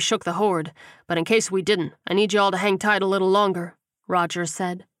 I think we shook the horde, but in case we didn't, I need you all to hang tight a little longer, Rogers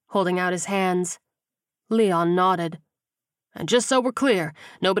said, holding out his hands. Leon nodded. And just so we're clear,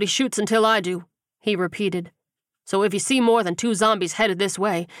 nobody shoots until I do, he repeated. So if you see more than 2 zombies headed this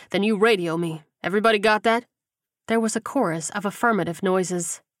way, then you radio me. Everybody got that? There was a chorus of affirmative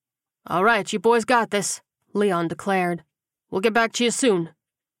noises. All right, you boys got this, Leon declared. We'll get back to you soon.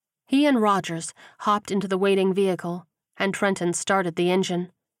 He and Rogers hopped into the waiting vehicle, and Trenton started the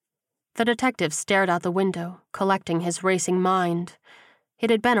engine. The detective stared out the window, collecting his racing mind.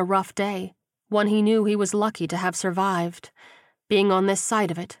 It had been a rough day, one he knew he was lucky to have survived. Being on this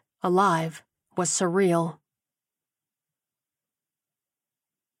side of it, alive, was surreal.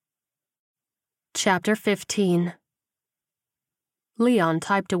 Chapter 15. Leon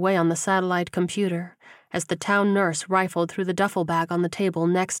typed away on the satellite computer as the town nurse rifled through the duffel bag on the table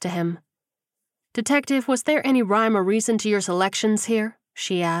next to him. "Detective, was there any rhyme or reason to your selections here?"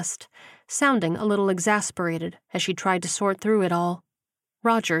 she asked, sounding a little exasperated as she tried to sort through it all.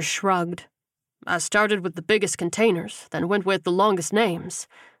 Rogers shrugged. I started with the biggest containers, then went with the longest names.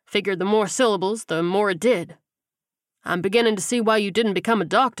 Figured the more syllables, the more it did. I'm beginning to see why you didn't become a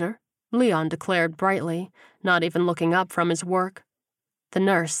doctor, Leon declared brightly, not even looking up from his work. The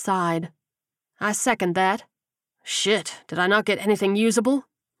nurse sighed. I second that. Shit, did I not get anything usable?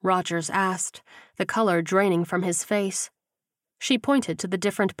 Rogers asked, the color draining from his face. She pointed to the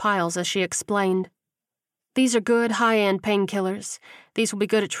different piles as she explained. These are good, high-end painkillers. These will be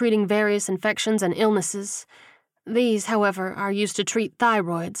good at treating various infections and illnesses. These, however, are used to treat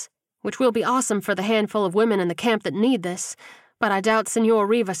thyroids, which will be awesome for the handful of women in the camp that need this, but I doubt Senor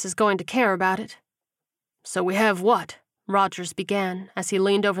Rivas is going to care about it. So we have what? Rogers began as he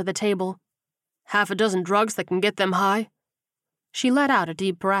leaned over the table. Half a dozen drugs that can get them high? She let out a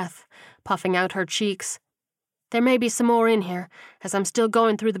deep breath, puffing out her cheeks. There may be some more in here, as I'm still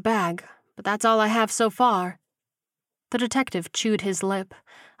going through the bag, but that's all I have so far. The detective chewed his lip,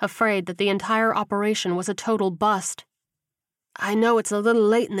 afraid that the entire operation was a total bust. I know it's a little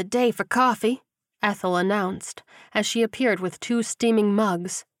late in the day for coffee, Ethel announced, as she appeared with 2 steaming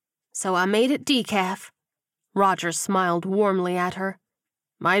mugs. So I made it decaf. Rogers smiled warmly at her.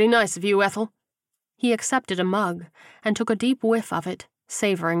 Mighty nice of you, Ethel. He accepted a mug and took a deep whiff of it,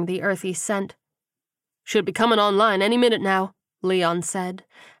 savoring the earthy scent. Should be coming online any minute now, Leon said,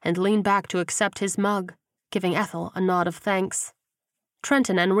 and leaned back to accept his mug, giving Ethel a nod of thanks.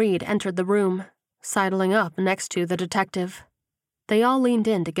 Trenton and Reed entered the room, sidling up next to the detective. They all leaned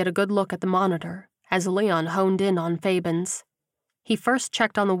in to get a good look at the monitor, as Leon honed in on Fabens. He first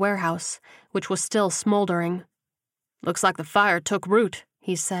checked on the warehouse, which was still smoldering. Looks like the fire took root,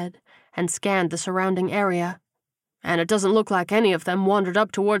 he said, and scanned the surrounding area. And it doesn't look like any of them wandered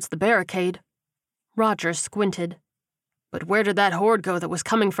up towards the barricade. Rogers squinted. But where did that horde go that was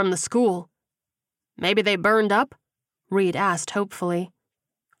coming from the school? Maybe they burned up? Reed asked hopefully.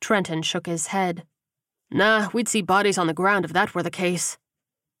 Trenton shook his head. Nah, we'd see bodies on the ground if that were the case.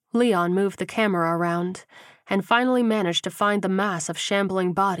 Leon moved the camera around and finally managed to find the mass of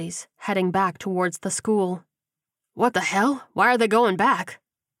shambling bodies heading back towards the school. What the hell? Why are they going back?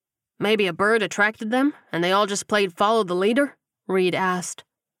 Maybe a bird attracted them, and they all just played follow the leader? Reed asked.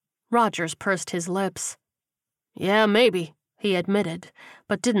 Rogers pursed his lips. Yeah, maybe, he admitted,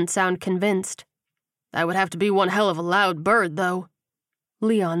 but didn't sound convinced. That would have to be one hell of a loud bird, though.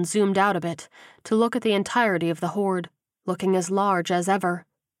 Leon zoomed out a bit to look at the entirety of the horde, looking as large as ever.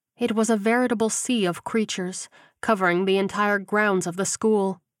 It was a veritable sea of creatures, covering the entire grounds of the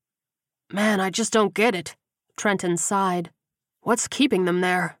school. Man, I just don't get it, Trenton sighed. What's keeping them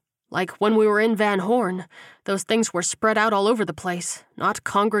there? Like when we were in Van Horn, those things were spread out all over the place, not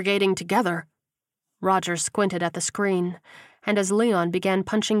congregating together. Rogers squinted at the screen, and as Leon began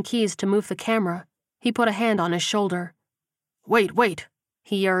punching keys to move the camera, he put a hand on his shoulder. Wait,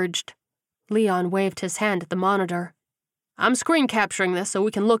 he urged. Leon waved his hand at the monitor. I'm screen capturing this so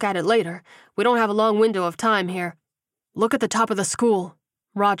we can look at it later. We don't have a long window of time here. Look at the top of the school,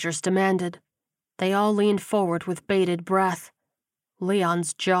 Rogers demanded. They all leaned forward with bated breath.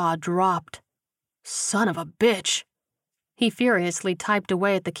 Leon's jaw dropped. Son of a bitch! He furiously typed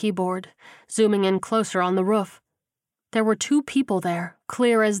away at the keyboard, zooming in closer on the roof. There were 2 people there,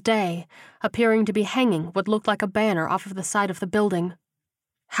 clear as day, appearing to be hanging what looked like a banner off of the side of the building.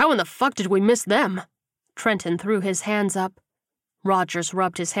 How in the fuck did we miss them? Trenton threw his hands up. Rogers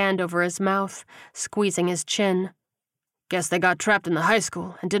rubbed his hand over his mouth, squeezing his chin. Guess they got trapped in the high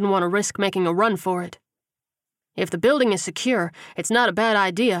school and didn't want to risk making a run for it. If the building is secure, it's not a bad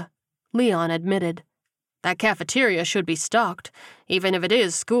idea, Leon admitted. That cafeteria should be stocked, even if it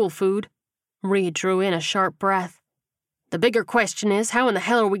is school food. Reed drew in a sharp breath. The bigger question is, how in the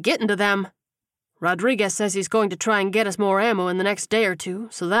hell are we getting to them? Rodriguez says he's going to try and get us more ammo in the next day or 2,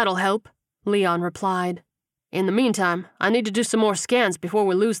 so that'll help, Leon replied. In the meantime, I need to do some more scans before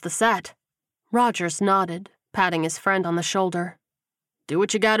we lose the SAT. Rogers nodded, patting his friend on the shoulder. Do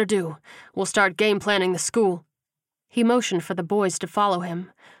what you gotta do. We'll start game planning the school. He motioned for the boys to follow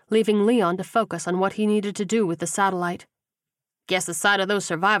him, leaving Leon to focus on what he needed to do with the satellite. Guess the sight of those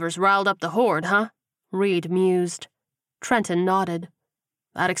survivors riled up the horde, huh? Reed mused. Trenton nodded.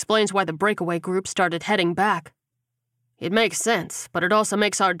 That explains why the breakaway group started heading back. It makes sense, but it also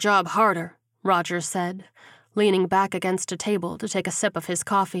makes our job harder, Rogers said, leaning back against a table to take a sip of his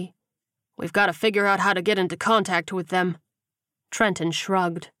coffee. We've got to figure out how to get into contact with them. Trenton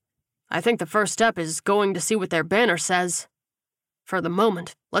shrugged. I think the first step is going to see what their banner says. For the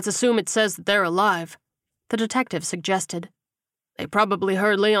moment, let's assume it says that they're alive, the detective suggested. They probably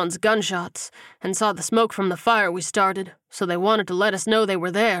heard Leon's gunshots and saw the smoke from the fire we started, so they wanted to let us know they were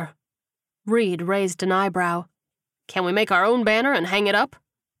there. Reed raised an eyebrow. Can we make our own banner and hang it up?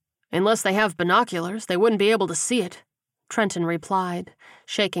 Unless they have binoculars, they wouldn't be able to see it, Trenton replied,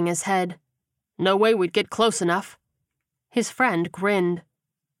 shaking his head. No way we'd get close enough. His friend grinned.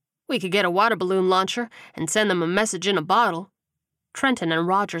 We could get a water balloon launcher and send them a message in a bottle. Trenton and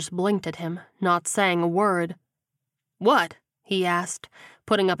Rogers blinked at him, not saying a word. What? He asked,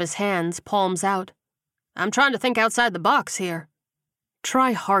 putting up his hands, palms out. I'm trying to think outside the box here.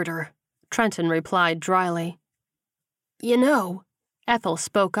 Try harder, Trenton replied dryly. You know, Ethel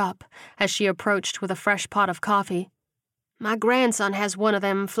spoke up as she approached with a fresh pot of coffee. My grandson has one of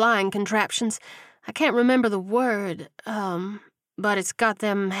them flying contraptions. I can't remember the word, but it's got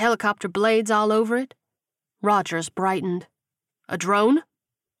them helicopter blades all over it. Rogers brightened. A drone?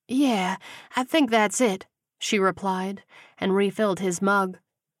 Yeah, I think that's it, she replied, and refilled his mug.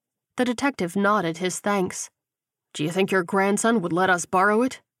 The detective nodded his thanks. Do you think your grandson would let us borrow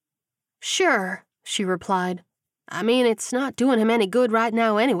it? Sure, she replied. I mean, it's not doing him any good right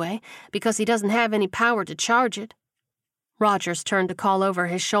now anyway, because he doesn't have any power to charge it. Rogers turned to call over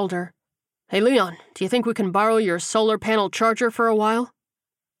his shoulder. Hey, Leon, do you think we can borrow your solar panel charger for a while?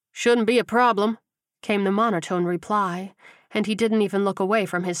 Shouldn't be a problem, came the monotone reply, and he didn't even look away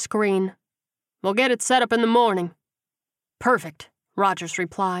from his screen. We'll get it set up in the morning. Perfect, Rogers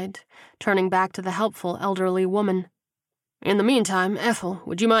replied, turning back to the helpful elderly woman. In the meantime, Ethel,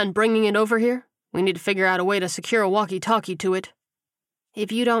 would you mind bringing it over here? We need to figure out a way to secure a walkie-talkie to it. If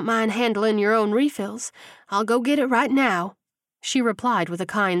you don't mind handling your own refills, I'll go get it right now, she replied with a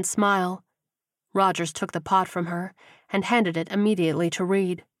kind smile. Rogers took the pot from her and handed it immediately to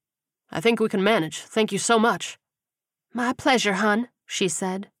Reed. I think we can manage. Thank you so much. My pleasure, hon, she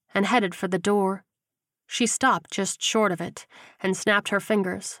said, and headed for the door. She stopped just short of it and snapped her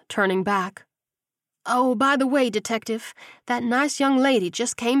fingers, turning back. Oh, by the way, Detective, that nice young lady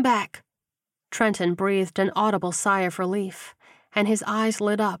just came back. Trenton breathed an audible sigh of relief, and his eyes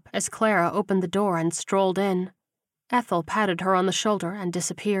lit up as Clara opened the door and strolled in. Ethel patted her on the shoulder and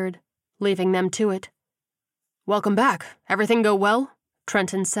disappeared, leaving them to it. Welcome back. Everything go well?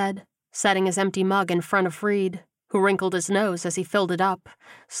 Trenton said, setting his empty mug in front of Reed, who wrinkled his nose as he filled it up,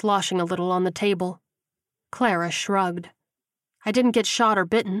 sloshing a little on the table. Clara shrugged. I didn't get shot or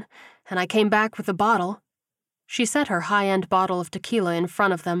bitten, and I came back with the bottle." She set her high-end bottle of tequila in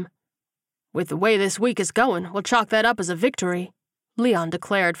front of them. "With the way this week is going, we'll chalk that up as a victory," Leon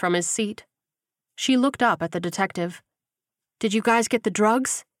declared from his seat. She looked up at the detective. "Did you guys get the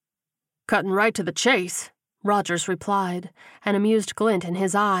drugs?" "Cutting right to the chase," Rogers replied, an amused glint in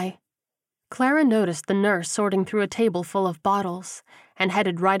his eye. Clara noticed the nurse sorting through a table full of bottles and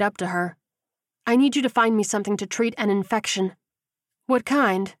headed right up to her. "I need you to find me something to treat an infection." "What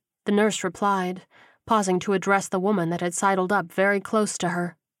kind?" the nurse replied, pausing to address the woman that had sidled up very close to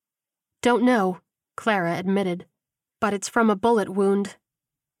her. "Don't know," Clara admitted, "but it's from a bullet wound."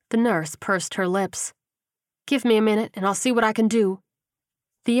 The nurse pursed her lips. "Give me a minute and I'll see what I can do."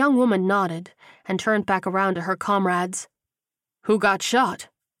 The young woman nodded and turned back around to her comrades. "Who got shot?"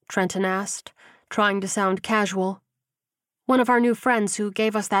 Trenton asked, trying to sound casual. "One of our new friends who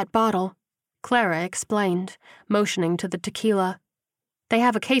gave us that bottle," Clara explained, motioning to the tequila. "They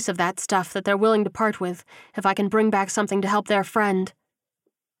have a case of that stuff that they're willing to part with if I can bring back something to help their friend."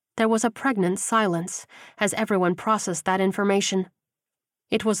 There was a pregnant silence as everyone processed that information.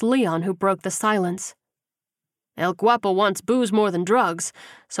 It was Leon who broke the silence. "El Guapo wants booze more than drugs,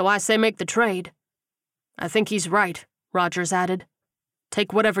 so I say make the trade." "I think he's right," Rogers added.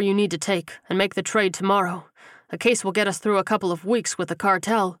 "Take whatever you need to take and make the trade tomorrow. A case will get us through a couple of weeks with the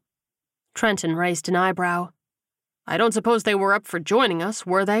cartel." Trenton raised an eyebrow. "I don't suppose they were up for joining us,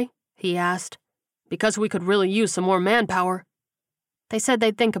 were they?" he asked. "Because we could really use some more manpower." "They said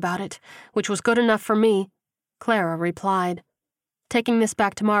they'd think about it, which was good enough for me," Clara replied. "Taking this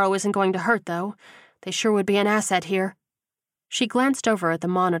back tomorrow isn't going to hurt, though. They sure would be an asset here." She glanced over at the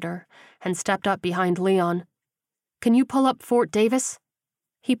monitor and stepped up behind Leon. "Can you pull up Fort Davis?"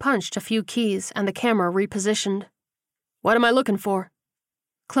 He punched a few keys and the camera repositioned. "What am I looking for?"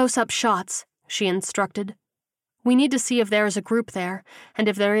 "Close-up shots," she instructed. "We need to see if there is a group there, and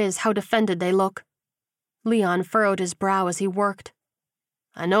if there is, how defended they look." Leon furrowed his brow as he worked.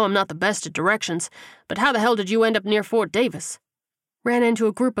 "I know I'm not the best at directions, but how the hell did you end up near Fort Davis?" "Ran into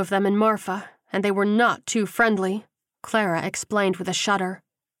a group of them in Marfa, and they were not too friendly," Clara explained with a shudder.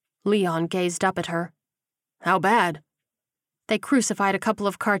 Leon gazed up at her. "How bad?" "They crucified a couple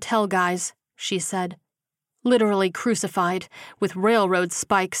of cartel guys," she said. "Literally crucified, with railroad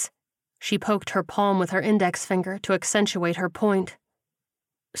spikes." She poked her palm with her index finger to accentuate her point.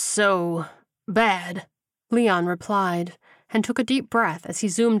 "So bad," Leon replied, and took a deep breath as he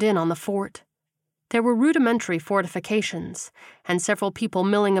zoomed in on the fort. There were rudimentary fortifications, and several people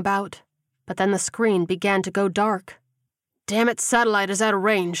milling about, but then the screen began to go dark. "Damn it, satellite is out of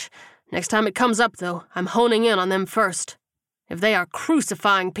range. Next time it comes up, though, I'm honing in on them first. If they are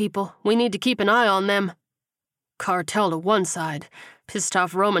crucifying people, we need to keep an eye on them. Cartel to one side,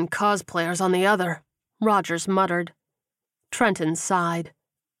 pissed-off Roman cosplayers on the other," Rogers muttered. Trenton sighed.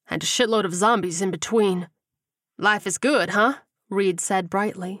 "And a shitload of zombies in between." "Life is good, huh?" Reed said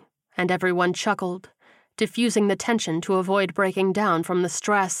brightly, and everyone chuckled, diffusing the tension to avoid breaking down from the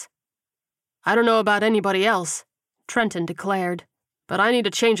stress. "I don't know about anybody else," Trenton declared, "but I need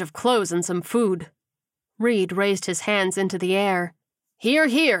a change of clothes and some food." Reed raised his hands into the air. "Hear,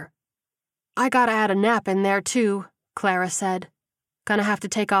 hear!" "I gotta add a nap in there, too," Clara said. "Gonna have to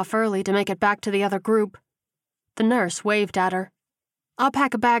take off early to make it back to the other group." The nurse waved at her. "I'll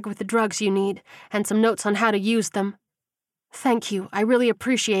pack a bag with the drugs you need, and some notes on how to use them." "Thank you, I really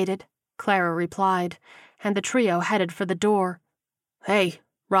appreciate it," Clara replied, and the trio headed for the door. "Hey,"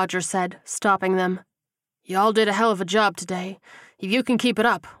 Roger said, stopping them. "Y'all did a hell of a job today. If you can keep it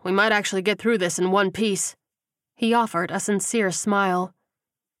up, we might actually get through this in one piece." He offered a sincere smile.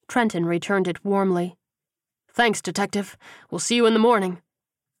 Trenton returned it warmly. "Thanks, Detective. We'll see you in the morning."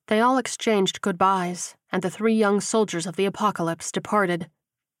 They all exchanged goodbyes, and the 3 young soldiers of the apocalypse departed.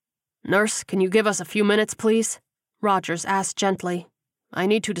 "Nurse, can you give us a few minutes, please?" Rogers asked gently. "I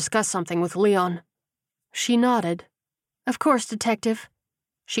need to discuss something with Leon." She nodded. "Of course, Detective."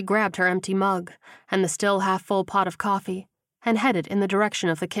 She grabbed her empty mug and the still half-full pot of coffee and headed in the direction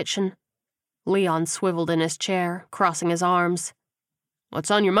of the kitchen. Leon swiveled in his chair, crossing his arms. "What's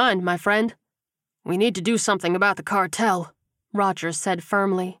on your mind, my friend?" "We need to do something about the cartel," Rogers said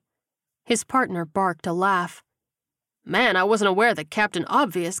firmly. His partner barked a laugh. "Man, I wasn't aware that Captain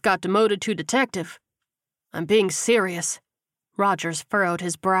Obvious got demoted to detective." "I'm being serious." Rogers furrowed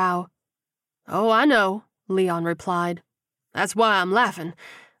his brow. "Oh, I know," Leon replied. "That's why I'm laughing.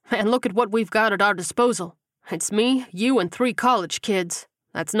 Man, look at what we've got at our disposal. It's me, you, and 3 college kids.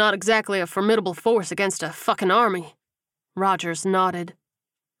 That's not exactly a formidable force against a fucking army." Rogers nodded.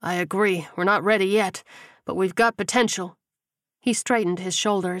 "I agree, we're not ready yet, but we've got potential." He straightened his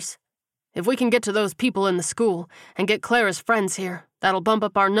shoulders. If we can get to those people in the school and get Clara's friends here, that'll bump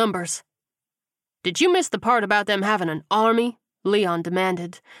up our numbers." "Did you miss the part about them having an army?" Leon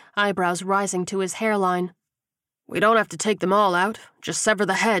demanded, eyebrows rising to his hairline. "We don't have to take them all out, just sever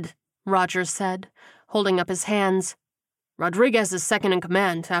the head," Rogers said, holding up his hands. "Rodriguez is second in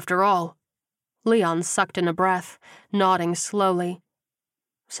command, after all." Leon sucked in a breath, nodding slowly.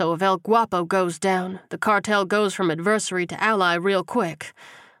 "So if El Guapo goes down, the cartel goes from adversary to ally real quick.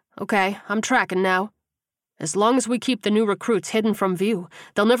 Okay, I'm tracking now. As long as we keep the new recruits hidden from view,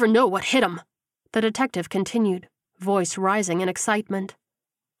 they'll never know what hit them," the detective continued, voice rising in excitement.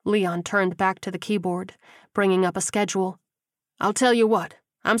 Leon turned back to the keyboard, bringing up a schedule. "I'll tell you what,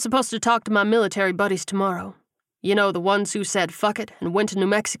 I'm supposed to talk to my military buddies tomorrow. You know, the ones who said fuck it and went to New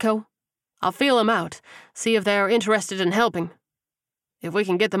Mexico? I'll feel them out, see if they're interested in helping. If we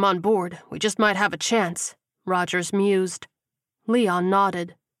can get them on board, we just might have a chance," Rogers mused. Leon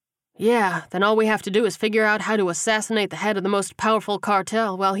nodded. "Yeah, then all we have to do is figure out how to assassinate the head of the most powerful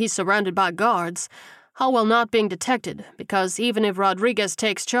cartel while he's surrounded by guards, all while not being detected, because even if Rodriguez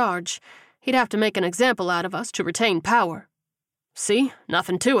takes charge, he'd have to make an example out of us to retain power." "See?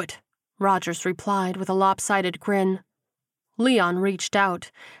 Nothing to it," Rogers replied with a lopsided grin. Leon reached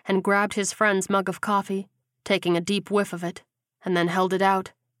out and grabbed his friend's mug of coffee, taking a deep whiff of it, and then held it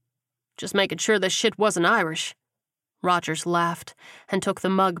out. "Just making sure this shit wasn't Irish." Rogers laughed and took the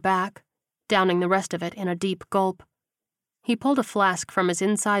mug back, downing the rest of it in a deep gulp. He pulled a flask from his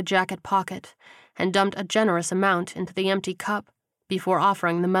inside jacket pocket and dumped a generous amount into the empty cup before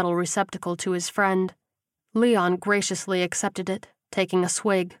offering the metal receptacle to his friend. Leon graciously accepted it, taking a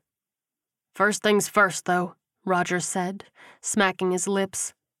swig. "First things first, though," Rogers said, smacking his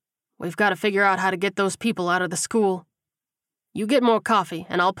lips. "We've got to figure out how to get those people out of the school." "You get more coffee,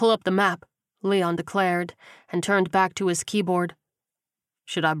 and I'll pull up the map," Leon declared, and turned back to his keyboard.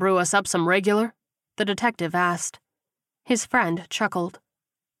 "Should I brew us up some regular?" the detective asked. His friend chuckled.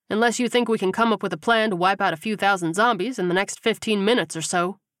 "Unless you think we can come up with a plan to wipe out a few thousand zombies in the next 15 minutes or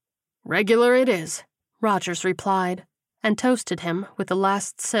so." "Regular it is," Rogers replied, and toasted him with the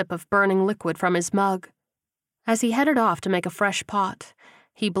last sip of burning liquid from his mug. As he headed off to make a fresh pot,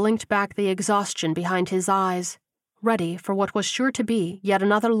 he blinked back the exhaustion behind his eyes, ready for what was sure to be yet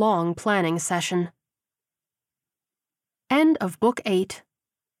another long planning session. End of Book 8.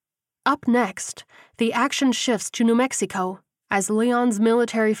 Up next, the action shifts to New Mexico as Leon's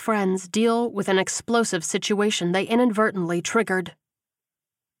military friends deal with an explosive situation they inadvertently triggered.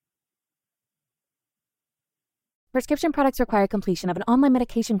 Prescription products require completion of an online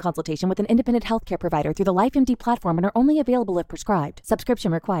medication consultation with an independent healthcare provider through the LifeMD platform and are only available if prescribed.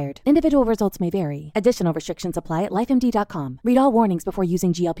 Subscription required. Individual results may vary. Additional restrictions apply at lifemd.com. Read all warnings before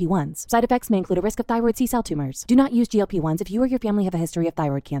using GLP-1s. Side effects may include a risk of thyroid C-cell tumors. Do not use GLP-1s if you or your family have a history of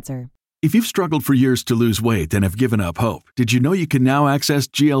thyroid cancer. If you've struggled for years to lose weight and have given up hope, did you know you can now access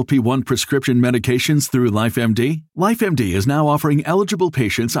GLP-1 prescription medications through LifeMD? LifeMD is now offering eligible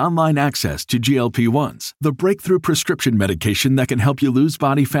patients online access to GLP-1s, the breakthrough prescription medication that can help you lose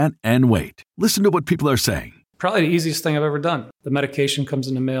body fat and weight. Listen to what people are saying. Probably the easiest thing I've ever done. The medication comes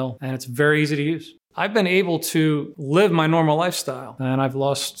in the mail, and it's very easy to use. I've been able to live my normal lifestyle, and I've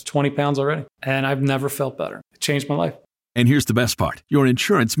lost 20 pounds already, and I've never felt better. It changed my life. And here's the best part. Your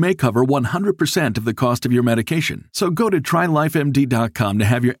insurance may cover 100% of the cost of your medication. So go to TryLifeMD.com to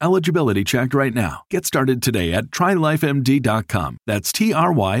have your eligibility checked right now. Get started today at TryLifeMD.com. That's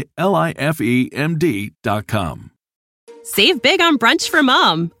TryLifeMD.com. Save big on brunch for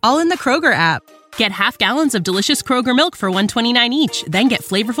mom, all in the Kroger app. Get half gallons of delicious Kroger milk for $1.29 each. Then get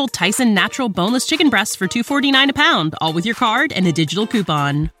flavorful Tyson natural boneless chicken breasts for $2.49 a pound, all with your card and a digital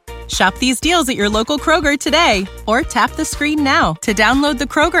coupon. Shop these deals at your local Kroger today, or tap the screen now to download the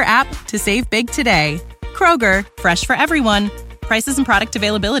Kroger app to save big today. Kroger, fresh for everyone. Prices and product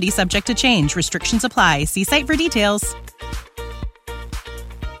availability subject to change. Restrictions apply. See site for details.